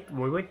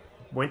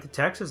went to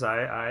Texas.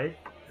 I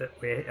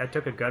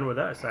took a gun with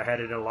us. I had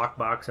it in a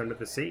lockbox under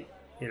the seat,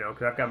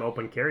 because I've got my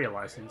open carry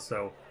license,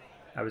 so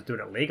I was doing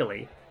it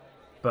legally.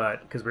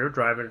 But because we were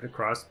driving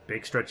across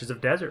big stretches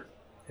of desert,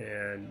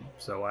 and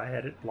so I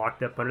had it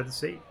locked up under the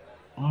seat.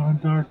 On a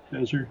dark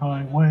desert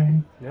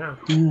highway. Yeah.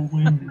 Cool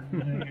wind in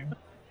the air.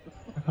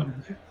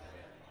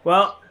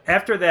 Well,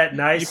 after that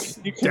nice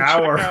you can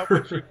dour, check out,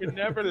 but you can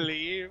never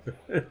leave.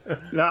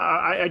 now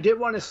I did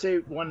want to say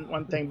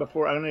one thing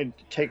before I'm going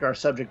to take our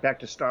subject back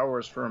to Star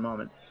Wars for a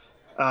moment.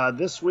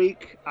 This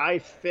week I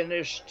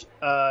finished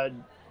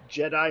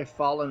Jedi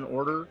Fallen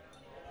Order,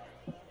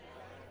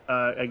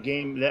 a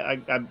game that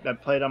I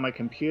played on my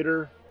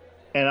computer,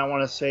 and I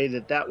want to say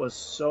that was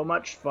so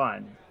much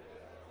fun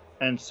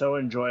and so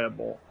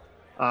enjoyable.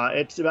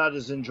 It's about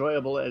as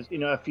enjoyable as,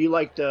 if you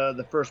liked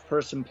the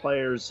first-person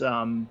players,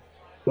 what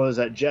was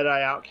that,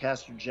 Jedi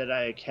Outcast or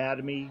Jedi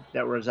Academy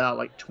that was out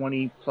like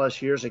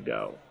 20-plus years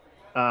ago.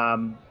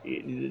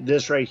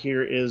 This right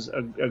here is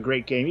a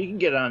great game. You can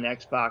get it on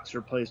Xbox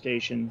or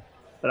PlayStation,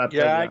 but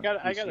I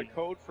got a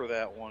code for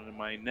that one, and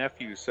my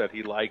nephew said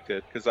he liked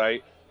it because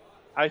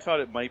I thought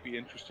it might be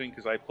interesting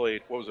because I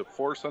played, what was it,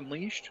 Force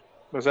Unleashed?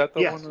 Was that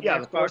the one? Yeah,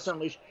 the Force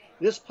Unleashed.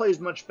 This plays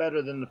much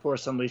better than the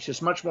Force Unleashed.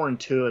 It's much more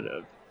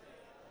intuitive.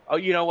 Oh,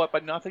 you know what?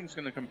 But nothing's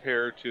going to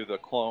compare to the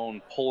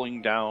clone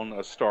pulling down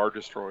a Star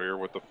Destroyer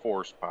with the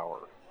Force power,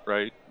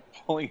 right?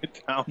 Pulling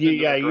it down.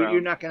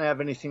 You're not going to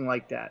have anything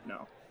like that,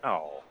 no.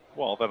 Oh,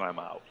 well, then I'm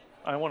out.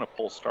 I want to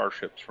pull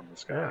starships from the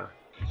sky. Yeah.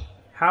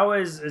 How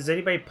has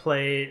anybody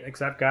played,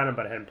 because I've got them,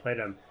 but I haven't played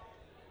them,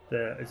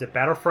 is it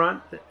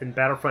Battlefront and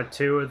Battlefront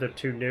 2 are the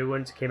two new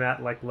ones came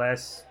out like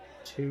last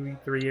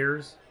 2-3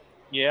 years?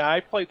 Yeah, I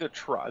played the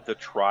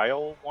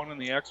trial one on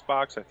the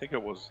Xbox. I think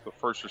it was the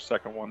first or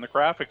second one. The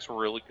graphics were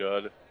really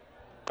good,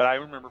 but I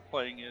remember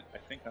playing it, I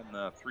think, on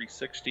the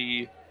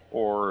 360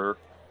 or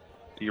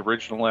the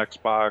original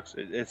Xbox.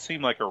 It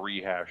seemed like a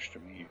rehash to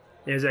me.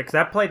 Is it? Because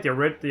I played the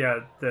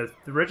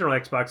original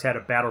Xbox had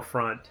a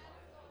Battlefront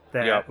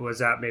that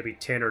was out maybe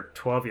 10 or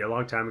 12 years, a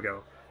long time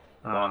ago.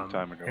 Long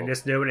time ago. And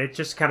this new one, it's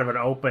just kind of an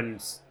open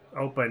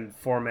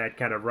format,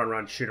 kind of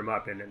run, shoot 'em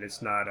up, and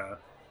it's not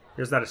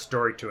there's not a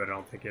story to it, I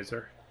don't think, is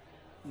there?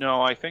 No,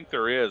 I think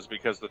there is,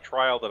 because the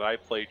trial that I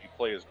played, you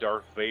play as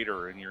Darth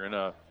Vader, and you're in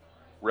a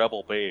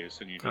rebel base,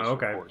 and you just, of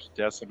course,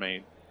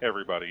 decimate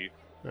everybody.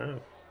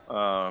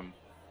 Oh.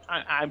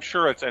 I'm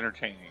sure it's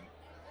entertaining.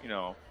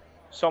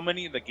 So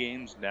many of the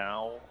games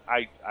now,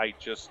 I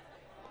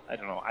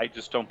don't know, I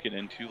just don't get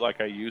into like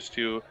I used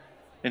to.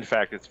 In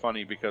fact, it's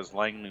funny because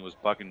Langley was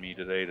bugging me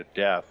today to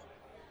death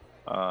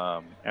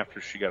after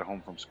she got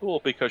home from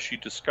school because she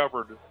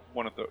discovered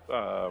one of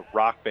the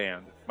Rock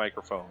Band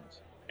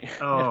microphones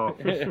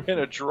in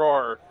a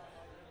drawer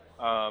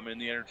in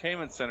the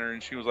entertainment center,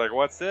 and she was like,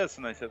 "What's this?"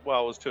 And I said,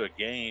 "Well, it was to a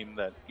game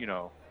that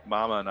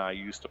Mama and I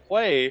used to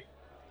play."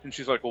 And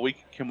she's like, "Well,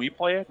 can we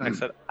play it?" And I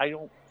said, "I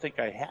don't think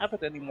I have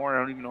it anymore. I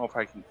don't even know if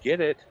I can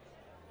get it."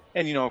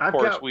 And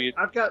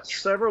I've got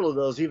several of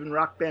those, even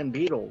Rock Band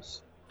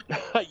Beatles.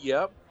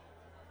 Yep.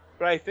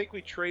 But I think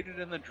we traded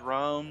in the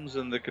drums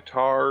and the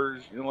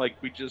guitars.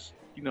 We just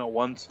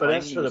once. But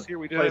that's for the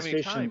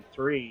PlayStation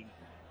 3,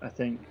 I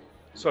think.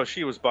 So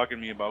she was bugging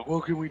me about,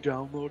 well, can we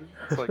download it?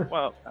 It's like,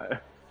 well,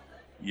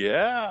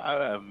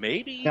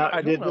 maybe. Now,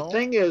 I don't know. The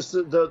thing is,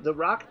 the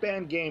Rock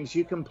Band games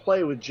you can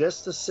play with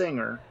just the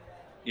singer.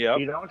 Yep.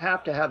 You don't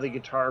have to have the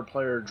guitar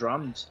player or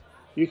drums.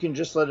 You can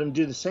just let them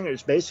do the singer.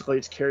 It's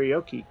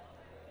karaoke.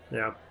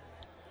 Yeah.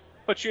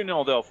 But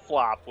they'll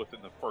flop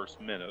within the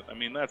first minute. I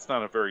mean, that's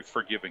not a very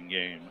forgiving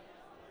game.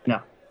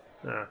 No.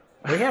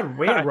 We had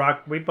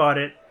rock. We bought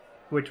it,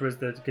 which was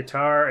the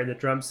guitar and the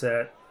drum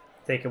set,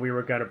 thinking we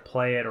were gonna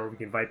play it or we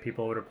could invite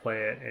people over to play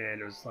it,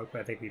 and it was like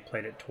I think we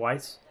played it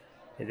twice,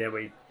 and then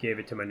we gave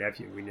it to my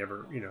nephew. We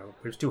never,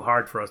 it was too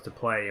hard for us to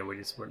play, and we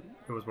just went.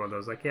 It was one of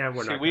those like, yeah,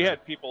 we're not. We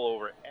had people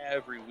over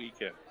every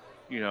weekend.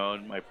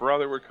 And my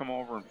brother would come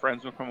over and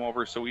friends would come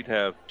over, so we'd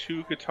have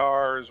two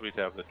guitars, we'd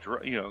have the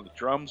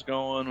drums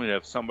going, we'd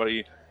have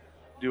somebody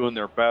doing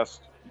their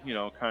best,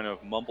 kind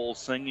of mumble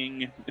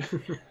singing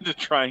to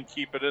try and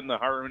keep it in the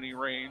harmony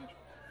range.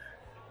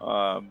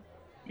 I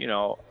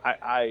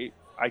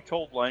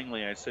told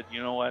Langley, I said,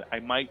 you know what, I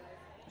might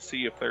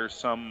see if there's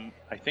some.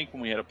 I think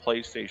when we had a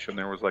PlayStation,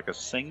 there was like a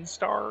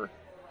SingStar,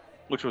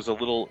 which was a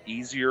little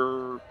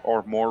easier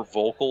or more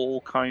vocal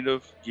kind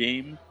of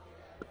game.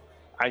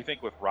 I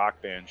think with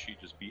Rock Band, she'd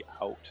just be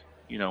out,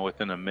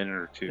 within a minute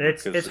or two.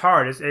 It's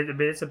hard. It's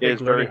a big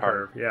learning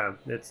curve. Yeah.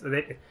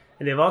 And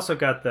they've also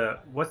got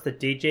what's the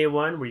DJ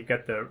one where you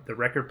got the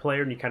record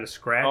player and you kind of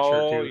scratch.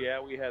 Oh,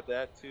 yeah, we had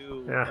that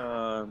too.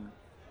 Yeah.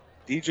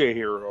 DJ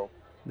Hero.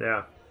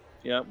 Yeah.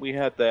 Yeah, we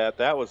had that.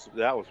 That was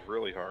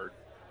really hard.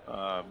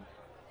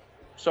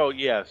 So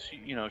yeah,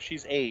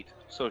 she's 8,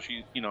 so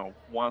she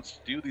wants to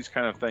do these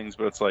kind of things,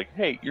 but it's like,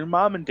 hey, your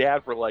mom and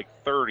dad were like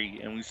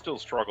 30, and we still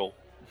struggle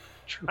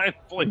trying to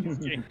play this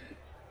game.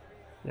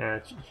 Yeah,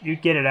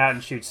 you'd get it out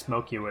and she'd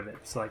smoke you with it.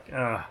 It's like,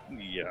 yeah,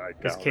 I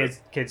because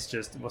kids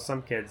just,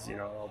 some kids,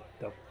 they'll.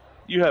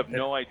 You have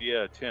no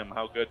idea, Tim,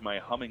 how good my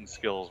humming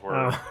skills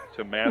were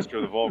to master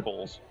the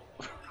vocals.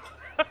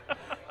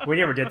 We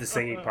never did the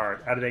singing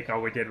part. I think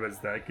all we did was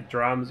the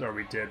drums, or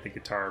we did the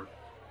guitar.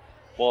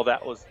 Well,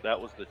 that was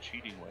the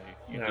cheating way.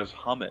 You just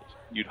hum it.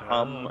 You'd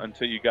hum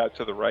until you got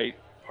to the right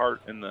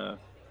part in the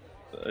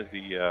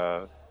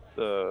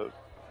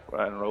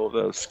I don't know,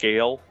 the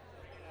scale,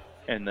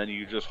 and then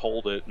you just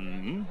hold it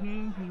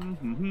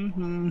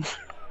and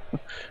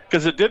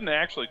because it didn't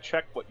actually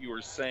check what you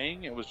were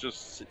saying. It was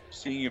just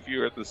seeing if you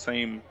were at the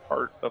same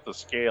part of the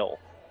scale.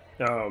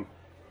 A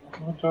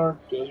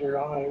dark desert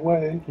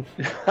highway.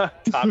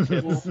 Top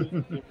hits.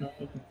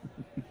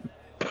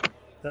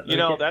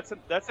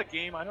 That's a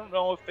game. I don't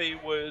know if they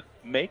would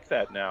make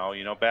that now.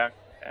 Back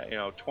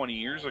 20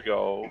 years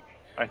ago,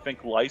 I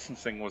think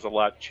licensing was a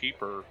lot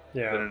cheaper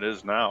than it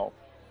is now.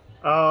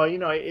 Oh,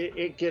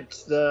 it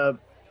gets the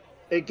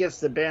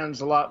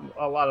bands a lot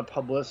of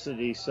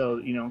publicity.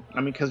 So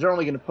because they're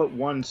only going to put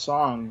one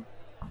song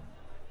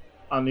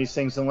on these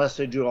things unless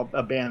they do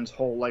a band's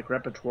whole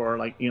repertoire,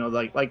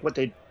 like what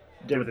they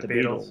did with the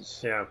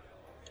Beatles.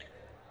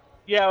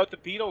 Yeah, with the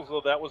Beatles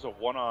though, that was a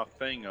one-off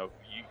thing of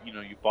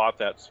you bought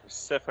that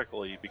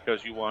specifically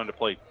because you wanted to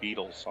play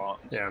Beatles songs.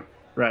 Yeah.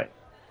 Right.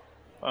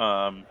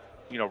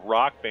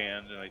 Rock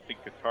Band and I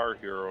think Guitar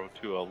Hero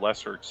to a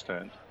lesser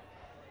extent,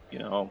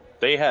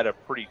 they had a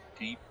pretty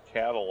deep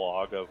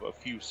catalog of a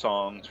few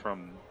songs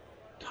from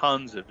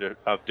tons of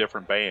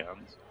different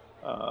bands.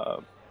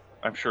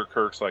 I'm sure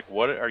Kirk's like,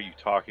 what are you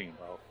talking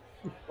about?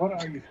 What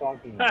are you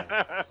talking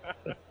about?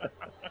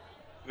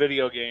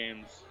 Video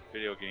games,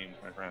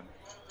 my friend.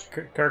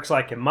 Kirk's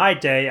like, in my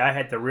day, I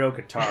had the real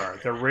guitar,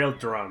 the real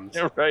drums.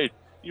 You're right.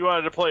 You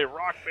wanted to play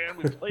Rock Band,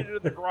 we played it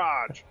in the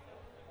garage.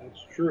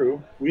 That's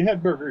true. We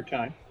had burger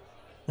time.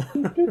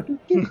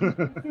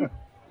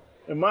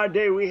 In my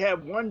day, we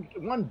had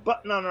one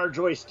button on our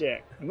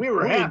joystick. We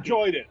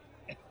enjoyed it.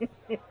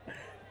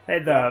 Hey,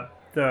 the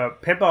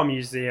Pinball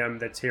Museum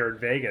that's here in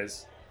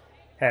Vegas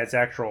has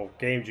actual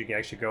games you can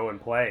actually go and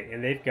play.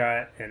 And they've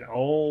got an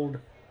old,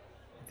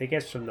 I think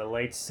it's from the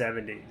late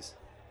 70s.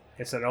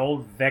 It's an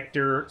old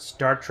Vector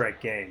Star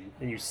Trek game.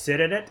 And you sit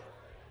in it.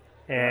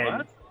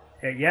 And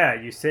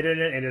you sit in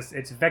it, and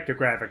it's Vector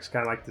graphics,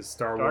 kind of like the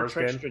Star Wars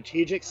Trek game.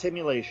 Strategic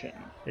Simulation.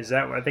 Is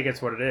that? I think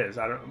it's what it is.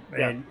 I don't.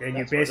 Yeah, and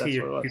you basically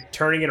you're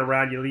turning it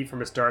around. You leave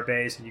from a star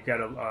base, and you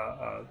got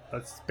a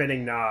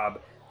spinning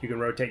knob. You can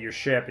rotate your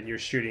ship, and you're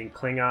shooting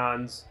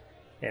Klingons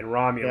and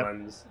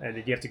Romulans, and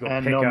then you have to go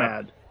and pick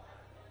Nomad. up.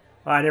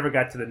 I never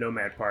got to the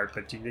Nomad part,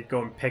 but you need to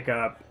go and pick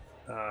up.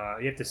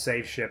 You have to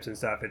save ships and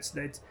stuff. It's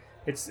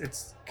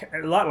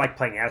a lot like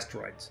playing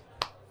Asteroids,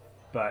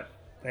 but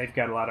they've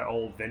got a lot of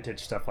old vintage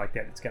stuff like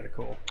that. It's kind of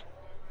cool.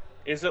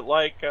 Is it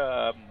like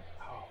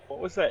what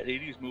was that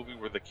 80s movie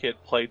where the kid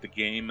played the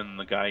game and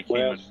the guy came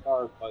in?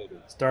 Starfighter?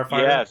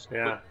 Yes.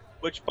 Yeah.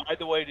 Which, by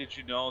the way, did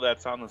you know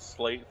that's on the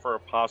slate for a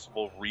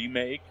possible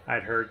remake?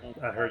 I'd heard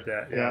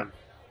that. Yeah.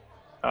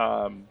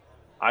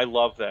 I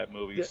love that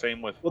movie. Yeah.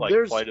 Same with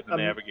Flight of the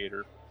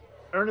Navigator.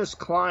 Ernest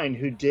Cline,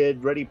 who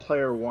did Ready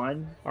Player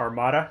One.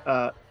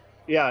 Armada?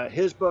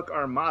 His book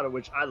Armada,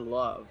 which I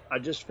love. I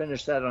just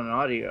finished that on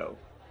audio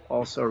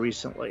also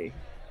recently.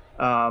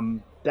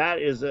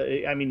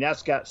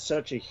 That's got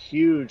such a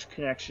huge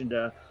connection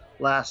to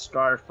Last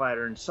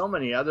Starfighter and so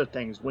many other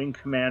things. Wing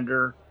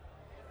Commander,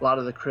 a lot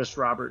of the Chris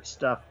Roberts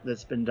stuff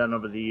that's been done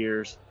over the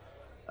years.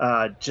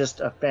 Just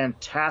a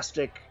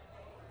fantastic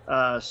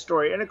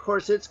story. And of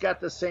course, it's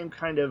got the same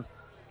kind of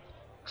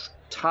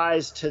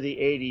ties to the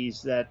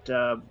 80s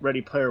that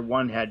Ready Player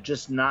One had,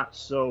 just not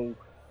so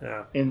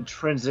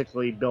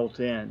intrinsically built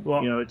in.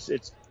 Well,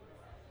 it's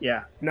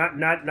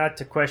Not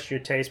to question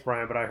your taste,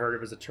 Brian, but I heard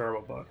it was a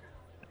terrible book.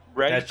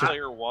 Ready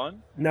Player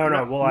One? No.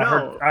 Well, I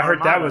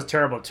heard that was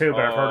terrible too,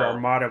 but I've heard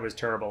Armada was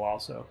terrible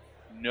also.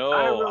 No,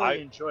 I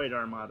really enjoyed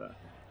Armada.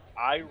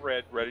 I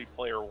read Ready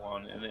Player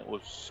One, and it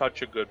was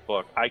such a good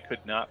book. I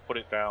could not put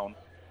it down.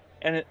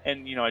 And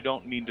I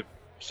don't mean to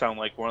sound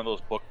like one of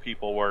those book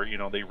people where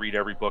they read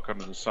every book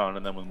under the sun,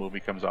 and then when the movie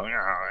comes out,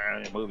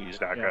 the movie's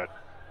not good.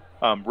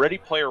 Ready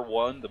Player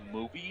One, the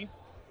movie,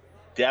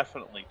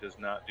 definitely does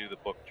not do the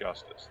book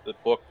justice. The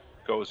book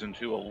goes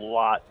into a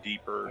lot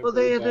deeper. Well,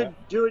 they had to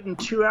do it in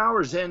 2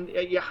 hours, and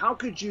how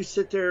could you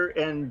sit there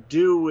and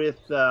do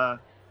with the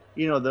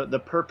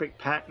perfect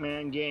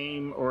Pac-Man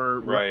game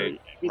or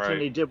everything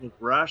they did with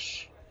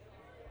Rush?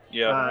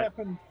 Yeah. What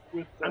happened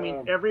with?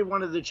 Every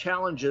one of the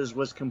challenges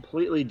was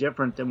completely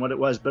different than what it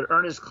was. But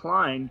Ernest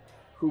Cline,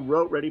 who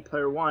wrote Ready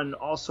Player One,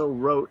 also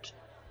wrote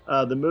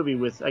the movie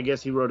with. I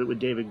guess he wrote it with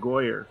David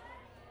Goyer.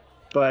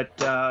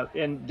 But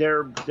and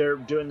they're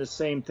doing the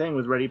same thing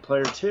with Ready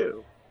Player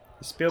Two.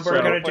 Is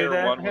Spielberg going to do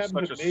that? One was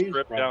such a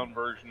stripped down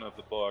version of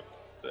the book.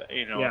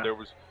 There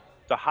was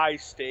the high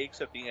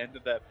stakes at the end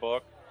of that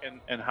book,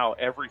 and how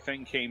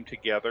everything came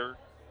together,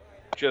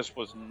 just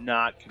was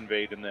not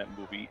conveyed in that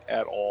movie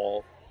at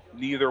all.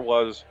 Neither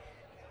was,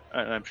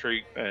 and I'm sure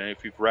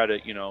if you've read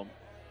it,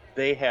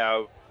 they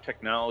have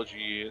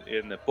technology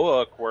in the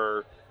book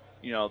where.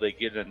 They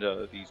get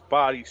into these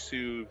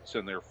bodysuits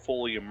and they're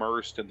fully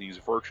immersed in these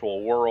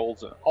virtual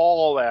worlds, and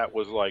all that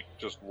was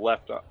just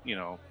left, out.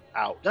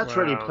 That's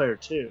Ready Player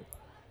Two.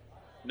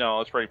 No,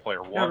 it's Ready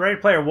Player One. No,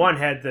 Ready Player One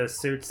had the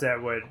suits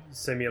that would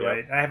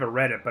simulate. Yep. I haven't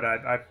read it, but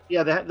I they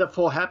had the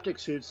full haptic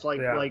suits,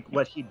 like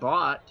what he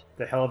bought.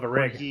 The hell of a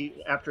rig.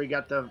 After he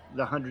got the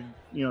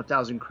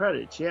 100,000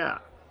 credits, yeah.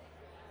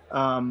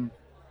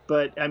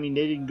 But they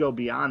didn't go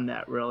beyond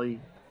that really.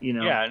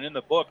 Yeah, and in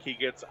the book, he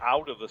gets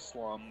out of the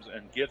slums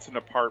and gets an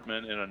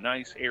apartment in a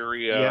nice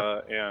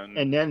area,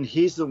 and then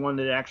he's the one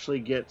that actually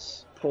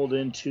gets pulled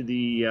into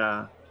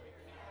the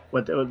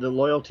the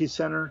loyalty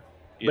center.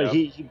 But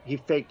he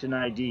faked an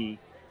ID,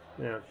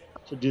 to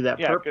do that.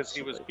 Yeah, because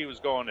he was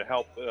going to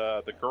help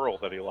the girl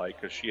that he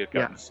liked because she had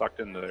gotten sucked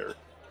into there.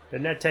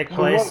 Didn't that take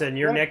place in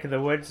your neck of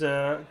the woods,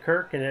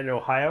 Kirk, and in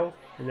Ohio?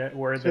 Is that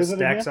where the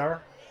stacks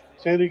are?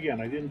 Say it again.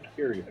 I didn't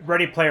hear you.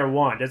 Ready Player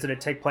One. Doesn't it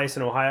take place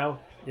in Ohio?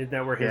 Isn't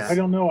that where his... I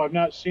don't know. I've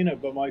not seen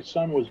it, but my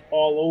son was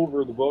all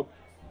over the book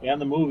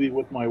and the movie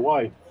with my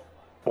wife,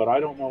 but I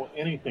don't know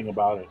anything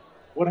about it.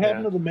 What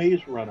happened to the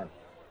Maze Runner?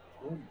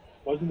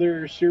 Wasn't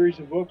there a series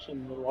of books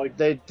and like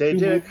they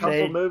did a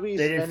couple movies?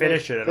 They didn't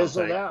finish it.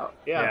 Fizzled out.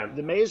 Yeah,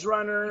 the Maze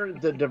Runner,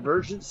 the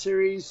Divergent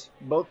series,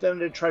 both of them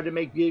they tried to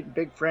make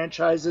big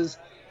franchises,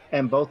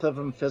 and both of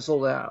them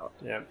fizzled out.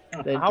 Yeah.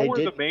 How were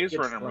the Maze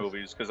Runner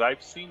movies? Because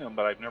I've seen them,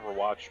 but I've never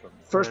watched them.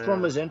 First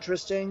one was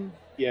interesting.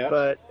 Yeah.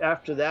 But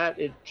after that,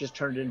 it just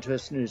turned into a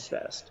snooze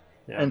fest.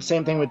 Yeah. And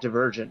same thing with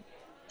Divergent.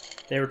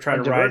 They were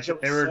trying to ride.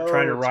 They were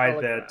trying to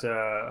ride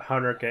that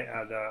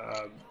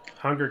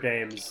Hunger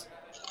Games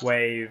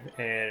wave,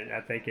 and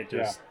I think it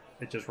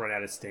just ran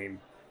out of steam.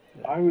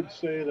 Yeah. I would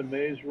say the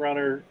Maze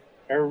Runner,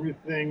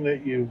 everything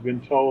that you've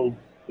been told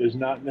is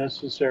not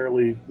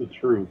necessarily the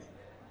truth.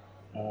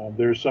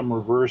 There's some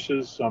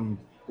reverses, some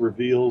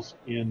reveals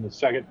in the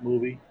second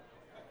movie.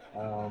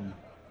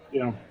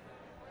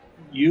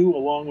 You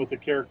along with the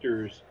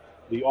characters,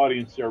 the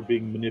audience are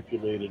being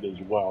manipulated as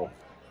well.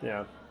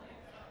 Yeah.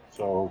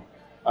 So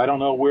I don't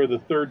know where the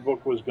third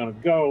book was going to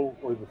go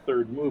or the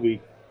third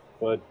movie,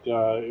 but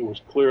it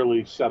was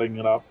clearly setting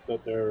it up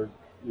that the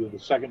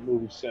second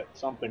movie set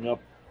something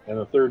up and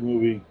the third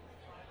movie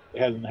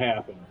hasn't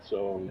happened.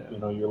 So,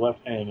 you're left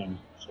hanging.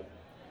 So.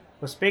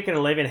 Well, speaking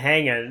of leaving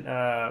hanging,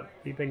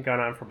 we've been going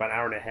on for about an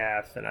hour and a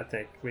half, and I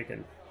think we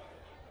can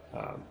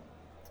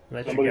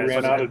let Somebody you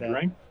guys... ran out of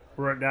drink?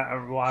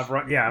 I've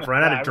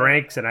run out of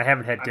drinks, and I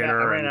haven't had dinner.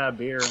 I ran out of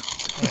beer.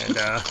 And,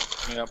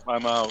 yep,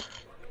 I'm out.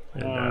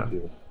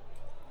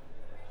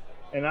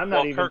 And I'm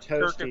not even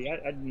toasty. I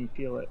didn't even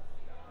feel it.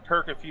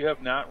 Kirk, if you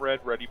have not read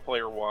Ready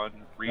Player One,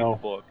 read the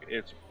book.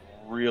 It's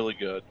really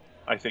good.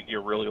 I think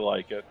you'll really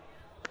like it.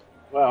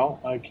 Well,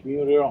 I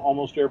commuted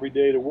almost every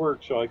day to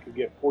work, so I could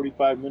get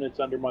 45 minutes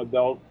under my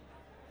belt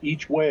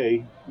each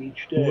way,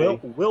 each day.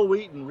 Will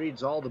Wheaton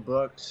reads all the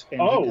books,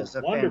 and he does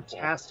a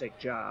fantastic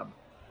job.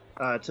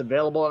 It's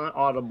available on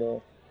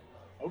Audible.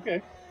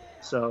 Okay.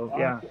 So,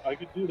 yeah. I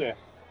could do that.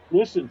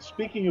 Listen,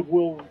 speaking of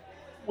Will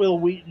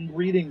Wheaton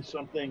reading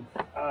something,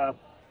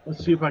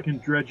 let's see if I can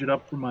dredge it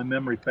up from my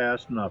memory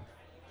fast enough.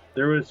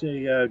 There was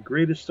a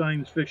greatest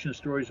science fiction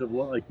stories of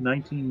like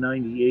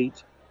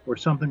 1998 or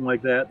something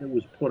like that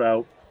was put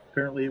out.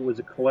 Apparently it was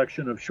a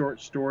collection of short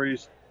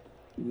stories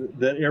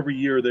that every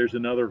year there's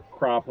another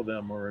crop of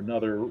them or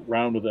another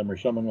round of them or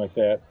something like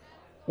that.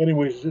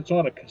 Anyways, it's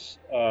on a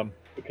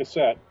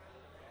cassette.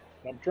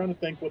 I'm trying to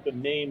think what the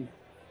name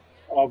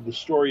of the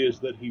story is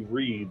that he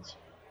reads,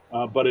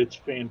 but it's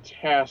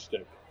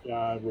fantastic.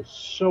 I was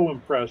so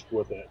impressed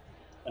with it.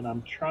 And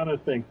I'm trying to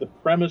think. The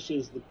premise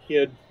is the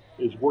kid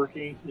is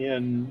working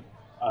in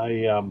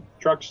a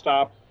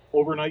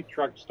overnight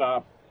truck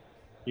stop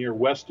near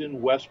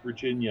Weston, West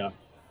Virginia,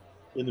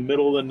 in the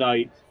middle of the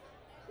night,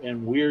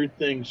 and weird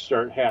things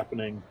start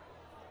happening,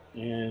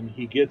 and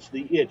he gets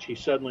the itch. He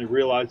suddenly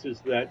realizes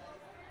that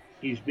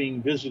he's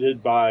being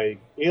visited by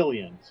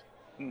aliens,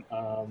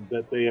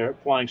 that they are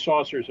flying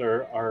saucers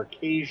are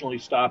occasionally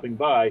stopping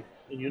by,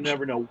 and you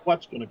never know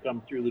what's going to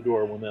come through the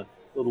door when the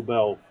little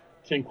bell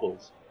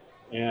tinkles.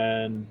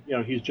 And,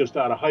 he's just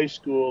out of high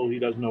school. He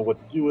doesn't know what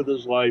to do with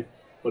his life,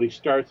 but he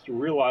starts to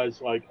realize,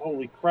 like,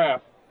 holy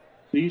crap,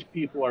 these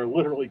people are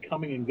literally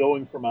coming and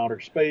going from outer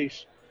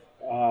space.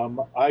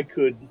 I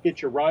could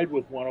hitch a ride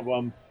with one of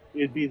them.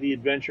 It'd be the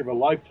adventure of a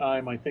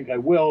lifetime. I think I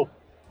will.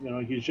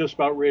 He's just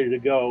about ready to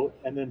go.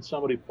 And then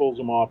somebody pulls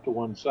him off to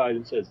one side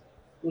and says,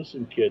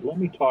 listen, kid, let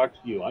me talk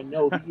to you. I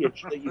know the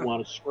itch that you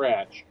want to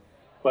scratch,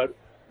 but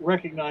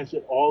recognize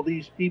that all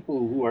these people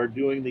who are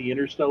doing the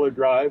interstellar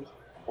drives,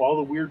 all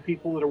the weird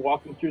people that are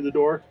walking through the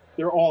door,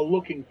 they're all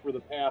looking for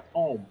the path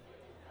home.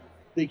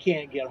 They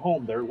can't get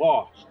home. They're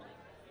lost.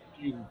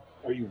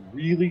 Are you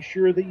really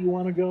sure that you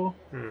want to go?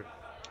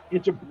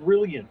 It's a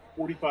brilliant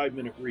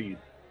 45-minute read.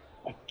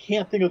 I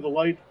can't think of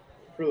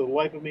for the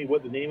life of me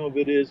what the name of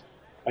it is.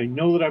 I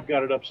know that I've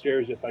got it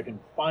upstairs. If I can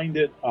find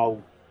it,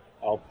 I'll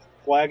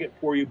flag it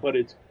for you. But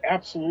it's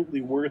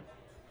absolutely worth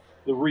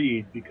the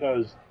read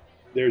because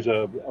there's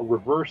a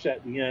reverse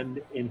at the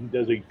end, and he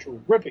does a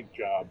terrific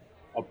job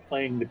of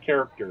playing the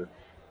character.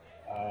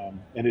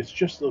 And it's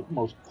just the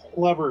most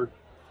clever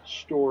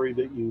story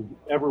that you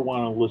ever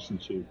want to listen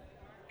to.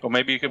 Well,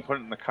 maybe you can put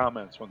it in the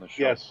comments when the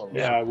show. Yes,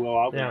 I will.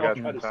 I'll try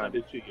to send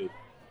it to you.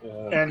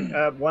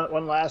 And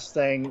one last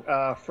thing,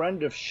 a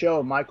friend of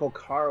show, Michael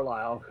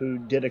Carlisle, who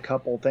did a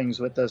couple things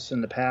with us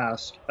in the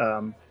past,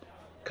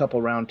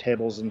 couple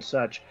roundtables and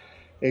such,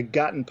 it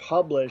gotten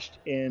published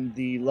in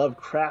the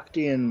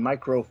Lovecraftian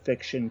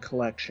Microfiction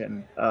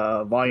Collection,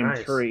 Volume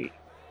 3.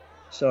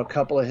 So a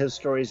couple of his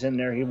stories in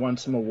there. He won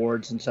some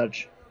awards and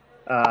such.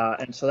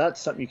 And so that's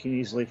something you can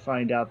easily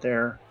find out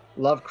there.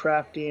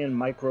 Lovecraftian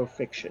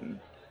Microfiction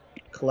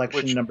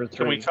Collection number 3.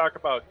 Can we talk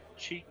about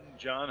cheating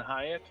John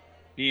Hyatt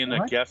being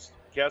a guest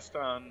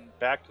on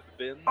Back to the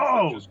Bins?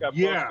 Oh, just got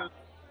yeah. posted?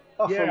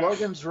 Oh, for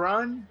Logan's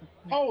Run?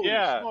 Holy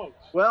Yeah.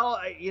 smokes! Well,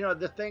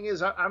 the thing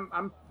is,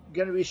 I'm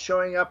going to be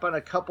showing up on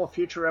a couple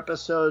future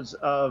episodes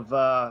of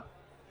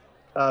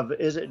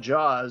Is It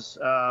Jaws?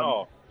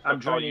 So I'm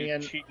call joining you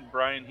in. cheating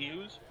Brian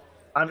Hughes?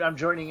 I'm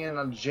joining in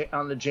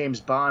on the James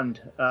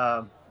Bond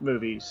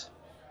movies.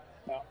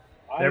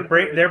 They're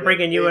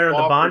bringing you into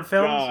the Bond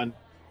films? John,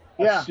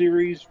 Yeah. a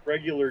series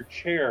regular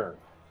chair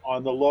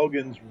on the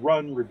Logan's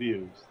Run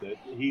reviews. That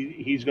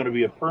he's going to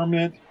be a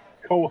permanent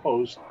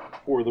co-host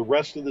for the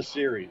rest of the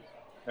series.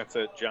 That's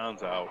it.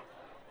 John's out.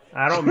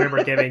 I don't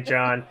remember giving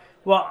John.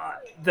 Well,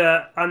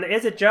 on the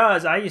Is It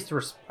Jaws, I used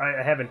to.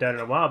 I haven't done it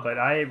in a while, but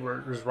I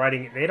was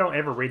writing. They don't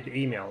ever read the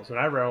emails, and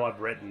I read all I've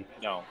written.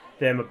 No.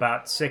 Them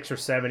about 6 or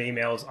 7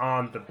 emails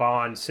on the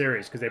Bond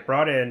series because they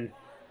brought in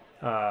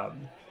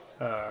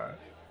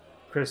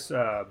Chris.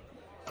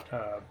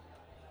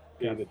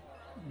 David.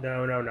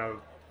 No,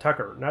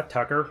 Tucker, not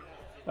Tucker.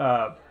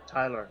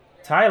 Tyler.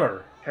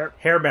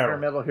 Hair Metal.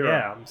 Metal Hero.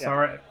 Yeah, I'm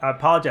sorry. I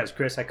apologize,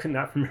 Chris. I could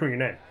not remember your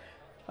name.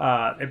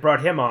 They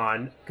brought him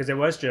on because it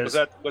was just.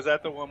 Was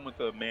that the one with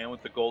the man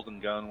with the golden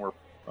gun where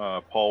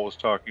Paul was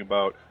talking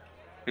about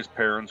his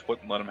parents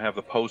wouldn't let him have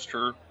the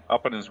poster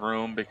up in his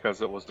room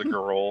because it was the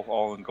girl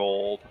all in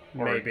gold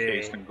or Maybe.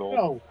 encased in gold?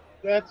 No,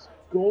 that's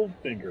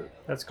Goldfinger.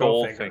 That's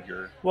Goldfinger.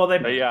 Goldfinger. Well, they.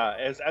 But yeah,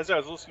 as I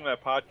was listening to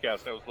that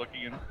podcast, I was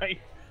looking in my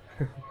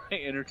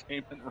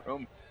entertainment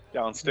room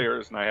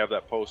downstairs, and I have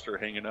that poster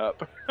hanging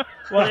up.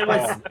 Well, it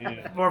was. Oh,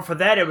 man. Well, for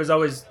that, it was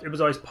always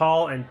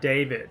Paul and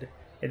David,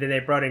 and then they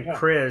brought in Yeah.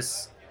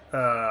 Chris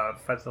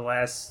for the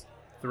last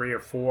 3 or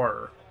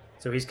 4.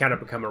 So he's kind of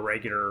become a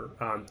regular,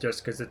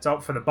 just because it's all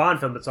for the Bond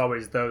film. It's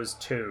always those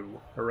 2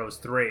 or those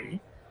 3,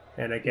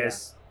 and I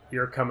guess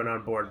you're coming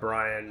on board,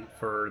 Brian.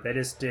 They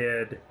just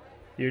did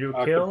You Do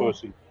Kill.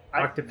 Octopussy.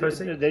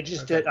 Octopussy? They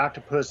just did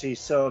Octopussy.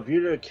 So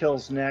View to a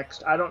Kill's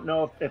next. I don't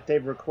know if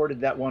they've recorded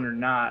that one or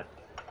not.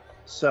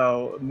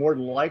 So more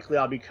than likely,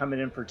 I'll be coming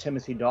in for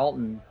Timothy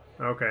Dalton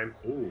Okay.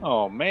 Ooh.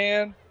 Oh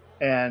man,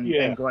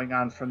 and going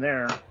on from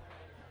there.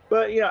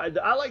 But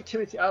I like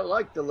Timothy. I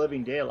like The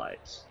Living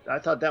Daylights. I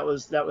thought that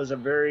was a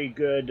very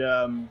good.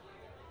 Ian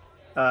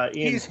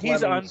he's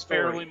Fleming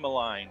unfairly story.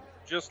 maligned,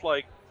 just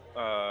like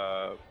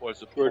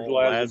was it George Paul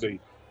Lazenby.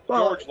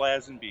 Well, George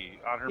Lazenby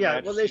on Her yeah,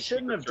 Majesty's well, they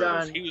shouldn't Secret have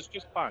Service. done- He was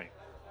just fine.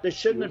 they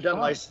shouldn't He have was done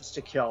fine. License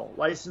to Kill.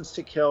 License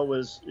to Kill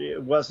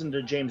wasn't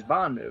a James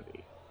Bond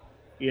movie,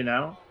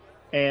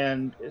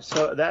 and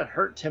so that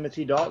hurt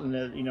Timothy Dalton,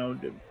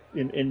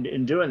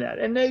 in doing that.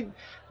 And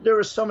there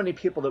were so many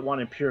people that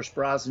wanted Pierce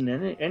Brosnan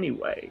in it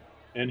anyway.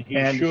 And he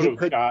And should he have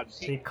could- got.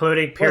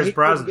 Including Well, Pierce he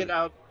Brosnan.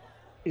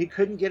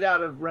 couldn't get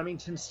out of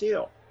Remington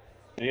Steele.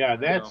 Yeah,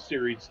 that No.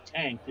 series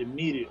tanked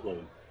immediately.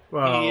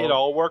 Well, It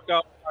all worked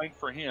out fine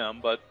for him,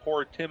 but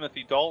poor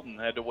Timothy Dalton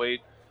had to wait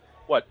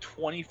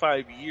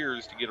 25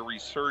 years to get a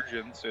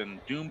resurgence in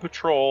Doom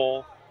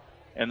Patrol,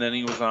 and then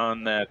he was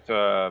on that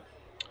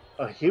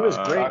He was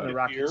great in The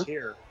Rocketeer.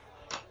 Rocketeer.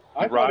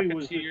 I thought he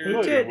was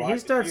Rocketeer.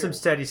 he's done some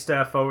steady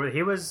stuff over.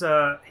 He was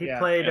he Yeah.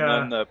 played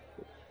and then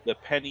the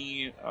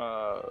Penny.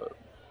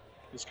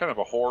 It's kind of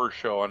a horror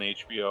show on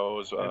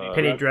HBO's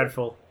Penny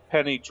Dreadful.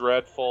 Penny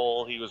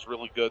Dreadful. He was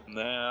really good in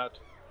that.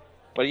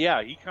 But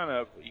yeah, he kind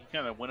of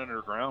went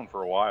underground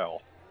for a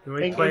while. He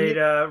And played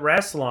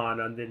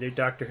Rassilon on the new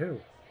Doctor Who.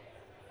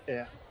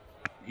 Yeah.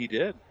 He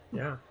did.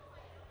 Yeah.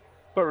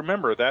 But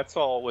remember, that's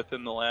all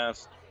within the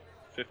last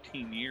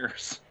 15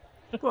 years.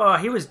 Well,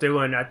 he was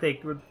doing. I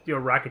think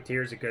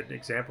Rocketeer is a good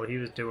example. He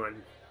was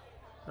doing.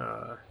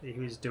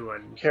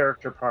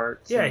 Character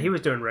parts. Yeah, and- he was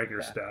doing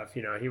regular Yeah. stuff.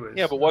 He was.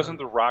 Yeah, but wasn't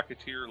the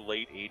Rocketeer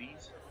late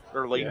 80s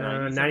or late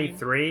 90s? I mean?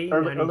 93,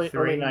 Early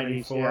 93,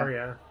 90s, 94,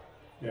 yeah.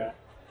 Yeah.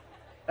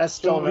 That's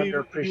still So an he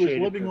was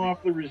underappreciated living movie.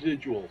 off the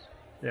residuals.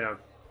 Yeah.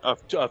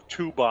 Of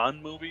 2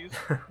 Bond movies.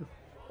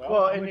 Well,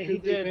 how and much he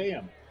did they did- pay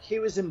him? He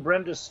was in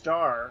Brenda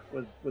Starr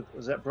with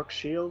was that Brooke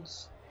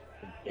Shields?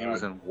 He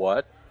was in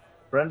what?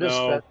 Brenda No,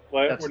 Starr.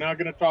 we're not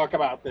going to talk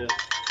about this.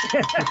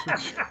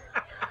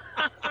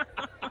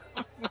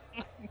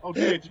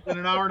 Okay, it's been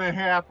an hour and a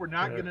half. We're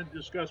not Yeah. going to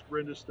discuss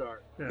Brenda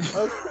Starr.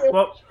 Okay,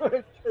 Well-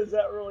 because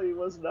that really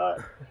was not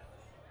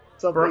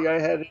something I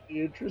had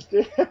any interest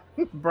in.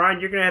 Brian,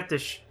 you're gonna have to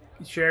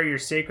share your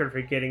secret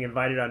for getting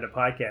invited on the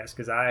podcast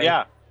because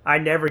Yeah, I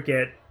never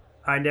get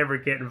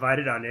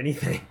invited on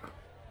anything.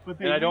 But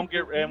they and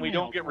we emails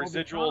don't get all the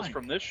residuals time.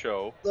 from this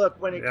show.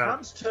 Look, when it Yeah.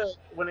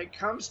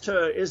 comes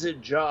to Is It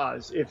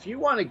Jaws? If you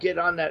want to get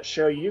on that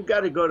show, you've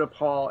got to go to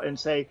Paul and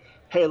say,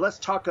 "Hey, let's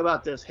talk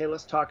about this. Hey,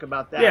 let's talk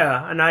about that."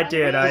 Yeah, and I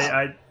did.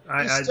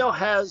 He still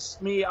has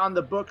me on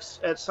the books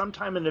at some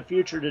time in the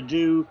future to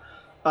do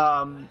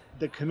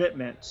The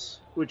Commitments,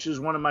 which is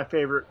one of my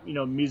favorite,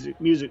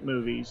 music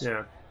movies.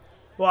 Yeah.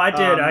 Well, I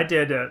did. Um, I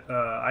did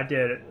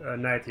a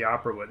Night at the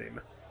Opera with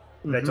him.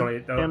 That's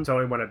Mhm. that's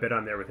only one I've been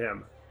on there with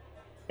him.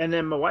 And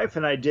then my wife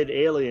and I did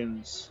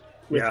Aliens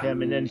with Yeah.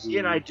 him, and then he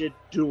and I did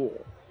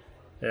Duel,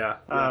 Yeah.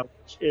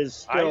 which is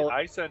still.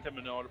 I sent him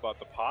a note about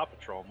the Paw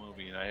Patrol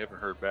movie, and I haven't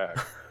heard back.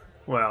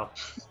 Well,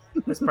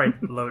 that's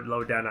probably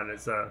low down on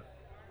his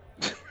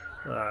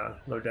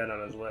low down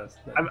on his list.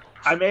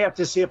 I may have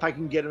to see if I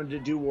can get him to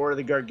do War of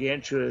the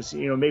Gargantuas.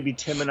 Maybe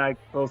Tim and I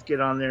both get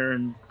on there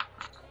and.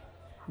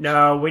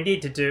 No, we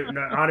need to do.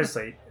 No,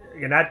 honestly,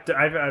 and I've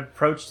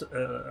approached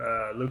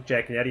Luke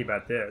Giaconetti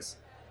about this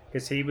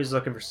because he was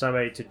looking for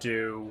somebody to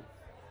do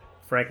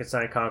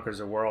Frankenstein Conquers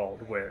the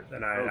World with,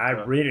 and I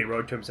really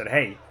wrote to him and said,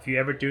 "Hey, if you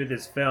ever do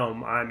this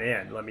film, I'm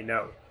in. Let me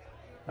know."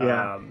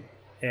 Yeah.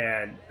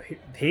 And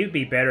he would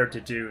be better to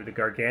do the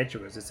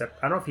Gargantuas. Except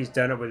I don't know if he's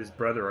done it with his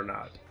brother or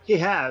not. He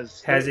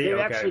has. Has he? They've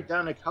Okay. actually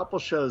done a couple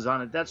shows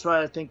on it. That's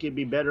why I think it'd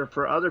be better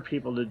for other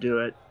people to do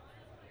it.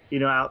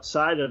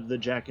 Outside of the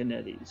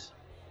Giaconettis.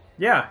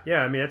 Yeah.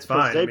 I mean, it's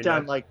fine. They've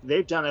done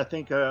I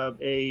think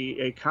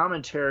a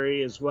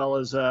commentary as well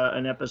as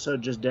an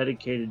episode just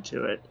dedicated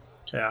to it.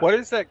 Yeah. What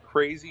is that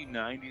crazy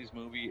 '90s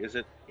movie? Is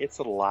it It's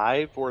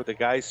Alive, where the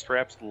guy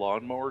straps the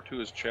lawnmower to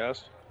his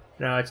chest?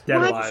 No, it's Dead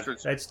What? Alive.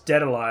 That's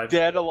Dead Alive.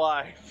 Dead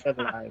Alive. Dead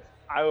Alive.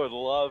 I would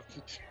love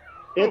to.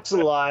 It's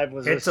Alive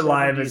was. It's a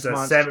Alive 70s is a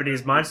monster.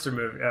 '70s monster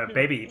movie,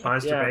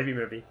 baby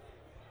movie.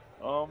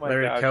 Oh my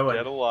Larry gosh, Cohen.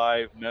 Dead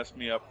Alive messed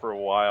me up for a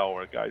while,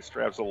 where a guy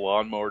straps a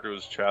lawnmower to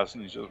his chest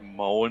and he's just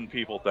mowing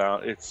people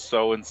down. It's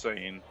so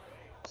insane.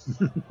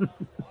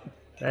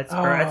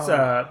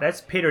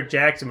 That's Peter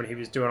Jackson when he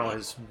was doing all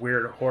his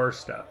weird horror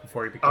stuff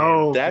before he became.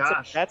 Oh, That's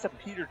gosh. a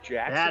Peter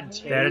Jackson. Bad movie?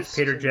 taste. That is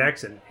Peter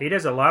Jackson. He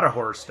does a lot of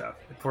horror stuff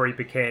before he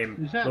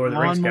became Is that Lord of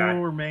the Rings guy.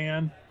 Lawnmower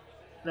Man?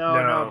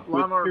 No. With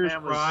Lawnmower Pierce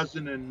Man was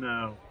Brosnan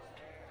and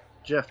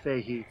Jeff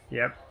Fahey.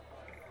 Yep.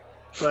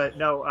 But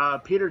no,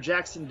 Peter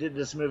Jackson did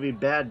this movie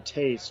Bad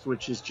Taste,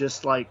 which is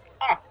just like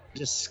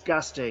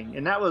disgusting.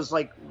 And that was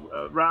like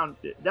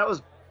that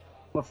was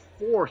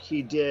before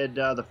he did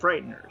The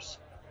Frighteners.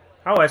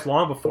 Oh, that's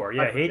long before.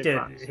 Yeah, Like he Big did.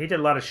 Box. He did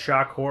a lot of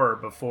shock horror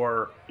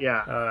before.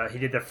 Yeah. He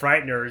did The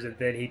Frighteners, and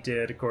then he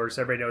did, of course,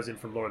 everybody knows him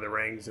from Lord of the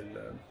Rings and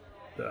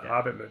the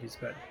Hobbit movies.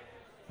 But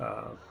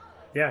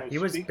yeah, he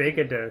was big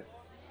into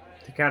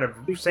the kind of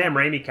Sam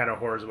Raimi kind of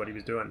horror is what he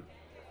was doing.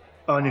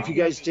 Oh, and if you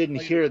guys didn't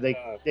hear,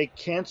 they they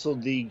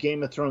canceled the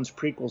Game of Thrones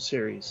prequel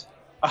series.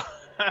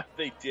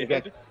 They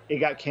did. It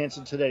got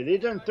canceled today.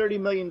 They've done $30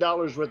 million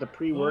worth of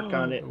pre-work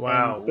on it.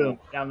 Wow. And boom,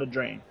 down the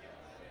drain.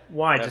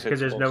 Why? That Just because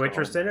hits there's no close to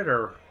interest home. in it,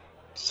 or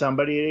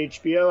Somebody at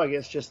HBO, I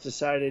guess, just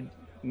decided.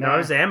 no? It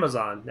was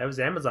Amazon. That was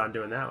Amazon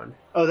doing that one.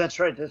 Oh, that's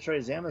right. That's right.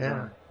 It's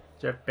Amazon.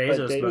 Jeff But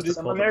Bezos they, must have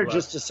someone pulled the there plug.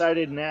 just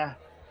decided, nah.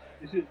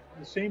 Is it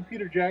the same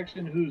Peter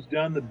Jackson who's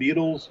done the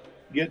Beatles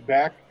Get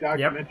Back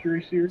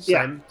documentary series?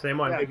 Yeah. Same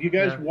one. Have you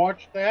guys Yeah.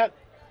 watched that?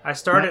 I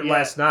started Not yet.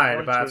 last night. I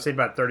want I've to. seen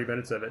about 30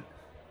 minutes of it.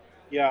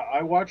 Yeah,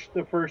 I watched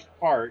the first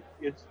part.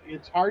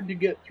 It's hard to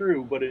get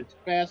through, but it's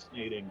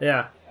fascinating.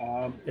 Yeah.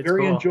 It's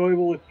Very cool.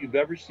 enjoyable. If you've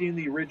ever seen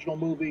the original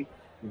movie,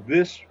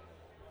 this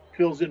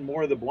fills in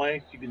more of the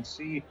blanks. You can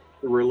see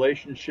the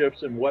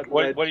relationships and what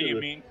What led do to you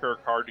the- mean,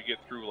 Kirk? Hard to get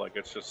through? Like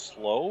it's just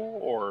slow,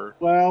 or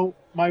Well,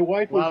 my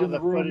wife A lot was of in the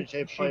the room. footage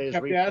they She play is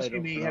kept replayed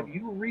asking me, over "Have and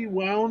you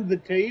rewound the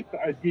tape?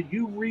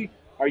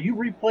 Are you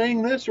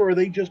replaying this, or are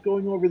they just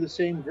going over the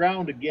same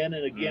ground again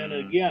and again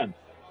and again?"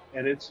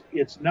 And it's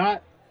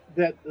not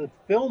that the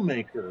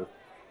filmmaker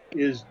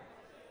is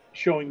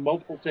showing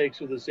multiple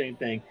takes of the same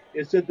thing.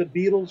 It's that the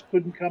Beatles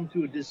couldn't come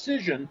to a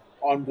decision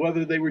on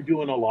whether they were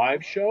doing a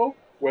live show,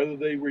 whether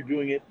they were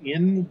doing it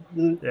in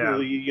the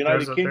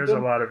United Kingdom There's a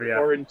lot of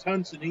or in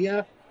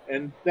Tanzania,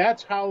 and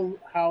that's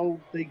how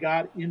they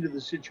got into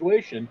the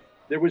situation.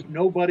 There was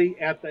nobody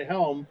at the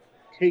helm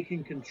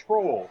taking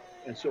control,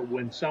 and so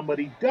when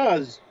somebody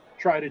does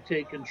try to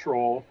take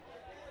control,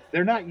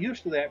 they're not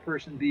used to that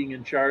person being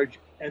in charge,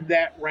 and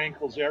that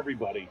rankles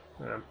everybody.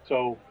 Yeah.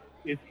 So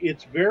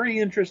it's very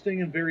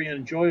interesting and very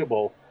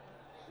enjoyable.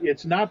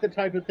 It's not the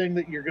type of thing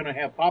that you're going to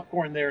have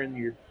popcorn there and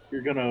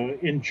you're going to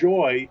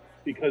enjoy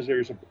because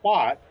there's a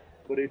plot.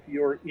 But if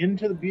you're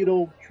into the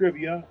Beatle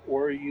trivia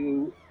or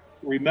you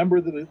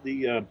remember the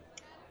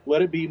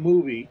Let It Be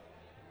movie,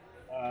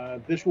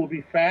 this will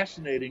be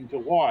fascinating to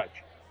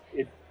watch.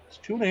 It's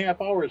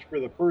 2.5 hours for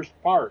the first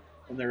part,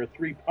 and there are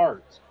 3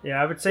 parts.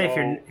 Yeah, I would say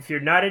So- if you're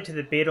not into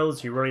the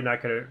Beatles, you're really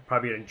not going to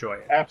probably enjoy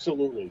it.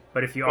 Absolutely.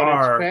 But if you But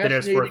are, then it's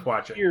fascinating worth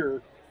watching. to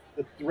hear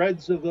the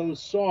threads of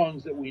those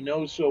songs that we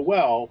know so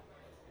well,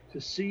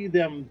 to see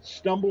them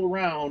stumble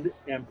around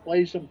and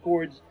play some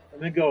chords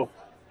and then go,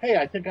 "Hey,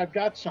 I think I've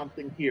got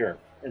something here."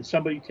 And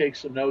somebody takes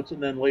some notes,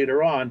 and then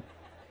later on,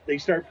 they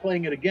start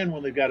playing it again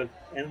when they've got it.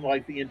 And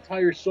like the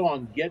entire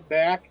song, Get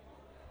Back,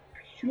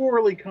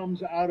 purely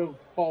comes out of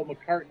Paul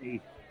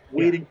McCartney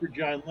waiting for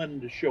John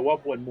Lennon to show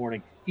up one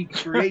morning. He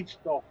creates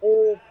the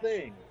whole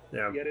thing,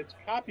 Yeah. yet it's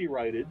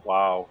copyrighted.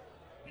 wow?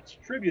 It's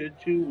attributed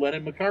to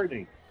Lennon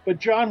McCartney. But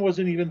John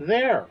wasn't even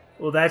there.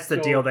 Well, that's the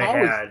So deal they how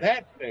had. is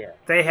that fair?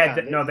 They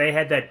had Yeah, they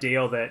had that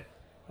deal that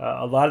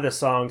a lot of the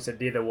songs that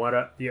neither one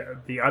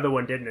the other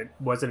one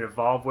wasn't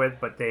involved with,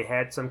 but they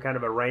had some kind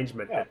of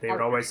arrangement Yeah, that they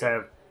would always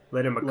have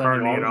Lennon Lennon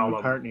McCartney and all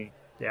of them. McCartney.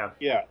 Yeah,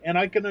 Yeah, and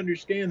I can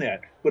understand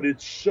that, but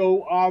it's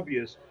so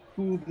obvious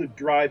who the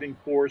driving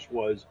force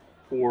was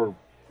for,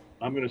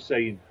 I'm going to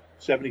say,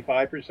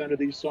 75% of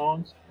these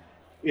songs.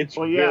 It's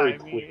Well, yeah, very I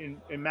quick.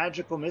 mean, in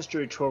Magical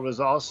Mystery Tour was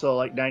also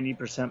like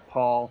 90%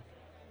 Paul,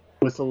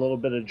 with a little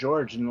bit of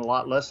George and a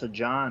lot less of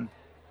John.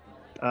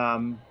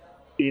 Did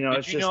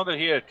It's you just know that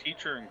he had a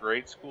teacher in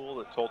grade school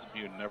that told him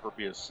he would never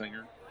be a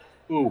singer?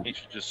 Ooh, He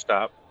should just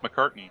stop.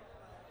 McCartney.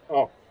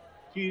 oh,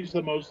 he's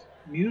the most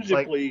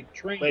musically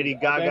trained. Lady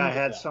of Gaga any of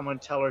had them. someone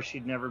tell her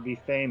she'd never be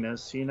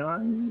famous. I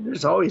mean,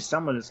 there's always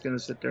someone that's going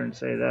to sit there and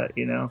say that.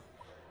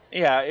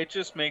 Yeah, it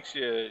just makes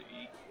you.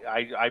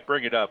 I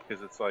bring it up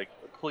because it's like,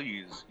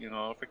 please,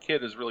 if a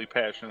kid is really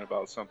passionate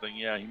about something,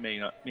 yeah, he may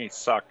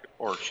suck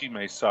or she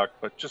may suck,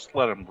 but just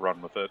let him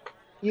run with it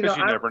because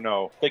you never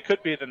know. They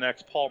could be the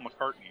next Paul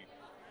McCartney.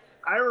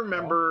 I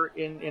remember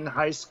in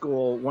high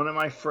school, one of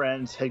my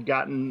friends had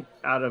gotten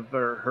out of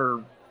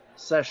her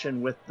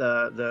session with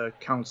the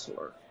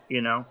counselor,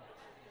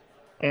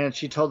 and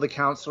she told the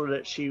counselor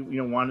that she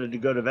wanted to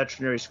go to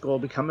veterinary school,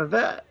 become a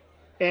vet,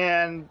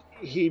 and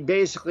he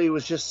basically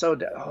was just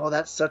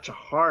that's such a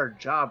hard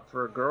job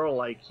for a girl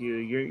like you.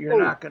 You're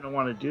not going to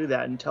want to do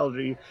that, and tell her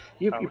you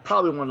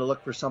probably want to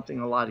look for something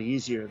a lot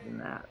easier than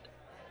that.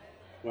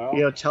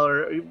 Well, Tell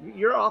her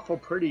you're awful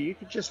pretty. You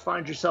could just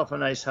find yourself a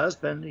nice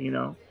husband,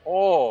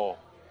 Oh.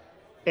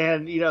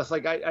 And it's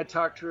like I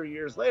talked to her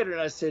years later,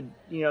 and I said,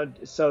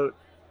 so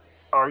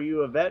are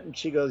you a vet? And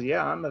she goes,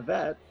 yeah, I'm a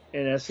vet.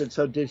 And I said,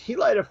 so did he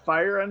light a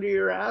fire under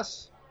your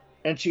ass?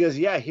 And she goes,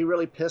 yeah, he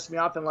really pissed me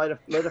off and lit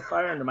a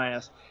fire under my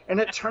ass. And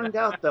it turned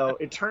out though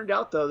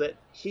that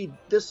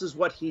this is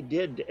what he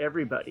did to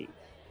everybody.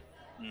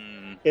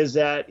 Is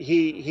that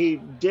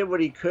he did what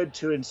he could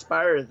to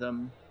inspire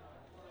them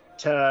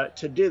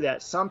to do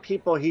that. Some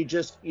people he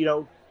just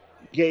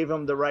gave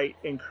them the right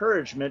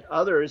encouragement.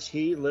 Others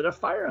he lit a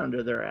fire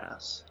under their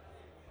ass.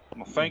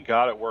 Well, thank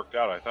God it worked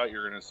out. I thought you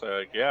were going to say,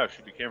 like, yeah,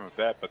 she became a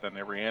vet, but then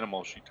every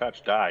animal she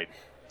touched died.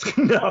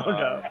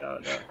 No.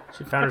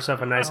 She found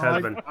herself a nice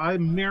husband. I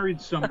married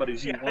somebody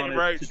who Yeah, wanted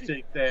right. to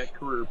take that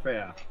career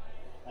path,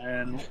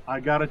 and I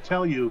got to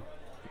tell you,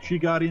 she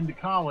got into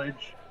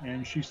college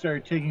and she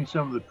started taking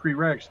some of the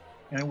prereqs,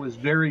 and it was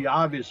very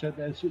obvious at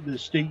the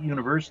state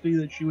university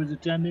that she was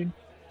attending.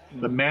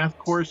 The math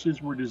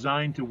courses were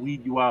designed to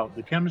weed you out.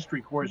 The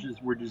chemistry courses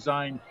were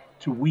designed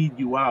to weed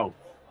you out.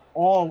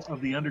 All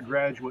of the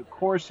undergraduate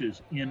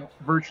courses in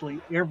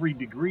virtually every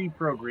degree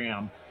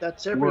program.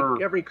 That's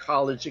every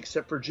college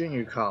except for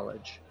junior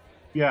college.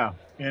 Yeah,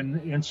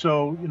 and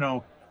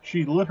so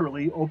she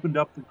literally opened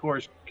up the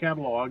course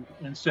catalog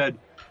and said,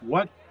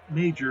 "What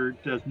major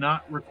does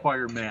not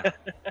require math?"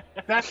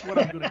 That's what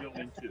I'm going to go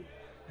into.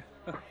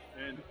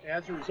 And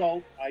as a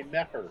result, I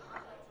met her.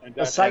 And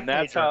that's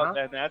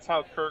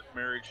how Kirk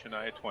married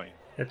Shania Twain.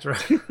 That's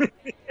right.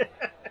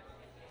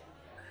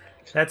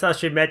 That's how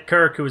she met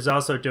Kirk, who was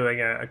also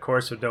doing a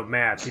course with no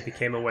math. He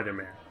became a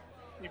weatherman.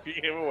 He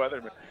became a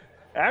weatherman.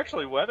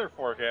 Actually, weather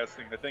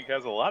forecasting, I think,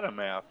 has a lot of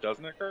math,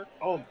 doesn't it, Kirk?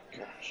 Oh,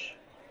 gosh.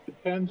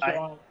 Depends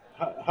on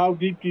how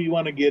deep do you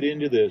want to get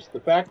into this.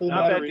 The fact of the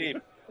matter is,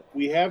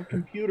 we have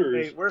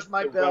computers Hey, where's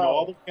my that bell? run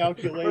all the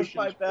calculations Where's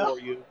my bell?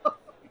 for you.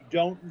 You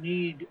don't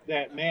need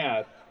that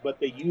math,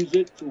 but they use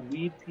it to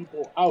weed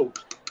people out.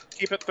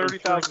 Keep it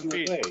 30,000 turn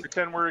you feet. away.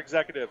 Pretend we're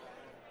executive.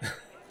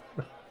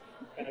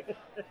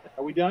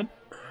 Are we done?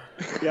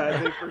 Yeah, I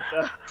think we're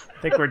done.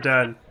 I think we're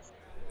done.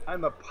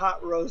 I'm a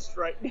pot roast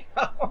right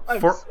now. I'm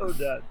so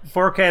done.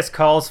 Forecast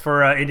calls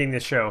for ending the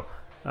show.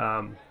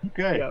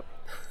 Okay. Yep.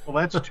 Well,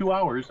 that's 2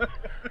 hours.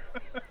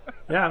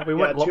 Yeah, we Yeah,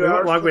 went 2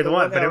 hours longer for than the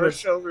one, but it 1 hour was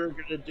show we were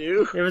gonna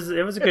do. it was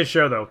a good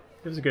show though.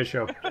 It was a good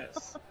show.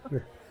 Yes.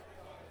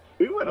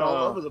 We went all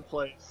over the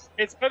place.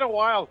 It's been a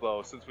while,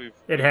 though, since we've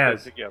It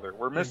has. been together.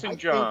 We're I missing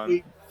think John.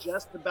 we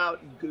just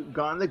about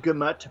gone the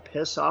gamut to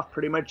piss off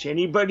pretty much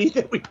anybody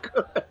that we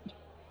could.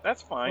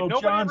 That's fine. Well,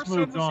 Nobody John's ever sends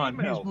moved us on.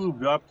 emails. He's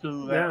moved up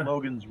to that Yeah.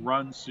 Logan's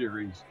Run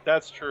series.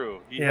 That's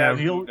true. Yeah.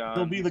 He'll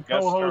be the He's guest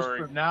co-host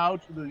starring. from now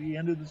to the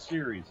end of the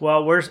series.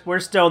 Well, we're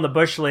still in the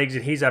bush leagues,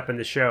 and he's up in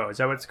the show. Is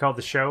that what it's called,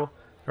 the show,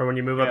 or when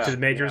you move up Yeah, to the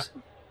majors?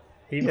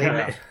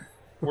 Yeah.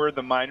 We're in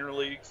the minor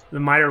leagues,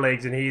 The minor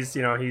leagues, and he's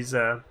in the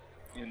majors.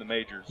 in the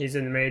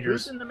Who's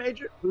majors. in the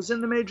major? Who's in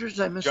the majors?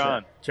 I missed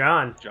John.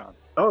 John. John.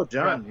 that. Oh,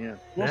 John. Yeah.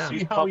 We'll Yeah. see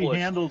He's how he published.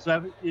 handles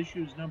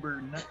issues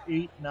number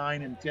 8,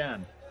 9, and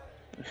 10.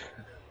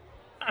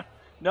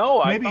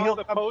 No, Maybe I he'll found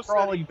the come post that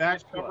crawling he back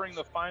was to covering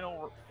us.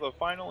 the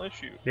final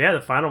issue. Yeah,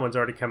 the final one's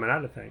already coming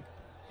out, I think.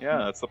 Yeah,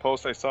 that's the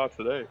post I saw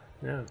today.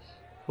 Yeah. I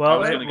Well,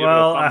 was gonna give it a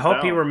I thumbs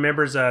hope he down.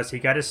 remembers us. He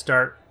got to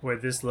start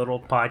with this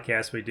little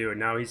podcast we do, and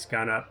now he's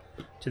gone up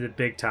to the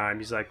big time.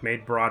 He's like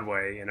made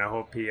Broadway, and I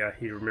hope he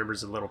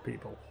remembers the little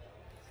people.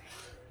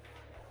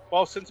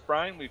 Well, since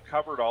Brian, we've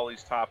covered all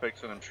these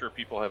topics, and I'm sure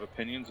people have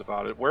opinions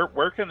about it.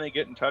 Where can they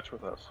get in touch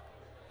with us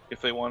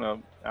if they want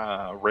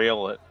to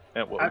rail it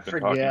at what I we've been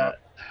talking about?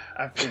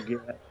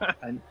 forget.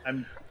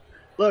 I'm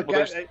look.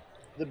 Well,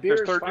 the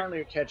beers third- finally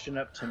are catching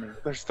up to me.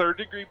 There's Third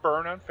Degree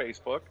Burn on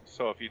Facebook,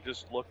 so if you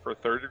just look for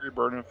Third Degree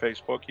Burn on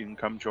Facebook, you can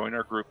come join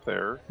our group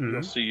there. Mhm.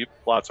 You'll see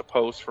lots of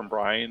posts from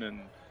Brian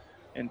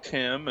and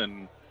Tim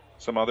and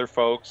some other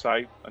folks.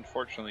 I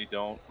unfortunately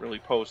don't really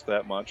post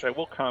that much. I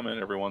will comment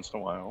every once in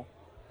a while.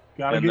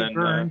 Gotta And get then,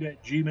 burned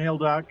at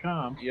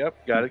gmail.com.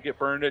 Yep, gotta get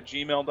burned at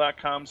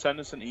gmail.com. Send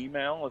us an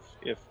email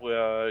if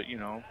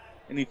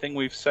anything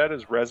we've said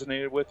has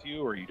resonated with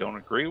you, or you don't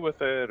agree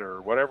with it,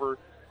 or whatever.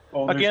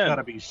 Oh, there's Again- got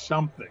to be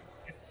something.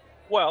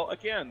 Well,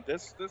 again,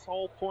 this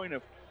whole point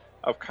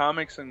of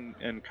comics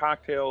and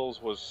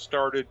cocktails was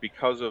started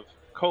because of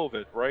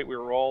COVID, right? We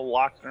were all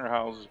locked in our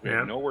houses. We Yeah.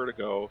 had nowhere to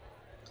go.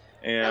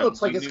 And It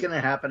looks like we it's knew- going to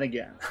happen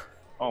again.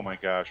 Oh my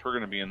gosh, we're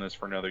going to be in this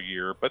for another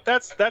year. But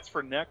that's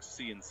for next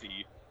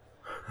CNC.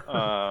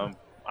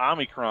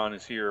 Omicron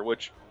is here,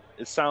 which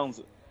it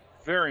sounds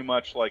very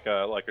much like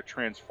a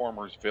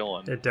Transformers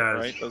villain. It does.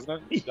 Right?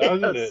 Doesn't it?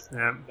 Doesn't it?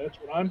 Yeah. That's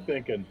what I'm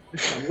thinking.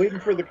 I'm waiting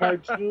for the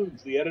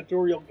cartoons, the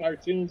editorial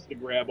cartoons, to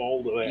grab a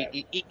hold of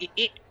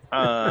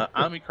that.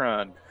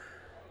 Omicron.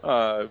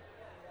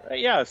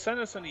 Yeah, send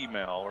us an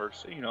email, or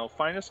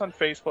find us on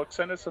Facebook.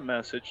 Send us a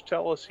message.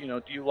 Tell us,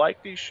 do you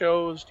like these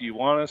shows? Do you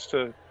want us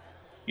to,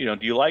 do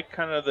you like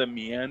kind of the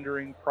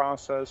meandering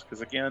process?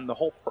 Because again, the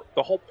whole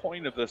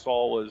point of this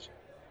all is,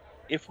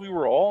 if we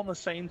were all in the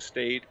same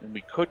state and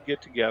we could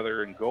get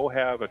together and go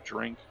have a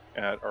drink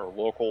at our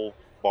local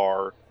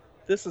bar,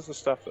 this is the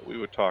stuff that we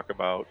would talk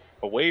about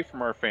away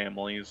from our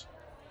families,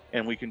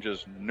 and we can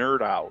just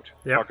nerd out,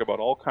 Yep. talk about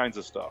all kinds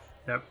of stuff.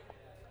 Yep.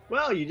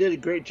 Well, you did a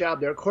great job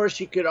there. Of course,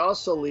 you could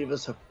also leave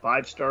us a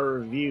 5-star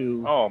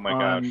review Oh my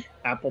on gosh.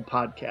 Apple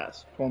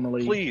Podcasts,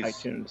 formerly Please.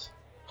 iTunes.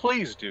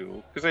 Please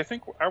do, because I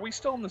think, are we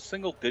still in the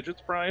single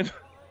digits, Brian?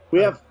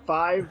 We have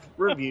 5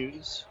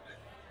 reviews.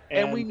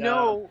 And we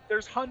know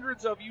there's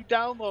hundreds of you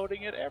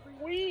downloading it every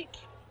week.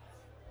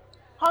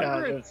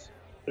 Hundreds.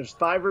 There's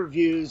 5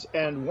 reviews,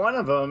 and one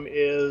of them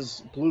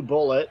is Blue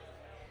Bullet.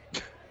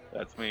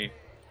 That's me.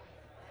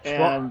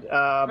 And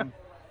I'm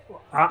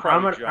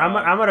Probably John.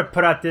 gonna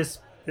put out this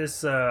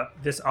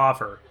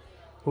offer.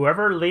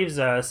 Whoever leaves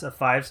us a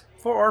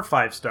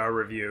 5-star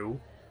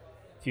review,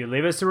 if you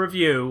leave us a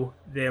review,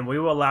 then we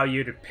will allow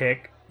you to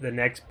pick the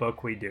next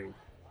book we do.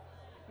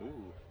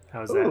 Ooh.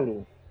 How's that?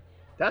 ooh,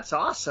 that's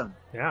awesome.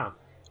 Yeah.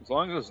 As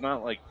long as it's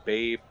not like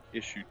Babe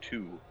issue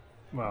 2,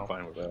 I'm Well,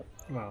 fine with that.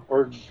 well,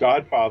 Or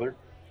Godfather.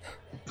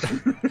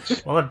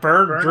 if Burn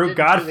Burn drew didn't do the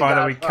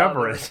Godfather, we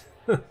cover Godfather.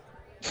 it.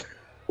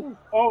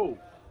 Oh,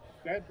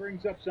 that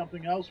brings up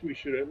something else we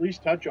should at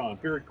least touch on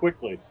very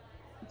quickly.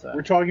 What's that?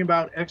 We're talking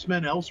about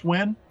X-Men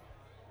Elsewhen.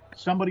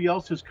 Somebody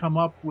else has come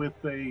up with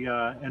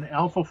an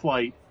Alpha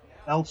Flight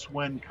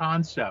Elsewhen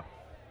concept.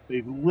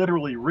 They've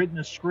literally written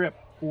a script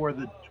for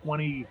the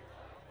 28th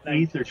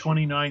or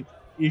 29th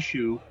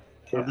issue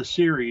of the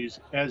series,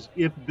 as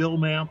if Bill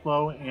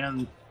Mantlo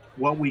and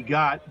what we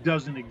got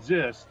doesn't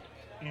exist.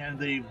 And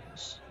they've,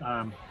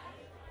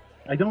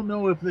 I don't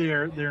know if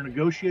they're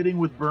negotiating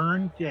with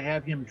Byrne to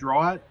have him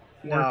draw it,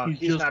 or No, if he's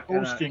he's just not gonna-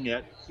 posting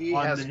it. He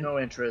on has the- no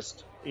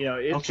interest.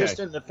 It's Okay. just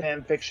in the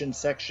fan fiction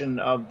section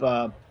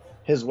of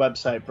his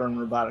website,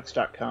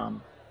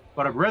 burnrobotics.com.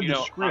 But I've read You the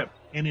know, script,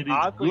 and it is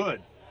oddly-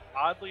 good.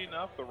 Oddly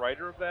enough, the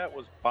writer of that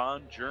was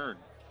Bon Jern.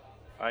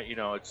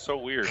 It's so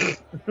weird.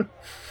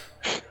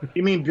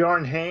 You mean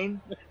Bjorn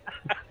Hain?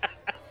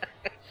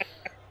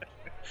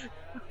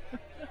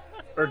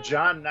 Or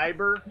John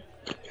Nyber?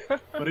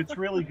 But it's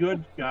really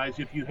good, guys.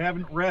 If you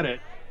haven't read it,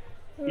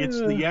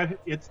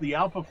 it's the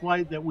Alpha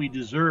Flight that we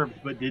deserved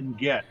but didn't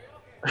get.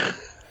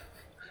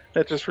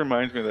 That just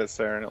reminds me of that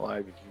Saturday Night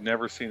Live. If you've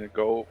never seen it,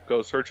 go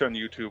search on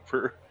YouTube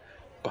for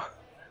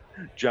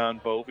John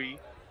Bovey.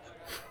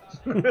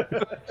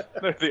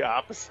 They're the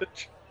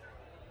opposite.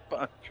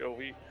 Bon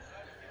Jovi.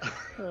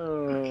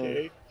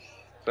 Okay.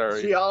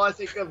 Sorry. See, all I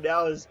think of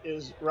now is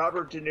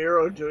Robert De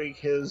Niro doing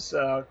his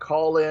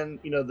call-in,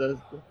 the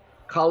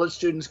college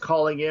students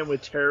calling in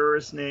with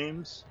terrorist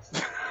names.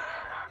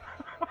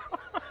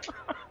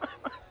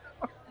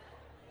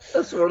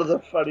 That's one of the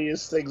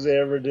funniest things they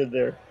ever did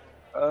there.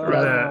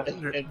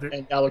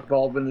 And Alec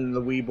Baldwin and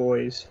the Wee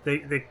Boys.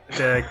 The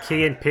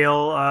Key and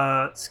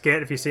Peele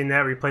skit, if you've seen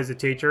that, where he plays the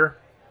teacher.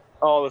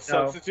 Oh, the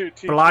substitute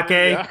teacher. Block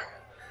A. Yeah.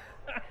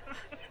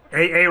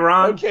 A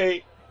Ron.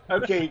 Okay. We're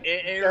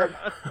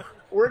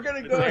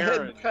going to go It's ahead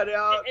Aaron. and cut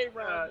out. Hey,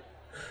 Ron.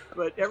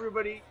 But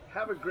everybody,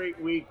 have a great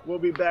week. We'll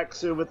be back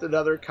soon with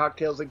another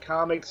Cocktails and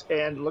Comics,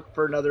 and look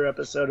for another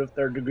episode of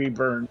Third Degree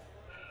Burn.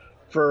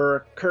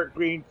 For Kurt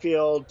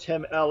Greenfield,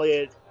 Tim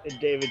Elliott, and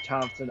David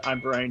Thompson, I'm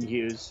Brian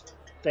Hughes.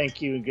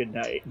 Thank you and good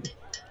night.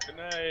 Good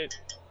night.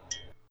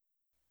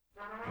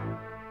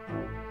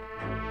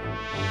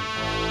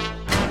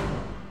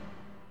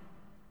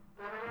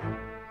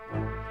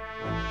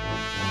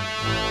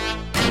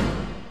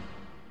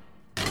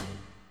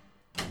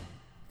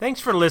 Thanks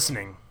for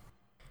listening.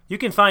 You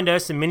can find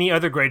us and many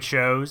other great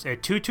shows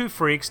at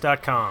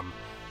twotwofreaks.com.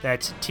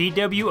 That's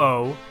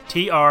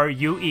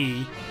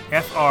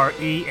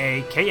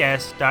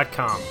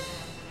TWOTRUEFREAKS.com.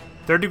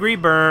 Third Degree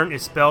Burn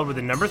is spelled with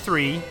the number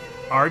 3,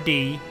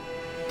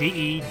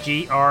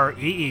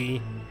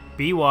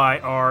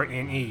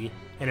 RDDEGREEBYRNE,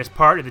 and is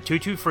part of the Two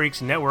Two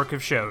Freaks network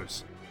of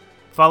shows.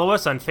 Follow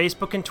us on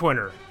Facebook and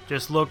Twitter.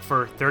 Just look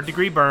for Third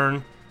Degree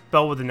Burn,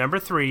 spelled with the number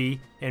 3,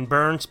 and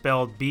Burn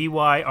spelled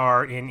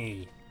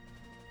BYRNE.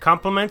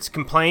 Compliments,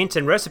 complaints,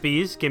 and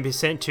recipes can be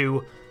sent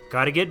to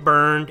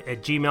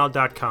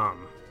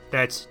gottagetburned@gmail.com.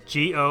 That's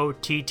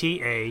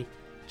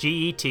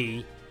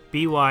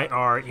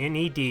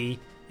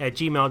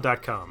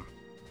GOTTAGETBYRNED@gmail.com.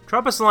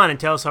 Drop us a line and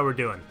tell us how we're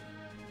doing.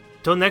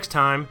 Till next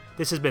time,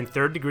 this has been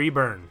Third Degree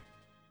Burn.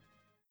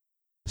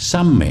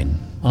 Some men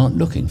aren't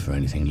looking for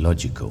anything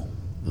logical,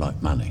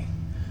 like money.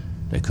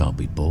 They can't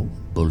be bought,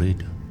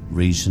 bullied,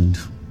 reasoned,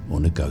 or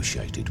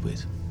negotiated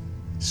with.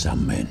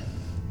 Some men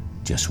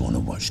just want to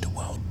watch the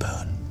world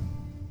burn.